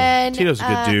Tito. And, Tito's a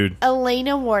good dude.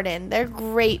 Elena Warden. They're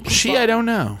great people. I don't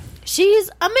know. She's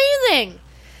amazing.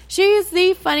 She's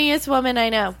the funniest woman I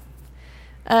know.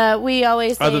 We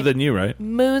always say, Other than you, right?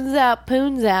 moons out,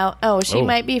 poons out. Oh, she Oh.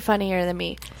 might be funnier than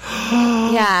me.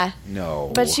 Yeah.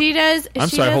 No. But she does. I'm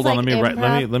she sorry. does, Hold on.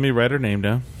 like, Let me write her name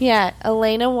down. Yeah,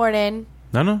 Elena Warden.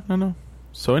 No.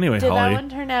 So anyway, Did Holly. that one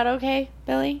turn out okay,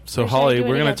 Billy? So Or should I Holly, do it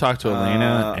we're going to again? talk to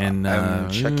Elena, and I'm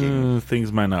checking.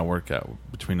 things might not work out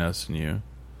between us and you.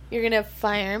 You're gonna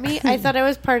fire me? I thought I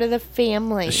was part of the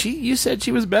family. You said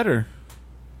she was better.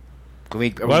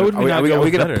 Why would we not are we go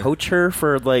with gonna better? poach her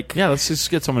for like? Yeah, let's just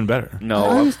get someone better. I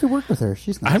No. used to work with her.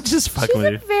 She's nice. I'm just fucking She's with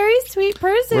a you. very sweet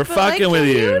person. We're but, like, fucking with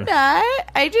can you. Not?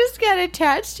 I just got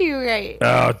attached to you, right?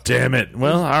 Oh damn it!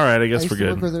 Well, all right. I I guess used we're to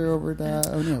work good. with her over at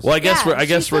O'Neill's. Well, I guess Yeah, we're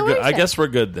she's good. I delicious. guess we're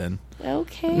good then.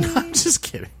 Okay. I'm just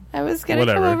kidding. I was gonna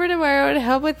Whatever. come over tomorrow and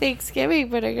help with Thanksgiving,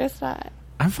 but I guess not.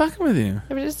 I'm fucking with you.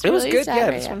 I'm just It was really good. sad Yeah,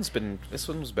 right this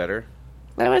one was better.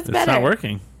 now. That was It's better. not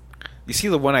working. You see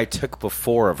the one I took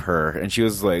before of her, and she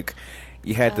was like,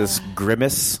 you had this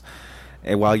grimace,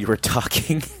 and while you were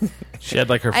talking, She had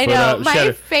like her foot I know out. She, my had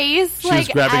her, face. she like was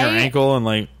grabbing her ankle and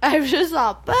like. I was just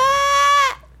all. Bah!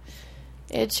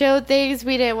 It showed things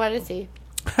we didn't want to see.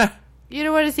 You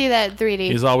don't want to see that in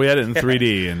 3D. He's all we had it in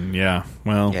 3D, and yeah,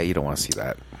 well, yeah, you don't want to see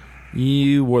that.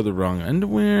 you wore the wrong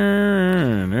underwear,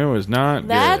 and it was not.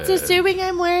 That's good. assuming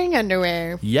I'm wearing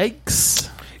underwear. Yikes!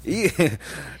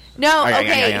 No, yeah,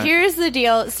 okay, yeah. here's the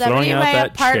deal. Somebody in out my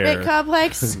that apartment chair.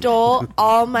 complex stole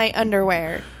all my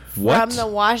underwear What? from the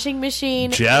washing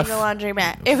machine Jeff? and the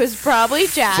laundromat. It was probably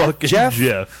Jeff. Fucking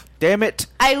Jeff. Damn it!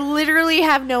 I literally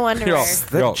have no underwear.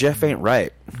 That Jeff ain't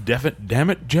right. Damn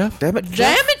it, Jeff. Damn it,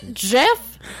 Jeff! Damn it,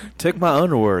 Jeff. Took my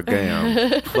underwear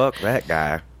down. Fuck that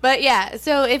guy. But yeah,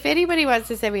 so if anybody wants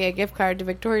to send me a gift card to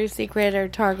Victoria's Secret or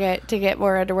Target to get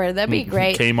more underwear, that'd be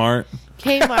great. Kmart.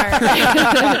 Kmart.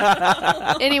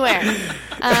 Anywhere.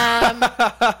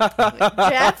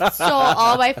 Jeff stole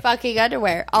all my fucking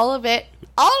underwear. All of it.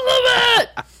 All of it!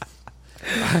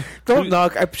 Don't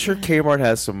knock. I'm sure Kmart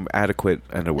has some adequate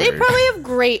underwear. They probably have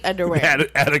great underwear.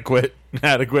 Adequate.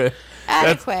 Adequate.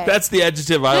 That's the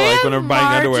adjective I like when I'm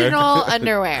buying underwear. Marginal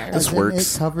underwear. This And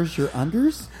works. It covers your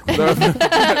unders.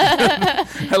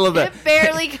 I love that. It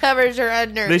barely covers your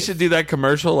unders. They should do that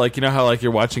commercial, like you know how like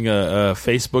you're watching a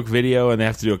Facebook video and they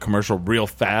have to do a commercial real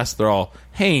fast. They're all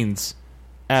Hanes,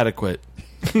 adequate.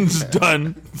 It's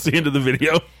done. It's the end of the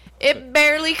video. It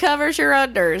barely covers your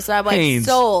unders. I'm like, Hanes,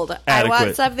 sold. I want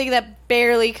adequate. something that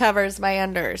barely covers my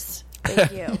unders.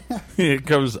 Thank you. It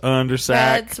covers under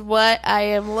sack. That's what I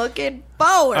am looking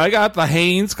forward. I got the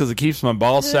Hanes because it keeps my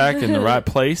ball sack in the right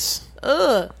place.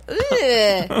 Ugh.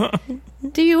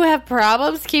 Do you have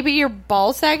problems keeping your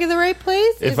ball sack in the right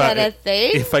place? Is that a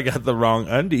thing? If I got the wrong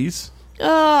undies,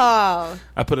 Oh.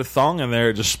 I put a thong in there.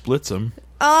 It just splits them.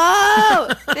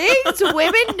 Oh. Things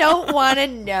women don't want to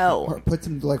know. Or puts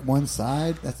them to like one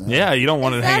side. That's not Yeah, you don't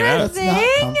want it Is hanging that a out. That's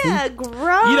not thing? comfy.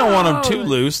 Gross. You don't want them too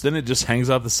loose. Then it just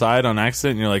hangs out the side on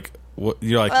accident. And you're like, what?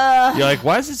 You're like,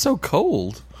 why is it so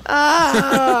cold?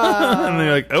 And then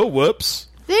you're like, oh, whoops.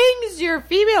 Things your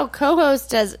female co-host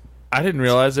doesn't I didn't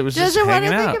realize it was just want to hanging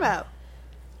think out. about.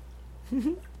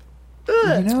 You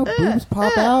know, boobs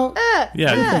pop out.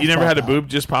 Yeah, you never had a Pop out. boob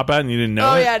just pop out and you didn't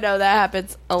know Oh it? yeah, no, that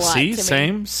happens a lot. See,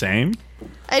 to me. same.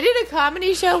 I did a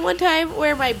comedy show one time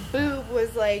where my boob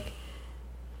was like,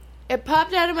 it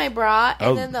popped out of my bra,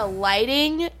 and Oh. then the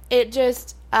lighting, it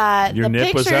just, Your the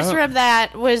nip was pictures out? from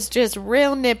that was just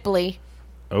real nipply,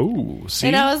 Oh, see?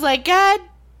 and I was like, God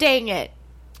dang it!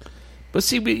 But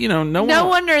see, no No one...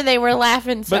 wonder they were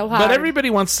laughing so hard. But everybody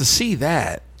wants to see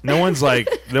that. No one's like,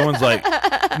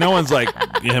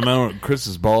 yeah,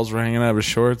 Chris's balls were hanging out of his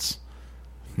shorts.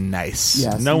 Nice.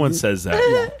 Yeah, no see, one you- says that.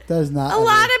 Yeah, that is not a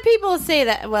lot of people say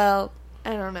that. Well,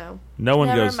 I don't know. No one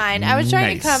Never goes. mind. I was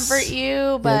trying nice. to comfort you,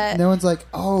 Yeah, but no one's like,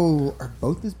 oh, are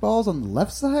both his balls on the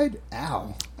left side?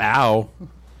 Ow. Ow.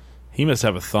 He must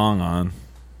have a thong on.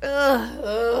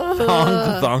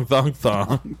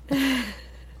 Thong.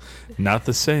 Not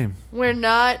the same. we're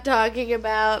not talking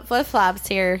about flip-flops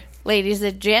here, ladies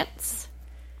and gents.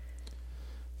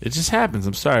 It just happens.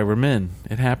 I'm sorry. We're men.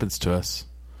 It happens to us.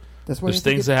 That's why There's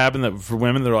things that happen that for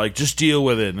women, they're like, just deal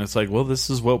with it. And it's like, well, this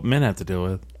is what men have to deal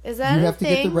with. Is that You a have to get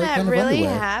the thing right that kind of really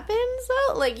underwear. happens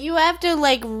though? Like you have to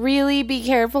like really be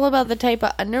careful about the type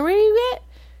of underwear you get.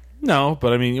 No,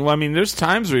 but I mean, there's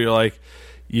times where you're like,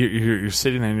 you're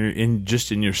sitting there and you're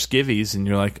in your skivvies and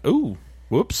you're like, ooh,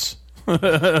 whoops.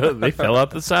 They fell out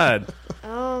the side.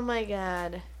 Oh my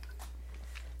god.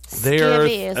 They are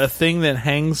Skivvies. a thing that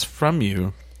hangs from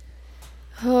you.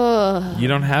 You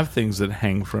don't have things that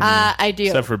hang from you. I do.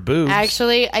 Except for boobs.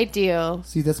 Actually, I do.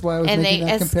 See, that's why I was And they making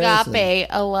that comparison. escape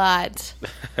a lot.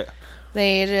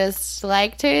 They just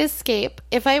like to escape.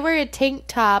 If I wear a tank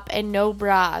top and no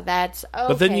bra, that's okay.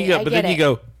 But then you I get it.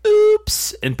 go,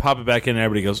 oops, and pop it back in, and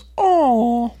everybody goes,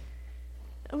 oh.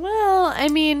 Well, I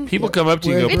mean, People come up to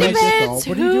you and Where- go, it Please. depends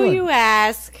What are you who doing? you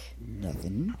ask.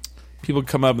 Nothing. people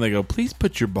come up and they go, please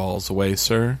put your balls away,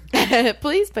 sir.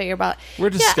 Please put your ball. We're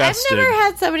disgusted. Yeah, I've never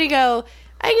had somebody go,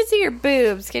 I can see your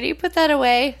boobs. Can you put that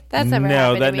away? That's never happened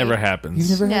No, to that me. never You've happens.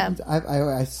 never No. had.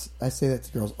 I say that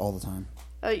to girls all the time.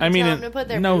 Oh, you I mean, tell them to put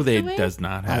their no, boobs they away? does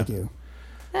not I happen. do.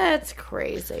 That's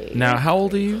crazy. Now, how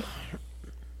old are you?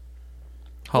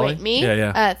 Holly? Wait, me?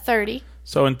 Yeah. 30.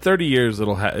 So in 30 years,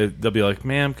 they'll be like,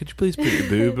 ma'am, could you please put your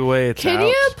boob away? It's Can out.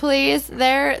 you please?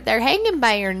 They're hanging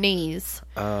by your knees.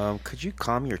 Could you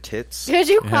calm your tits? Could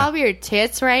you calm your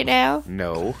tits right now?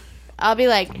 No. I'll be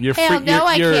like, You're hell free- no,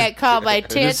 you're- I can't calm my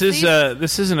tits.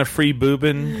 This isn't a free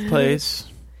boobin place.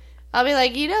 I'll be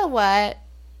like, you know what?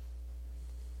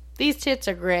 These tits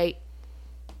are great.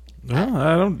 Well,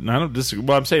 I don't disagree.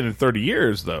 Well, I'm saying in 30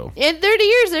 years, though. In 30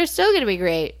 years, they're still going to be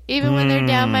great, even when they're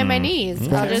down by my knees. I'll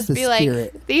That's just the be like,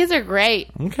 spirit. these are great,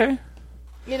 Okay.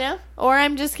 you know? Or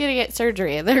I'm just going to get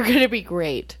surgery, and they're going to be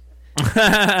great.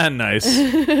 Nice.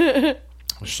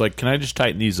 She's like, can I just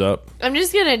tighten these up? I'm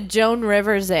just going to Joan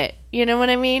Rivers it. You know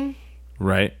what I mean?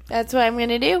 Right. That's what I'm going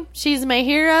to do. She's my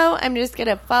hero. I'm just going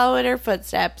to follow in her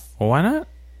footsteps. Well, why not?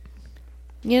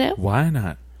 You know? Why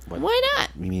not? Why not?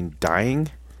 You mean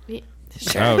dying?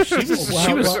 Oh, she was,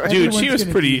 Well, dude. She everyone's was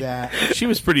gonna pretty. do that. She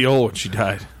was pretty old when she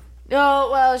died.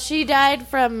 Oh, well, she died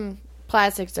from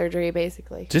plastic surgery,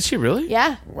 basically. Did she really?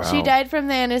 Yeah. Wow. She died from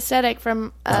the anesthetic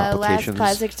from last Complications.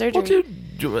 plastic surgery. Well,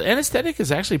 dude, anesthetic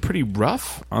is actually pretty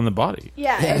rough on the body.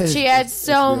 Yeah, Yeah, and it's- she had it's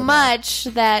so real bad. much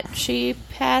that she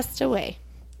passed away.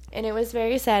 And it was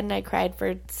very sad, and I cried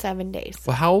for 7 days.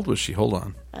 Well, how old was she? Hold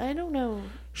on. I don't know.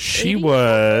 She 80?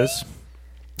 was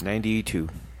 92.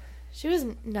 She was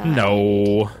not.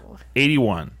 no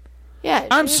 81. Yeah.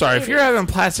 I'm she was sorry, if you're 80s. having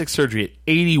plastic surgery at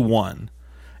 81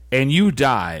 and you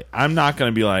die, I'm not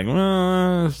going to be like,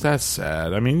 that's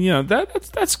sad. I mean,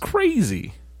 that's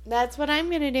crazy. That's what I'm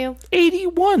going to do.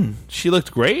 81. She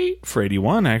looked great for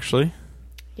 81, actually.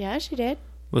 Yeah, she did.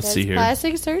 Let's That's see here.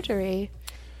 plastic surgery.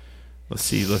 Let's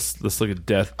see. Let's look at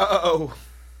death. Oh.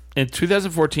 In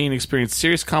 2014, experienced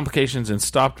serious complications and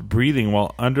stopped breathing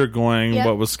while undergoing Yep.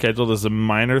 what was scheduled as a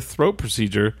minor throat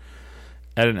procedure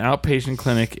at an outpatient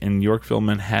clinic in Yorkville,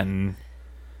 Manhattan.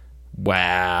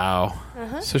 Wow.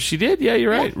 So she did. Yeah,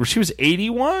 you're right. She was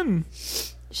 81.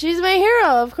 She's my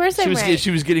hero. Of course I'm right.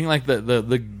 She was getting like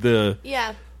the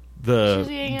Yeah. the She's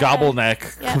getting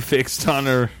gobbleneck Yeah. fixed on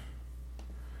her.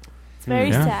 It's very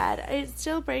Yeah. sad. It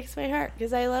still breaks my heart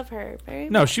because I love her very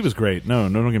much. No, she was great. No,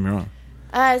 don't get me wrong.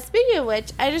 Speaking of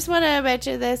which, I just want to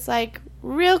mention this like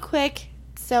real quick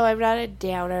so I'm not a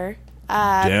downer.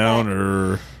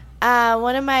 Downer.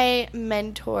 One of my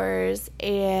mentors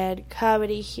and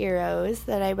comedy heroes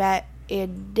that I met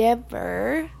in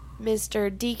Denver,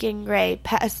 Mr. Deacon Gray,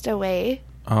 passed away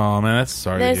Oh man, that's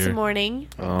sorry to this hear. morning,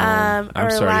 I'm or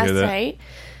sorry to last hear that. night.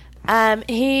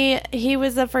 He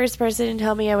was the first person to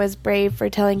tell me I was brave for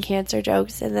telling cancer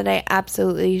jokes, and that I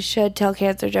absolutely should tell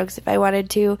cancer jokes if I wanted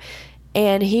to.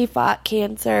 And he fought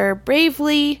cancer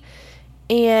bravely,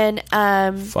 and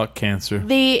Fuck cancer.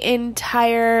 the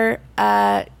entire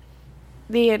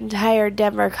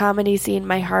Denver comedy scene,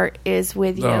 my heart is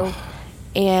with you. Oh.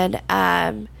 And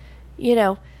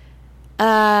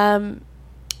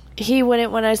he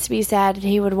wouldn't want us to be sad, and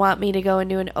he would want me to go and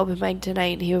do an open mic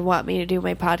tonight, and he would want me to do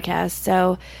my podcast.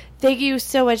 So thank you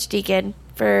so much, Deacon,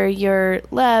 for your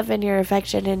love and your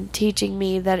affection and teaching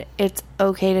me that it's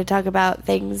okay to talk about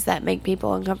things that make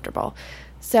people uncomfortable.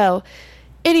 So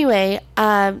anyway,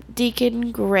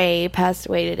 Deacon Gray passed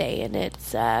away today, and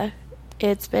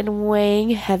it's been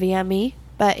weighing heavy on me.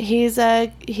 But he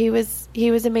was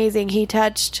amazing. He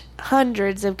touched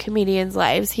hundreds of comedians'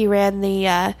 lives. He ran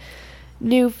the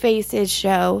New Faces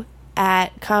show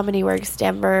at Comedy Works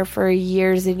Denver for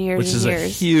years and years Which and is years. a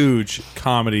huge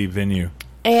comedy venue.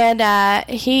 And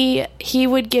he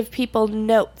would give people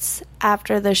notes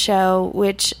after the show,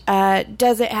 which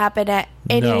doesn't happen at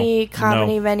any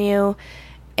comedy venue.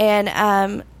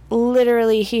 And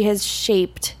literally, he has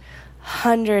shaped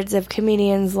hundreds of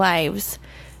comedians' lives.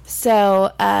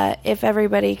 So if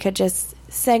everybody could just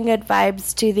send good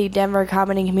vibes to the Denver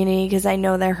comedy community, because I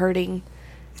know they're hurting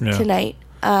tonight.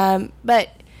 But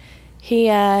he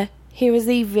was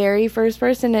the very first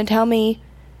person to tell me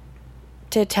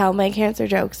to tell my cancer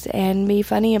jokes and be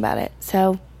funny about it.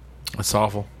 So That's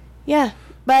awful. yeah,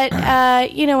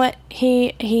 but you know what?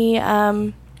 He's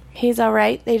all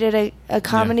right. They did a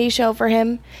comedy show for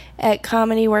him at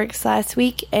Comedy Works last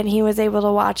week, and he was able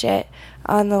to watch it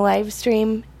on the live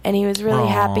stream, and he was really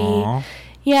happy.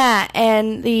 Yeah,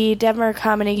 and the Denver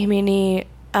comedy community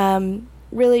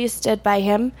really stood by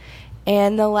him.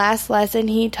 And the last lesson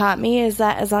he taught me is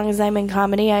that as long as I'm in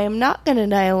comedy, I am not going to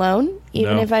die alone,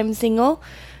 even if I'm single,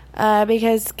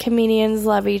 because comedians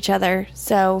love each other.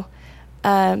 So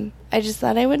I just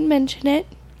thought I would mention it.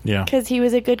 Yeah, Because he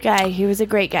was a good guy. He was a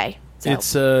great guy.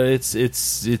 So.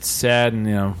 It's sad,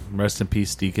 and rest in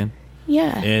peace, Deacon.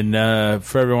 Yeah. And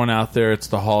for everyone out there, it's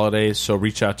the holidays, so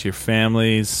reach out to your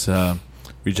families,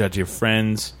 reach out to your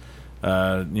friends.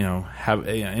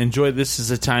 Enjoy. This is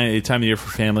a time of the year for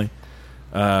family.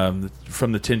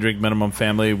 From the 10 Drink Minimum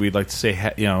family, we'd like to say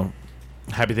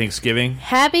Happy Thanksgiving.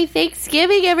 Happy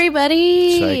Thanksgiving,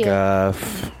 everybody. It's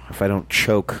like if I don't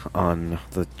choke on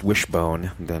the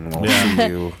wishbone, then we'll see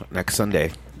you next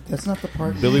Sunday. That's not the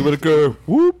part. Billy Whitaker.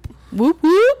 Whoop. Whoop,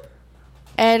 whoop.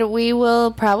 And we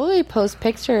will probably post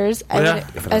pictures, I Yeah. would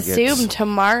If it all assume, gets- Oh,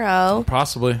 tomorrow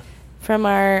Possibly. from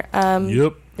our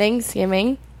Yep.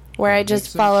 Thanksgiving, where I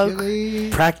just follow...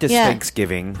 Practice Yeah.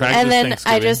 Thanksgiving. Practice And then I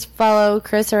Thanksgiving. just follow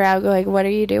Chris around going, what are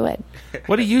you doing?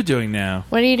 What are you doing now?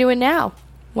 What are you doing now?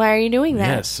 Why are you doing that?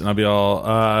 Yes, and I'll be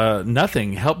all,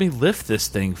 nothing. Help me lift this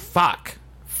thing. Fuck.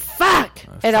 Fuck!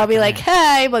 And I'll be like,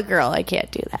 hey, I'm a girl. I can't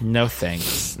do that. No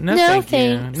thanks. No, No thank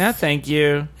thanks. you. No thank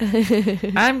you.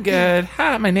 I'm good.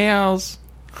 Hi, my nails.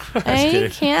 I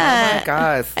kidding. can't.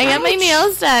 God. I got my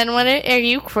nails done. What are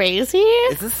you crazy?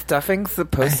 Is this stuffing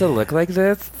supposed to look like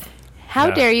this? How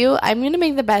Yeah. dare you? I'm going to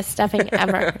make the best stuffing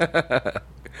ever.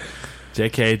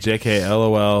 JK,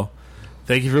 LOL.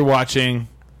 Thank you for watching.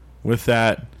 With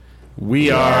that,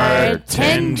 we are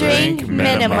 10 Drink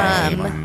Minimum.